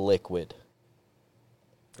for a liquid.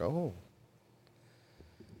 Oh.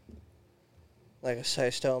 Like a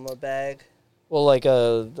cystoma bag. Well, like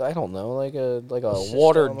a, I don't know, like a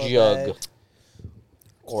water Cystoma jug bag.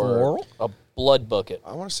 or Coral? a blood bucket.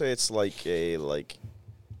 I want to say it's like a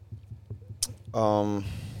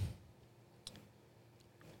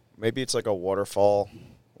maybe it's like a waterfall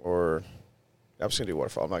or I'm just gonna do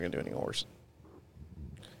waterfall. I'm not gonna do any worse.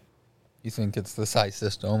 You think it's the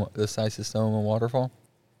cystostoma waterfall?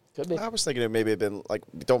 Could be. I was thinking it maybe had been like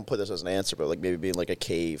don't put this as an answer, but like maybe being like a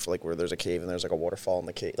cave, like where there's a cave and there's like a waterfall in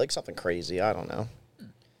the cave, like something crazy. I don't know.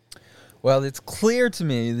 Well, it's clear to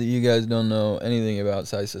me that you guys don't know anything about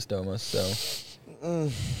cystostomas,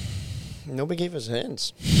 so Nobody gave us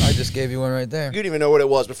hints. I just gave you one right there. You didn't even know what it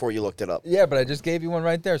was before you looked it up. Yeah, but I just gave you one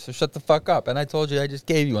right there, so shut the fuck up. And I told you I just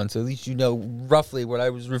gave you one, so at least you know roughly what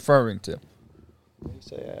I was referring to. What did you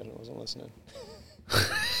say? I wasn't listening.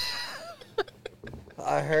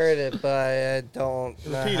 I heard it, but I don't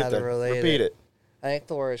know Repeat how it to then. relate Repeat it. I think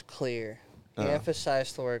the word is clear. He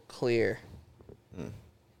emphasized the word clear.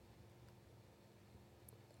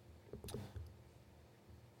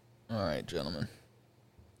 All right, gentlemen.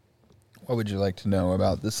 What would you like to know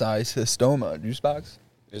about the cystostoma, Juicebox?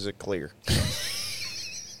 Is it clear?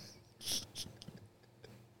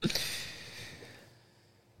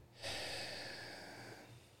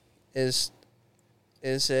 Is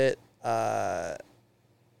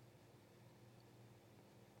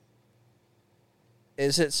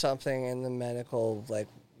it something in the medical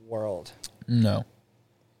world? No.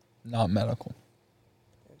 Not medical.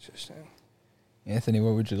 Interesting. Anthony,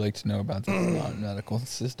 what would you like to know about the non-medical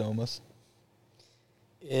cystomas?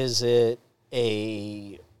 Is it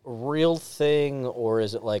a real thing or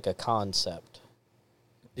is it like a concept?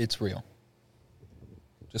 It's real.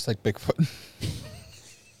 Just like Bigfoot.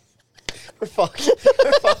 We're fucked.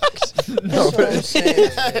 No, That's what I'm saying,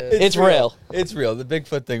 dude. It's real. it's real. The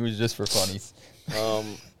Bigfoot thing was just for funnies.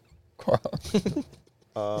 Carl. It's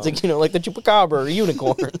like, like the chupacabra or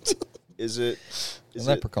unicorns. Is it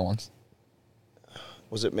Leprechauns.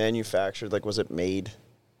 was it manufactured? Like, was it made?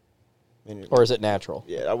 Or is it natural?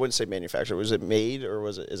 Yeah, I wouldn't say manufactured. Was it made or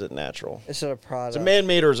is it natural? Is it a product? Is it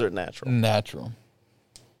man-made or is it natural? Natural.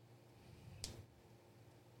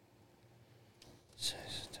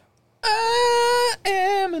 I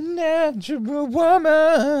am a natural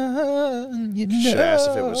woman. You know. Should ask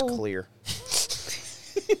if it was clear.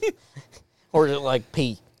 Or is it like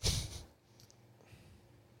pee?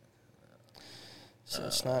 So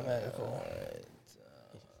it's not medical.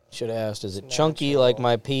 Should have asked, is it chunky like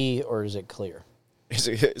my pee or is it clear? Is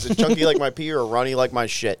it chunky like my pee or runny like my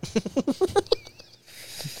shit?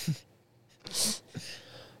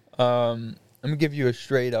 I'm gonna give you a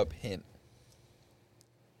straight up hint.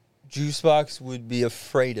 Juicebox would be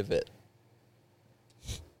afraid of it,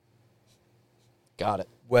 Got it.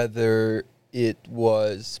 whether it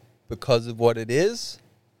was because of what it is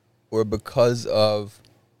or because of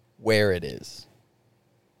where it is.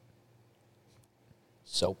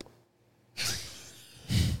 Soap.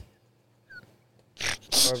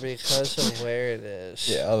 Or because of where it is.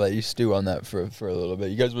 Yeah, I'll let you stew on that for a little bit.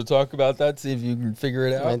 You guys will talk about that, see if you can figure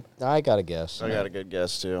it out. I got to guess. I got a good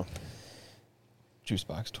guess too.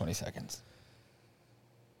 Juicebox, 20 seconds.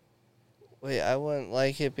 Wait, I wouldn't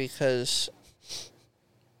like it because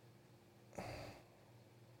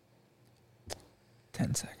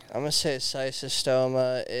 10 seconds. I'm gonna say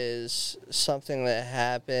cystostoma is something that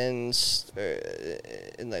happens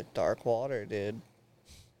in dark water, dude.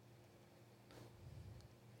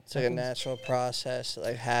 It's like a natural process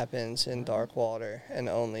that happens in dark water and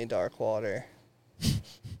only dark water.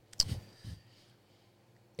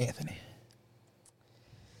 Anthony.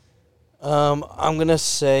 I'm going to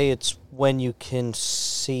say it's when you can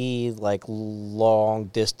see long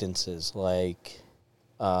distances, like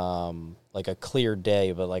a clear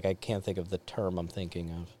day, but I can't think of the term I'm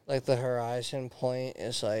thinking of. Like the horizon point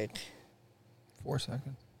is 4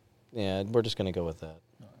 seconds. Yeah, we're just going to go with that.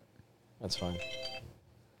 That's fine.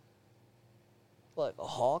 like a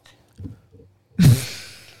hawk.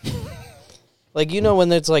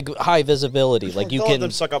 When it's high visibility, you Don't let can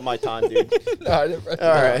them suck up my time, dude. No, I didn't write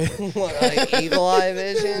All that right. What, like eagle eye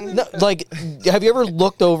vision? no, have you ever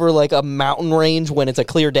looked over a mountain range when it's a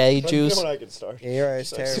clear day, Juice, When I can start. Yeah, you're right.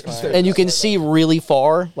 It's terrifying. and you can see really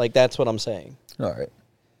far? That's what I'm saying. down. All right.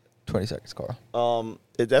 20 seconds, Carl.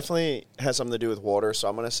 It definitely has something to do with water, so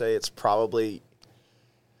I'm going to say it's probably,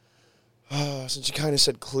 since you kind of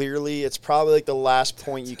said clearly, it's probably the last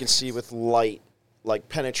point you can see with light,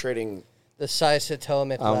 penetrating. The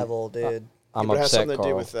cystotomic level, dude. I'm But it has upset, something to do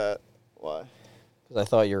Carl, with that. Why? because I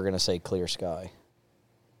thought you were going to say clear sky.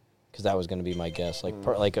 Because that was going to be my guess,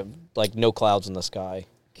 like no clouds in the sky.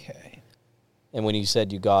 Okay. And when you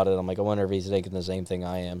said you got it, I'm like, I wonder if he's thinking the same thing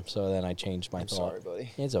I am. So then I changed my thought. Sorry,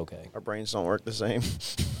 buddy. It's okay. Our brains don't work the same.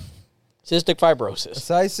 Cystic fibrosis.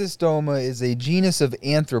 Cystostoma is a genus of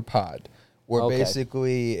arthropod, or Okay.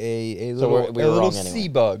 basically a So little, we a were little wrong anyway. sea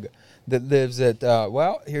bug that lives at,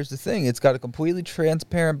 here's the thing. It's got a completely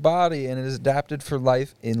transparent body and it is adapted for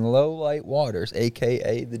life in low light waters,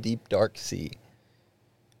 a.k.a. the deep, dark sea.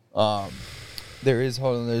 There's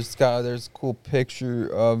a cool picture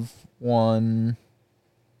of one.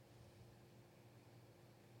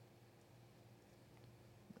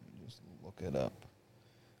 Just it up.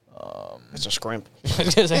 It's a scrimp.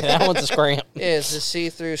 That one's a scram. Yeah, it's a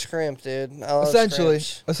see-through scrimp, dude. I love Essentially,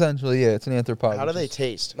 scrimps. yeah, it's an anthropologist. How do they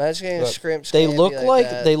taste? Imagine getting a Look, scrimp. They scampi look like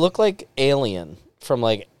that. they look like Alien from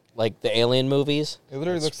like the Alien movies. It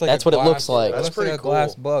literally looks like that's a what it glass- looks like. It That's looks like pretty a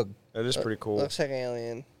glass cool. bug. That is pretty cool. Looks like an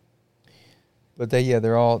alien. But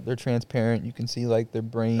they're transparent. You can see like their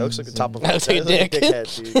brains. That looks like the top of That looks like a dick.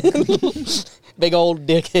 dickhead, dude. Big old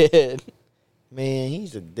dickhead. Man,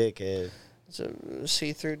 he's a dickhead. It's a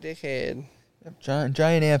see-through dickhead. Yep, giant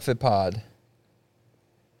amphipod.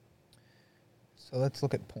 So let's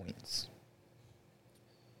look at points.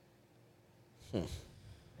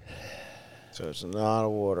 So it's not a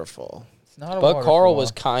waterfall. It's not a But Carl waterfall.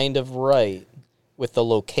 was kind of right with the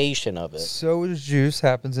location of it. So is Juice.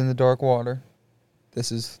 Happens in the dark water.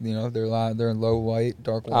 This is, they're in low light,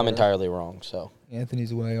 dark water. I'm entirely wrong. So,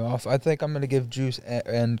 Anthony's way off. I think I'm going to give Juice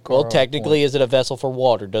and Carl. well, technically, is it a vessel for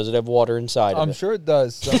water? Does it have water inside of I'm it? sure it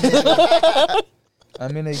does. So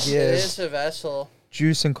I'm going to It give is a vessel.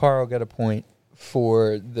 Juice and Carl get a point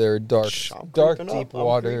for their dark, I'm dark creeping deep up, I'm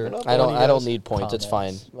water. creeping up. I don't. What do you I don't guys- need points. It's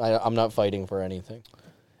fine. comments. I'm not fighting for anything.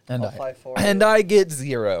 And I'll fight for and it. I get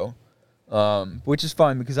 0, which is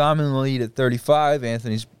fine because I'm in the lead at 35.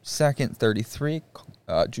 Anthony's second, 33.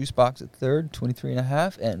 Juice Box at third,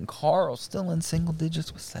 23.5, and Carl still in single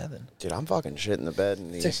digits with 7. Dude, I'm fucking shit in the bed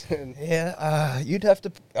in these. Yeah, you'd have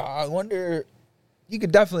to. I wonder. You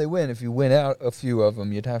could definitely win if you win out a few of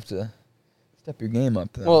them. You'd have to step your game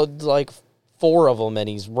up. Though. Well, it's like 4 of them, and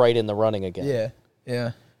he's right in the running again.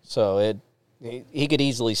 yeah. So he could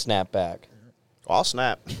easily snap back. I'll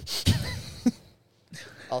snap.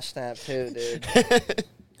 I'll snap too, dude.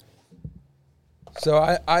 So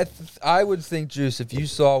I would think, Juice, if you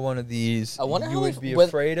saw one of these, I wonder you how would they- be when-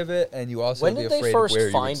 afraid of it, and you also when would be did they afraid first of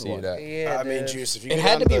where find you would see one? it at. Yeah, I mean, dude. Juice, if you It get had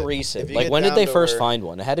down to be the- if recent. you Like, get when did down they to first where- find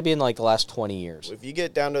one? It had to be in like the last 20 years. If you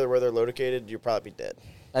get down to where they're located, you'll probably be dead.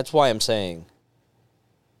 That's why I'm saying.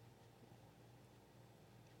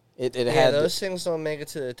 It Yeah, had. those things don't make it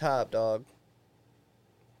to the top, dog.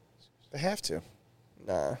 They have to.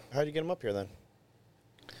 Nah, How'd you get them up here then?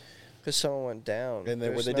 because someone went down. And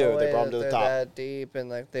then what'd There's they no do? They way brought 'em to that the they're top. that deep, and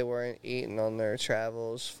like they weren't eating on their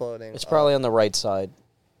travels, floating. It's up. probably on the right side.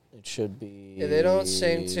 It should be. Yeah, they don't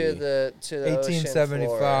sink to the ocean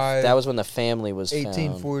 1875. That was when the family was found.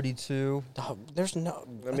 1842. Oh, there's no.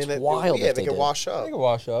 I That's mean, wild. yeah, if they they can did. wash I up. think a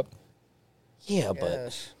wash up. Yeah, floor. but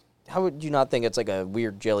Yes. how would you not think it's like a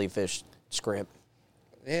weird jellyfish scrimp?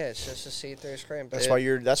 Yeah, it's just a see-through scrimp. That's dude. why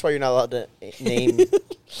you're. That's why you're not allowed to name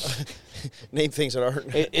name things that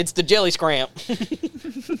aren't. It's the jelly scramp.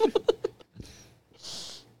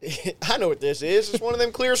 I know what this is. It's one of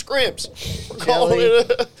them clear scrimps. We're calling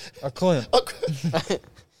it A clamp.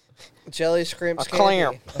 jelly scrimp. A scampi.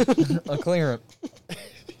 clamp. A clamp. I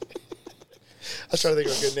was trying to think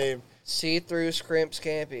of a good name. See-through scrimp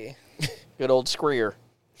scampi. Good old screer.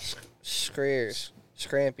 Screers.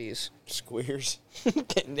 Scrampies. Squeers.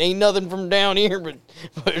 Ain't nothing from down here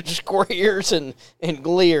but squares and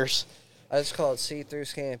gleers. I just call it see-through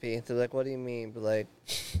scampi. They're like, what do you mean? But like,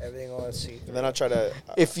 everything on it's see-through. And then I try to.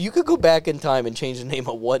 If you could go back in time and change the name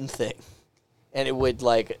of one thing, and it would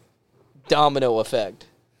like domino effect.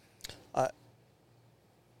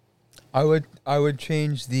 I would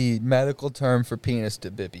change the medical term for penis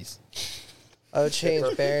to bippies. I would change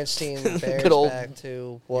Berenstein Bears Good old- back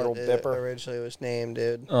to what old it Bipper. originally was named,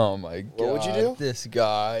 dude. Oh my god. What would you do? This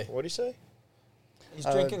guy. What do you say? He's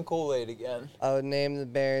I drinking would- Kool-Aid again. I would name the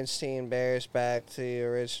Berenstein Bears back to the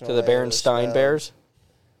original. To the way it was Berenstein spelled. Bears.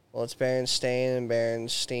 Well, it's Berenstain and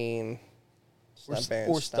Berenstein. It's not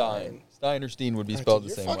Or Stein. Stein or Steen would be spelled the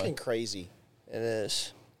You're same fucking way. crazy. It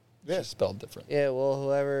is. It's spelled different. Yeah, well,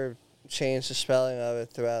 whoever changed the spelling of it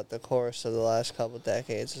throughout the course of the last couple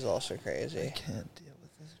decades is also crazy. Can't deal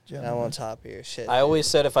with this And I'm gentleman. on top of your shit. I dude. always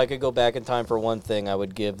said if I could go back in time for one thing, I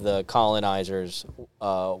would give the colonizers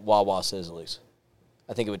Wawa Sizzlies.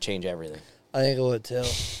 I think it would change everything. I think it would too.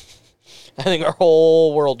 I think our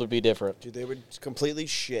whole world would be different. Dude, they would completely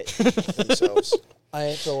shit themselves. I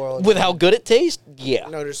think the world. With how good it tastes? Yeah.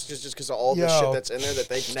 No, just because of all the Yo. shit that's in there that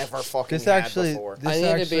they've never fucking This had actually, before. this I need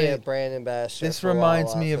actually, to be a brand ambassador. this for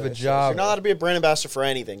reminds Wawa me of for a this job. You're not allowed to be a brand ambassador for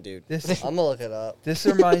anything, dude. This shit. I'm gonna look it up. this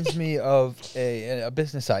reminds me of a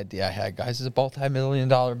business idea I had, guys. It's a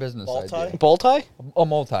multi-million-dollar business Multi? idea. Ball tie? A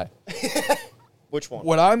multi. Which one?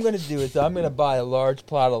 What I'm going to do is I'm going to buy a large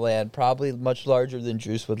plot of land, probably much larger than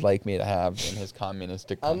Juice would like me to have in his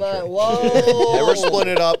communistic I'm country. not. Whoa. And we're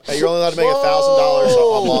splitting it up. And you're only allowed to make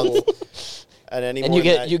 $1,000 a month. And any And more you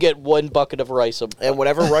than get that- you get one bucket of rice. And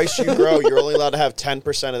whatever rice you grow, you're only allowed to have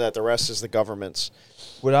 10% of that. The rest is the government's.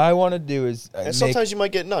 What I want to do is And sometimes you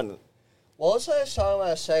might get none. What was I talking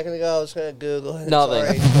about a second ago? I was gonna Google it.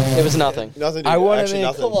 Nothing. Sorry. It was nothing. Nothing. I wanna actually make-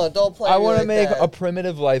 nothing. Come on, don't play. I me want to like make that. a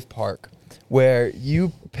primitive life park where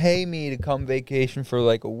you pay me to come vacation for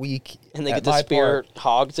like a week. And they at get to my spear park.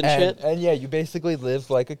 hogs and, And, shit. and yeah, you basically live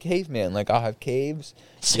like a caveman. Like I'll have caves. you live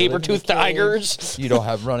in the Saber-toothed caves, tigers. You don't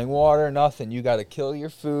have running water, nothing. You got to kill your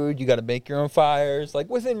food. You got to make your own fires. Like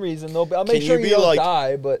within reason, I'll make Can sure you you be don't like-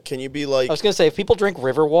 die. But Can you be like I was gonna say, if people drink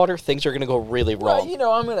river water, things are gonna go really well, wrong. you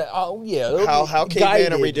know, I'm gonna. Oh yeah. it'll how be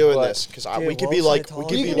caveman are we guided, doing but this? Because Dude, we could what be was I like we talking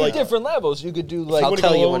could You be can like do different levels. You could do like I'll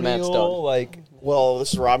tell you when Matt's colonial, done. Like well,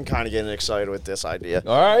 this is where I'm kind of getting excited with this idea.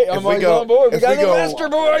 all right, I'm If we like go- on board. We if got we the go master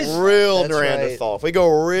boys. Real That's Neanderthal. If we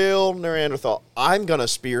go real Neanderthal, I'm gonna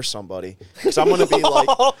spear somebody because I'm gonna be like,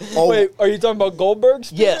 oh Wait, are you talking about Goldberg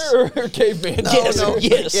spear Yes. or caveman? Yes, no.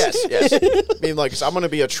 yes. yes. I mean, like, 'cause I'm gonna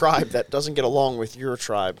be a tribe that doesn't get along with your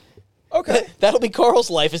tribe. Okay. That'll be Carl's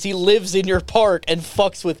life as he lives in your park and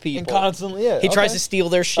fucks with people. And constantly, yeah. he tries okay. to steal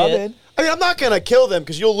their I'm shit. in. I mean, I'm not gonna kill them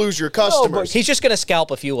because you'll lose your customers. He's just gonna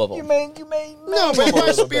scalp a few of them. You may. no, but a by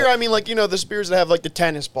little spear, bit. I mean like the spears that have like the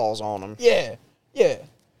tennis balls on them. Yeah.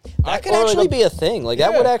 That could Or like actually a- be a thing. Like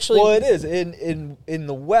that would actually. Well, it is in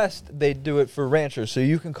the West. They do it for ranchers, so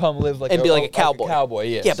you can come live like And be like a cowboy. cowboy,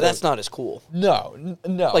 yeah. yeah, but so- that's not as cool. no.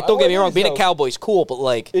 Like, don't get me wrong, being a cowboy. cowboy's cool, but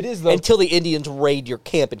like, It is, though. until the Indians raid your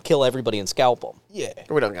camp and kill everybody and scalp them. Yeah.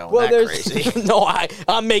 We don't go Well, that there's- crazy. No,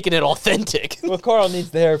 I'm making it authentic. Well, Carl needs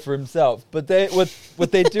the hair for himself, but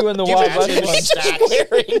what they do in the You Wild imagine West, if ones,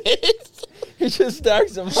 Wearing it. he just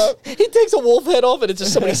stacks them up. He takes a wolf head off and it's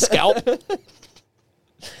just somebody's scalp.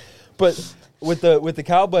 But with the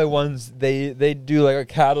cowboy ones, they do like a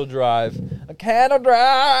cattle drive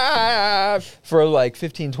for like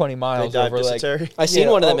 15, 20 miles They dive over like. dysentery. I seen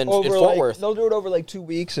one of them in over, Fort like- Worth. They'll do it over like 2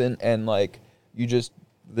 weeks, and like you just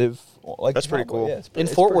live like That's a pretty cowboy. cool. Yeah, it's In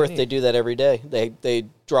it's Fort pretty Worth, neat. they do that every day. They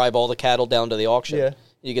drive all the cattle down to the auction. Yeah.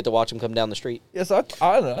 You get to watch them come down the street. Yes, I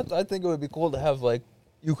don't know. I think it would be cool to have like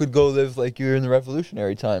you could go live like you're in the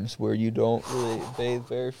Revolutionary times where you don't really bathe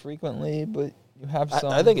very frequently, but you have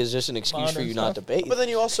some. I think it's just an excuse for modern you not to stuff. bathe. But then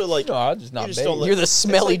you also like No, I'll just not you just bathe. don't You're the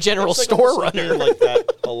smelly general it's like store almost like runner. being like that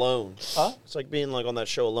alone. Huh? It's like being like on that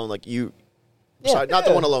show alone. Like you, Yeah, sorry, not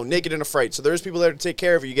the yeah. one alone. Naked and Afraid. So there's people there to take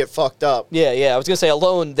care of you. You get fucked up. Yeah, I was gonna say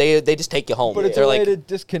alone. They just take you home. But it's They're a way like, to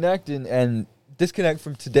disconnect and disconnect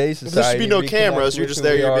from today's There society. should be no reconnect cameras. You're with just who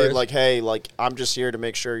there. we You're being are. like, hey, like I'm just here to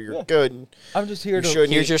make sure you're Yeah. good. I'm just here you to. should-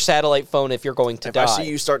 here's your satellite phone if you're going to If die. I see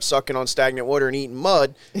you start sucking on stagnant water and eating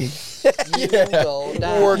mud, You go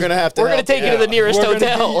down. we're gonna have to. We're gonna help take you to the out. nearest We're gonna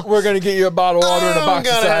hotel. get you- We're gonna get you a bottle of water and a I'm box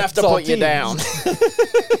of gonna have to put you down.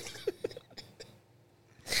 saltines.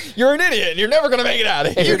 You're an idiot. You're never gonna make it out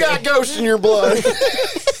of here. You got ghosts in your blood.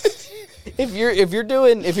 if you're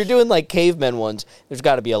doing like cavemen ones, there's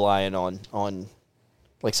got to be a lion on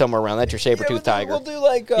like somewhere around. That's your saber-toothed tiger. We'll do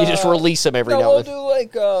like You just release them every no, now we'll and then. do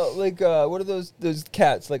like what are those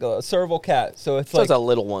cats? Like a serval cat. So it's So like it's a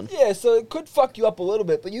little one. yeah. So it could fuck you up a little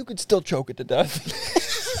bit, but you could still choke it to death.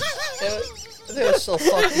 They'll still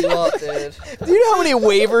fuck you up, dude. Do you know how many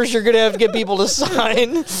waivers you're gonna have to get people to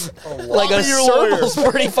sign? Like I'll a be your lawyer. serval's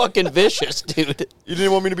pretty fucking vicious, dude. You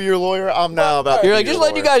didn't want me to be your lawyer? I'm now about. You're to like, be just your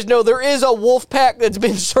letting you lawyer. guys know there is a wolf pack that's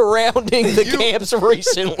been surrounding the camps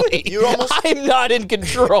recently. you almost- I'm not in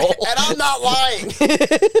control. And I'm not lying.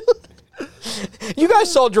 You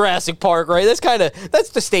guys saw Jurassic Park, right? That's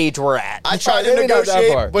the stage we're at. I tried to Maybe not that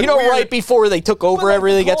negotiate, far. but you know, weird. right before they took over But, like,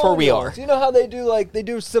 everything, that's where we are. colonials, You know how they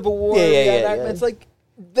do Civil War Yeah. reenactments like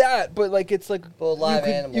that, but like it's like But live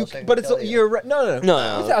you animals, they can but it's kill you. you're right. No,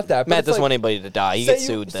 No, it's not that. But Matt it's doesn't like, want anybody to die. You say get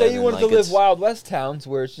sued. Say you then, wanted like, to live it's- Wild West towns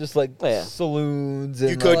where it's just like Yeah. saloons and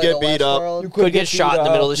You could like, get a beat up. Westworld. you Could get beat shot in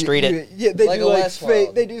the middle of the up. street Yeah, they Like do a like Westworld.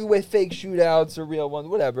 fake. They do with fake shootouts or real ones,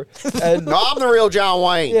 whatever. And No, I'm the real John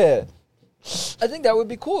Wayne. yeah, I think that would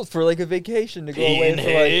be cool for like a vacation to go away for like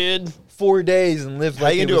Pinhead. 4 days and live How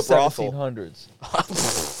like you in gonna the do a brothel?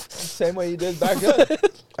 1700s. Same way you did back then.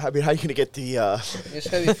 I mean, how you gonna get the You're just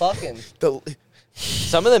gonna be fucking.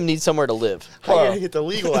 Some of them need somewhere to live. how you Well, gonna get the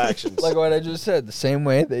legal actions? like what I just said, the same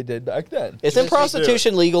way they did back then. Isn't Just do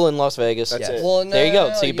prostitution legal in Las Vegas? That's Yes. it. Well, no, There you go.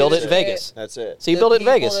 no, So you build it in just can't- Vegas. That's it. So you the build it in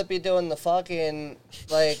people Vegas. that be doing the fucking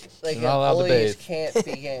like You're not allowed to employees bathe. can't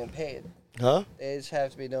be getting paid. Huh? They just have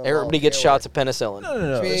to be doing. Everybody gets volunteer shots of penicillin. No.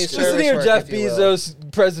 Community Listen service here, work, Jeff if you will.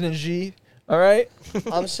 Bezos, President Xi. All right. work.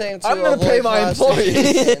 I'm saying to I'm gonna avoid pay my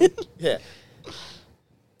prostitution. Yeah.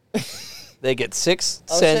 They get 6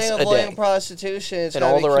 I'm cents saying a avoiding day. prostitution is And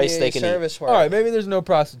gotta all be the rice they community can eat. service work. All right. Maybe there's no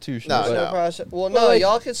prostitution. No, but, no. Well, But no, like-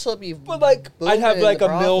 y'all could still be. But like, I'd booming have in like the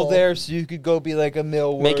a mill brothel. there, so you could go be like a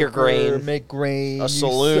mill Make your worker, grain. make grain. A you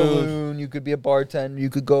saloon. You could be a bartender. You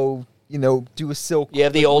could go do a silk. You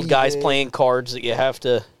have the old guys weaving. playing cards that you have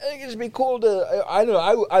to. I think it'd be cool to. I don't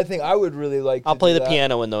know. I think I would really like. I'll play the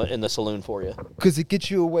piano in the saloon for you. because it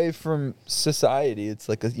gets you away from society. It's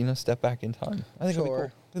like a step back in time. I think it'd be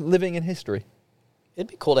Sure. cool. Living in history. It'd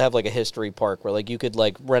be cool to have like a history park where like you could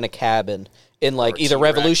like rent a cabin in like Or either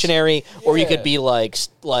T-Rex. revolutionary or you Yeah. could be like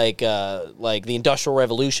the Industrial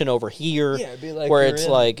Revolution over here, Yeah, it'd be like where you're it's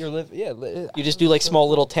in- like you're you just do like small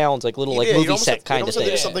little towns, like little like Yeah, you'd movie almost set have- kind you'd of almost have to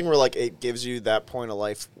thing. do something where like it gives you that point of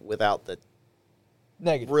life without the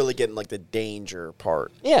negative. really getting like the danger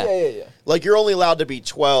part. Yeah. Yeah. Like you're only allowed to be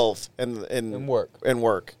 12 and work. And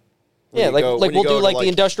work. Yeah, When you like go- like when you we'll go do to, like the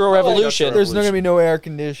Industrial Revolution. There's not gonna be no air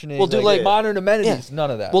conditioning. We'll do, like- modern amenities. Yeah.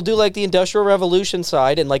 None of that. We'll do like the Industrial Revolution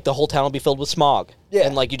side, and like the whole town will be filled with smog. Yeah.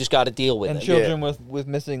 and like you just got to deal with and it. children with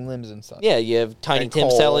missing limbs and stuff. Yeah, you have Tiny And Tim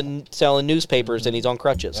coal. selling newspapers, and he's on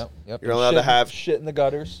crutches. Yep. You're allowed to have- shit in the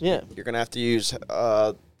gutters. Yeah, You're gonna have to use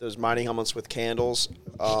those mining helmets with candles.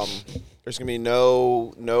 There's gonna be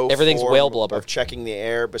no Everything's form whale blubber. of checking the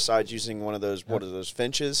air besides using one of those what are those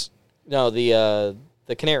finches? no, the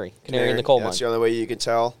canary in the coal Yeah, mine. that's the only way you can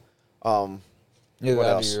tell. Yeah, What that'd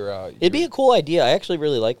else? be your, It'd be a cool idea. I actually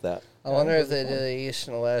really like that. I wonder if they did the East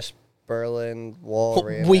and West Berlin Wall.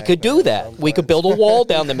 We could do reenactment that. or We could something. build a wall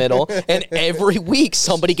down the middle, and every week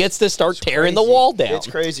somebody gets to start tearing the Crazy. wall down. It's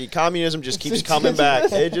crazy. Communism just keeps coming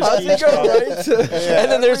back. It just I keeps think I'm coming. right.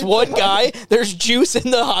 And then there's one guy, there's juice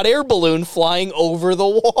in the hot air balloon flying over the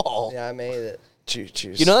wall. Yeah, I made it.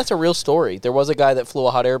 Juice. You know, that's a real story. There was a guy that flew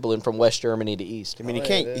a hot air balloon from West Germany to East. I mean, you Oh,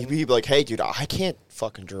 can't. yeah, You'd be like, "Hey, dude, I can't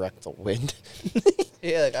fucking direct the wind."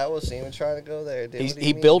 Yeah, like I wasn't even trying to go there. Dude.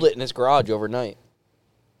 He built it in his garage overnight.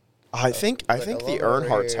 I think Like the a lumber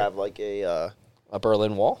Earnharts here. have like a A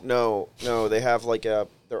Berlin Wall? no, they have like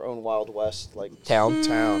their own Wild West like Town?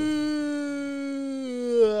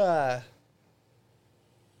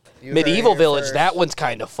 Medieval Village, that one's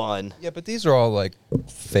kind of fun. Yeah, but these are all like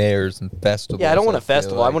fairs and festivals. Yeah, I don't want a feel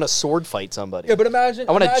festival. I like. want to sword fight somebody. Yeah, but imagine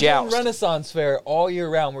I want a imagine joust. Renaissance fair all year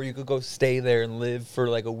round where you could go stay there and live for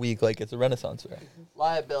like a week like it's a Renaissance fair.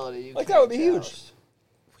 liability. You Like can't that would be huge. joust.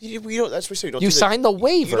 We don't. That's what we say. You sign the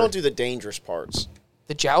waiver. You don't do the dangerous parts.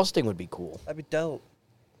 The jousting would be cool. That'd be dope.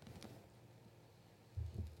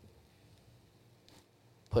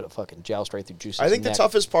 Put a fucking joust right through Juice's I think the neck.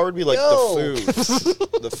 toughest part would be like Yo. the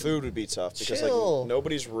food. The food would be tough because Chill. like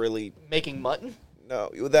nobody's really Making mutton? no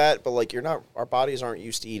with that, but like you're not. Our bodies aren't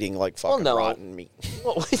used to eating like fucking no. rotten meat.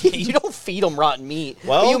 Well, you don't feed them rotten meat.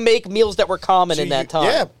 Well, you make meals that were common in that time.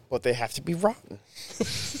 Yeah, but they have to be rotten.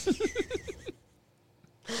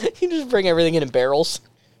 You just bring everything in barrels.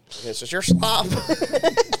 This is your slop.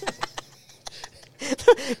 Dad,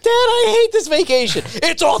 I hate this vacation.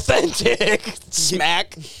 It's authentic.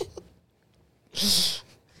 Smack.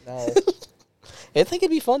 No. I think it'd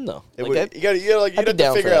be fun though. It Like, would, I'd- you gotta like I'd you'd be have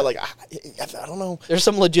down to for figure that. out like I don't know. There's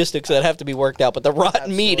some logistics that have to be worked out, but the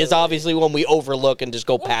rotten meat is Absolutely. obviously one we overlook and just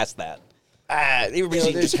go past that. Everybody's You know,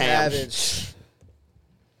 eating there's just ham. cabbage.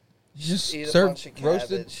 You just Eat a serve bunch of roasted,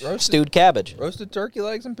 cabbage. roasted, Stewed cabbage. roasted turkey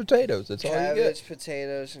legs and potatoes. That's all you get. Cabbage,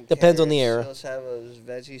 potatoes, and Depends on the carrots. era. Let's have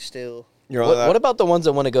a veggie stew. You're on What, that. what about the ones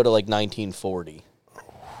that want to go to like 1940?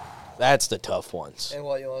 That's the tough ones. And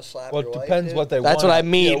what, you want to slap Well, your it wife, depends dude? what they want. That's what I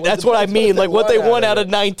mean. Yeah, That's what I depends mean. Like what they want out of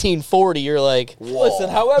it. 1940. You're like, Listen,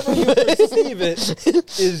 however you perceive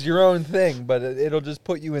it is your own thing, but it'll just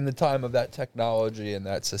put you in the time of that technology and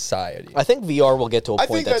that society. I think VR will get to a I point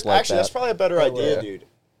think that's that like actually that. that's probably a better idea, yeah. dude.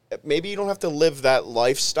 Maybe you don't have to live that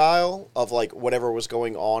lifestyle of like whatever was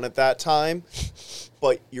going on at that time,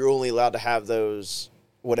 but you're only allowed to have those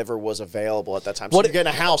whatever was available at that time. So What you get in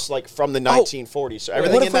a house like from the Oh. 1940s. So What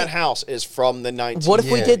everything if in we- that house is from the 1940s. What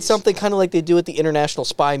if we did something kind of like they do at the International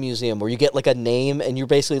Spy Museum, where you get like a name and you're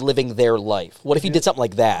basically living their life? What if you did something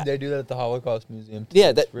like that? They do that at the Holocaust Museum. Too. Yeah,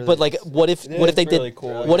 It's that, really- but like, what if It what is if they really did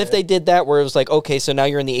cool, what yeah. if they did that where it was like, okay, so now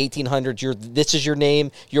you're in the 1800s. This is your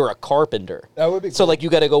name. You're a carpenter. That would be So cool. like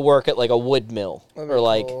you got to go work at like a wood mill That'd be or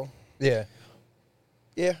like cool. yeah,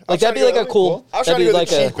 Yeah, like that'd be like a cool. I was That'd trying to be go like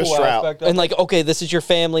the a cheapest cool route. aspect of and like okay, this is your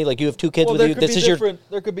family. Like you have two kids well, with there you. could This be is your different.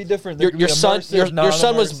 There could be different. your There could be son- immersive, your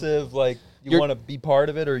son was- non-immersive, like you your- want to be part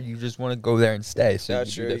of it, or you just want to go there and stay. So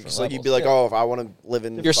That's you true. do different It's like you'd levels. be like, Yeah. oh, if I want to live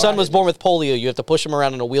in your son was born with polio. You have to push him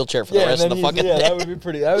around in a wheelchair for the yeah, rest of and the then fucking yeah, day. that would be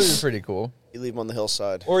pretty. That would be pretty cool. You leave him on the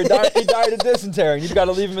hillside. Or he died of dysentery, and you've got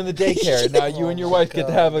to leave him in the daycare. Now you and your wife get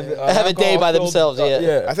to have a Have a day by alcohol-filled- themselves, yeah.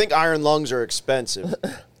 yeah. I think iron lungs are expensive.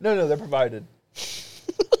 No, they're provided.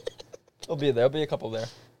 They'll be there. There'll be a couple there.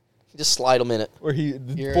 Just slide them in it. Where he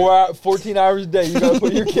You're- 14 hours a day. You got to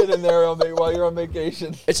put your kid in there while you're on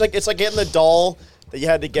vacation. It's like getting the doll that you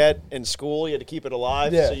had to get in school. You had to keep it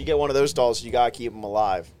alive. Yeah. So you get one of those dolls. You gotta keep them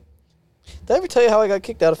alive. Did I ever tell you how I got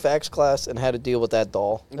kicked out of fax class and had to deal with that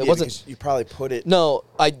doll? It Yeah, wasn't. because you probably put it. No,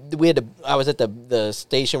 I was at the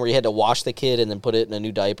station where you had to wash the kid and then put it in a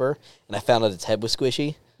new diaper, and I found out its head was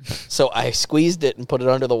squishy, so I squeezed it and put it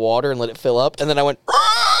under the water and let it fill up, and then I went,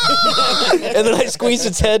 and then I squeezed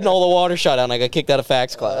its head and all the water shot out, and I got kicked out of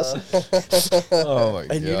fax class. Oh my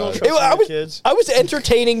And you don't god. trust I your was, kids. I was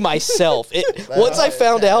entertaining myself. Once I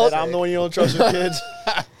found out, And I'm the one you don't trust your kids.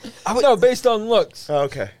 No, based on looks.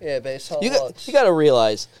 Okay. Yeah, based on you looks. got to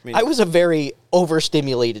realize, mean- I was a very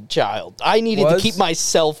overstimulated child. I needed to Was? keep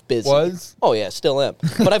myself busy. Was? Oh yeah, still am.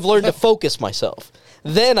 But I've learned to focus myself.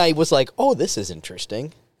 Then I was like, oh, this is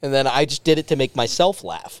interesting. And then I just did it to make myself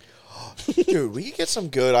laugh. Dude, we could get some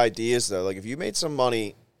good ideas though. Like if you made some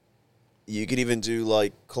money, you could even do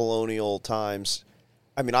like colonial times.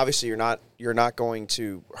 I mean, obviously you're not going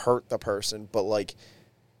to hurt the person, but like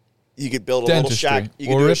you could build a little Dentistry. shack. You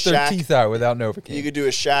could Or do a rip their shack. teeth out without Novocaine. You could do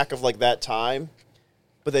a shack of like that time,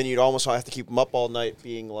 but then you'd almost have to keep them up all night,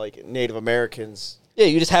 being like Native Americans. Yeah,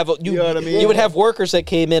 you just have You know what I mean? You would have workers that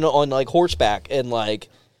came in on like horseback and like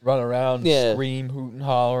Run around, Yeah. scream, hoot and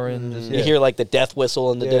holler, and just, you hear like the death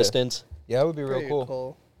whistle in the Yeah. distance. yeah, that would be real Pretty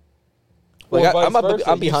cool. Like, Or I'm vice versa.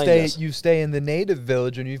 I'm behind you stay, this. You stay in the native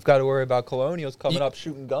village, and you've got to worry about colonials coming up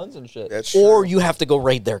shooting guns and shit. That's Or true. you have to go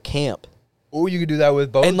raid their camp. Or you could do that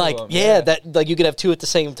with both. And like, of them. yeah, that like you could have two at the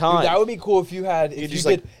same Dude, time. that would be cool if you had. If you just,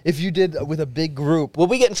 did, like- if you did with a big group. Will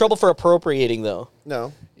we get in trouble for appropriating though?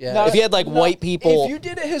 No. Yeah. Not- If you had, like, white people- If you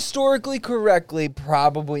did it historically correctly,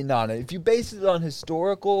 probably not. If you based it on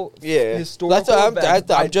historical, Yeah. historical That's- I'm-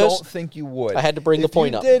 events, I'm I just- don't think you would. I had to bring the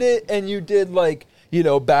point up. If you did it and you did like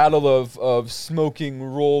battle of smoking,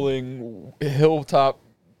 rolling hilltop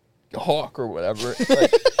hawk or whatever,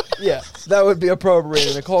 like, yeah, that would be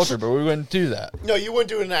appropriating the culture, but we wouldn't do that. No, you wouldn't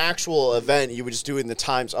do an actual event. You would just do it in the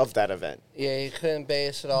times of that event. Yeah, you couldn't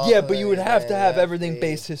base it off. Yeah, of but you would have to anything. have It'd everything be-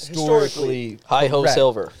 based historically. Hi ho correct.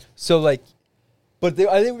 silver. So like, but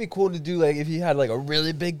I think it would be cool to do like if you had like a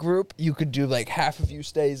really big group, you could do like half of you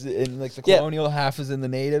stays in like the Yeah. colonial, half is in the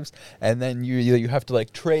natives, and then you have to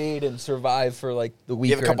like trade and survive for like the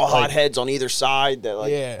week. You have a couple hotheads on either side that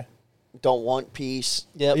like yeah, don't want peace.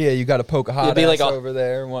 Yep. yeah. You got to poke a hot be ass like a- over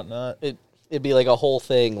there and whatnot, It'd be like a whole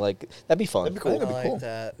thing. Like that'd be fun. That'd be cool. I That'd be like cool.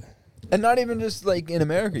 that. and not even just like in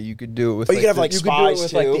America. You could do it with. But you could have, the- like, you could do spies, it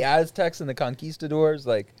with like too. the Aztecs and the conquistadors,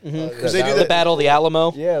 like Because they do The that. Battle of the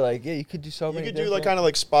Alamo. Yeah, like yeah, you could do so You many. could do like different- kind of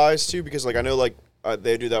like spies too, because like I know like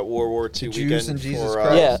they do that World War II Jews weekend and Jesus for,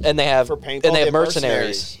 Christ. Yeah, and they have for paintball. and they They have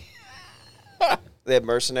mercenaries. They have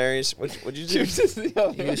mercenaries. What'd you do? Jesus, the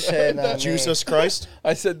other You way said around. not me. Jesus Christ.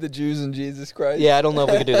 I said the Jews and Jesus Christ. Yeah, I don't know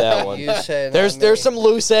if we could do that one. You said There's not there's me. some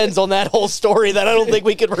loose ends on that whole story that I don't think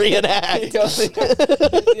we could reenact.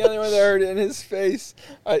 The only one that heard it in his face.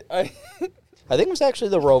 I think it was actually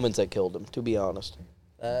the Romans that killed him. To be honest,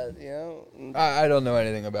 I don't know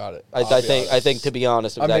anything about it. I think to be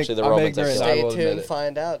honest, it was I'm actually the I'm Romans that ignorant. killed I him. Stay will admit tuned, it.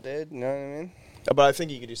 find out, dude. You know what I mean? But I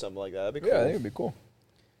think you could do something like that. That'd be cool. Yeah, I think it'd be cool.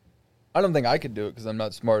 I don't think I could do it because I'm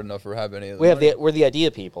not smart enough or have any of the We have money. we're the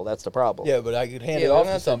idea people. That's the problem. Yeah, but I could hand Yeah, it we off don't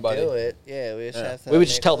to have somebody. to do it. Yeah, we just Yeah. have to. We would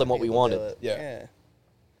just make tell other them what we people do wanted. it. Yeah.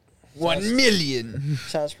 1 million.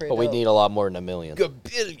 Sounds pretty. But we dope. need a lot more than a million.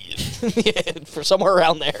 Gabillion. Yeah, for somewhere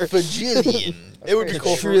around there. Bajillion. It would be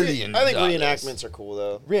cool. Trillion I think dollars. reenactments are cool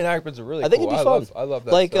though. Reenactments are really I think cool. it'd be fun. I love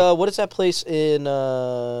that Like, stuff. what is that place in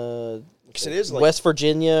Because it is like West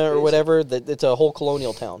Virginia or is. whatever? That it's a whole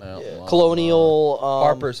colonial town. Yeah. Colonial.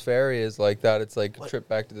 Harper's Ferry is like that. It's like a trip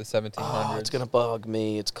back to the 1700s. Oh, it's gonna bug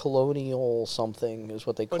me. It's colonial something is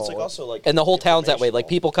what they But call it's like it. also like And the whole town's that way. Like informational.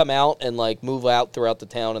 people come out and like move out throughout the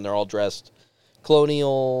town, and they're all dressed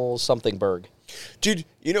colonial something burg. Dude,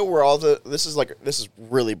 you know where all this is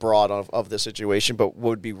really broad of the situation, but what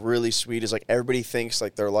would be really sweet is like everybody thinks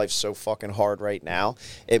like their life's so fucking hard right now.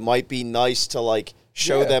 It might be nice to like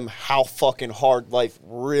show Yeah. them how fucking hard life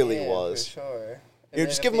really Yeah, was. For sure. Yeah, And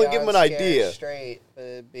just then give if 'em- you give 'em an aren't scared idea. Straight, but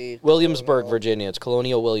it'd be Williamsburg, colonial. Virginia. It's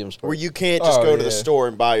colonial Williamsburg. Where you can't just Oh, go to the yeah. store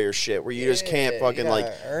and buy your shit. Where you just can't Yeah, fucking you like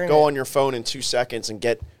gotta earn go it. on your phone in 2 seconds and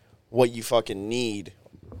get what you fucking need.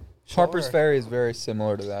 Harper's Sure. Ferry is very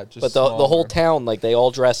similar to that. Just but the whole smaller. town, like they all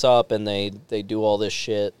dress up and they do all this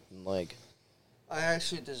shit. And, like I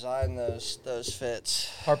actually designed those fits.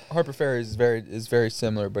 Harper Ferry is very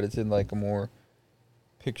similar, but it's in like a more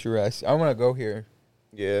picturesque. I want to go here.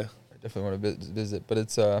 Yeah. I definitely want to visit, but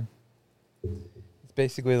it's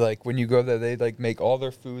basically like when you go there, they like make all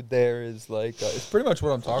their food there is like it's pretty much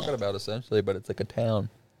what I'm talking about essentially, but it's like a town.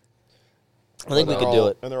 I think we They're could do all-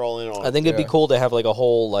 it. And they're all in on it. I think it'd be Yeah. cool to have like a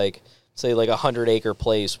whole like say like 100-acre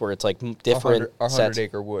place where it's like different 100 sets.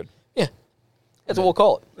 acre wood. Yeah, that's what we'll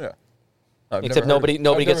call it. Yeah. Except nobody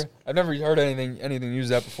gets. I've never heard anything use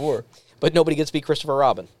that before. But nobody gets to be Christopher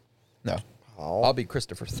Robin. No. Oh. I'll be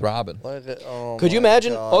Christopher Throbbing. Could you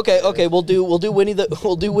imagine? Okay, we'll do Winnie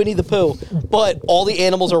the Pooh, but all the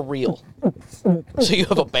animals are real. So you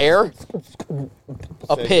have a bear,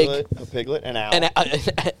 a pig, A piglet, an owl, and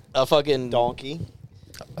a fucking donkey.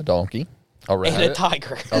 A donkey, a rabbit, and a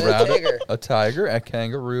tiger. a And a rabbit, tiger. a tiger, a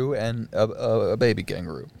kangaroo, and a baby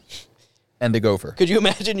kangaroo, and a gopher. Could you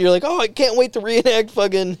imagine? You're like, oh, I can't wait to reenact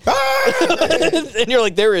fucking. And you're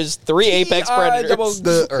like, there is 3 apex predators.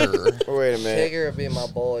 Wait a minute. Tigger would be my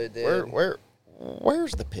boy, dude.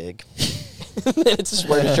 Where's the pig? It's just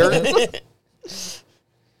wearing a shirt.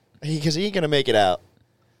 Because he ain't gonna make it out.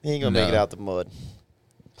 He ain't gonna make it No. out the mud.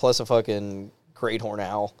 Plus a fucking great horn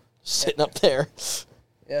owl sitting up there.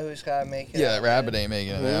 Yeah, who's gotta make it? Yeah, out, that rabbit dude? ain't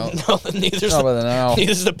making it out. No, neither's How about an owl?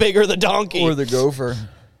 neither's the pig or the donkey. Or the gopher.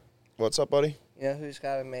 What's up, buddy? You know who's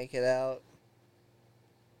gotta make it out?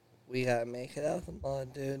 We gotta make it out the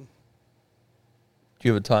mud, dude. Do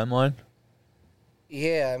you have a timeline?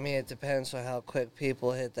 Yeah, I mean, it depends on how quick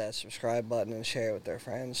people hit that subscribe button and share it with their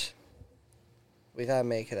friends. We gotta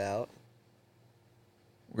make it out,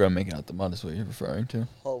 We're gonna make it out the mud. Is what you're referring to?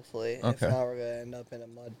 hopefully. If Okay. not, we're gonna end up in a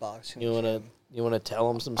mud boxing. You wanna tell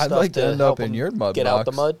them some I'd stuff like to end up help in 'em your mud get out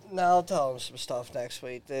the box. mud? No, I'll tell them some stuff next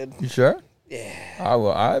week, dude. You sure? Yeah. I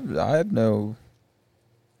will. I have no.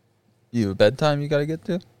 You have a bedtime you got to get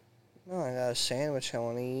to? No, I got a sandwich I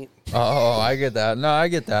want to eat. Oh, I get that. No, I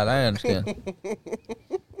get that. I understand.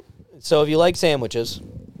 So if you like sandwiches,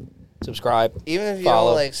 subscribe. Even if you Follow.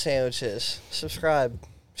 don't like sandwiches, subscribe,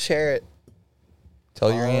 share it,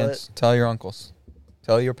 Tell your Follow aunts. Tell your uncles.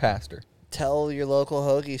 Tell your pastor. tell your local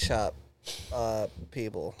hoagie shop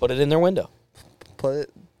people. Put it in their window.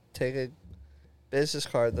 Take a business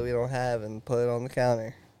card that we don't have and put it on the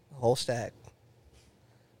counter. A whole stack.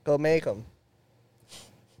 Go make them.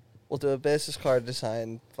 We'll do a business card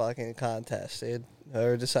design fucking contest, dude.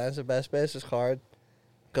 Whoever designs the best business card,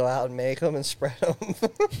 go out and make them and spread them.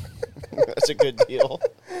 That's a good deal.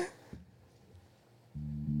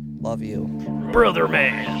 Love you. Brother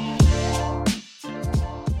man.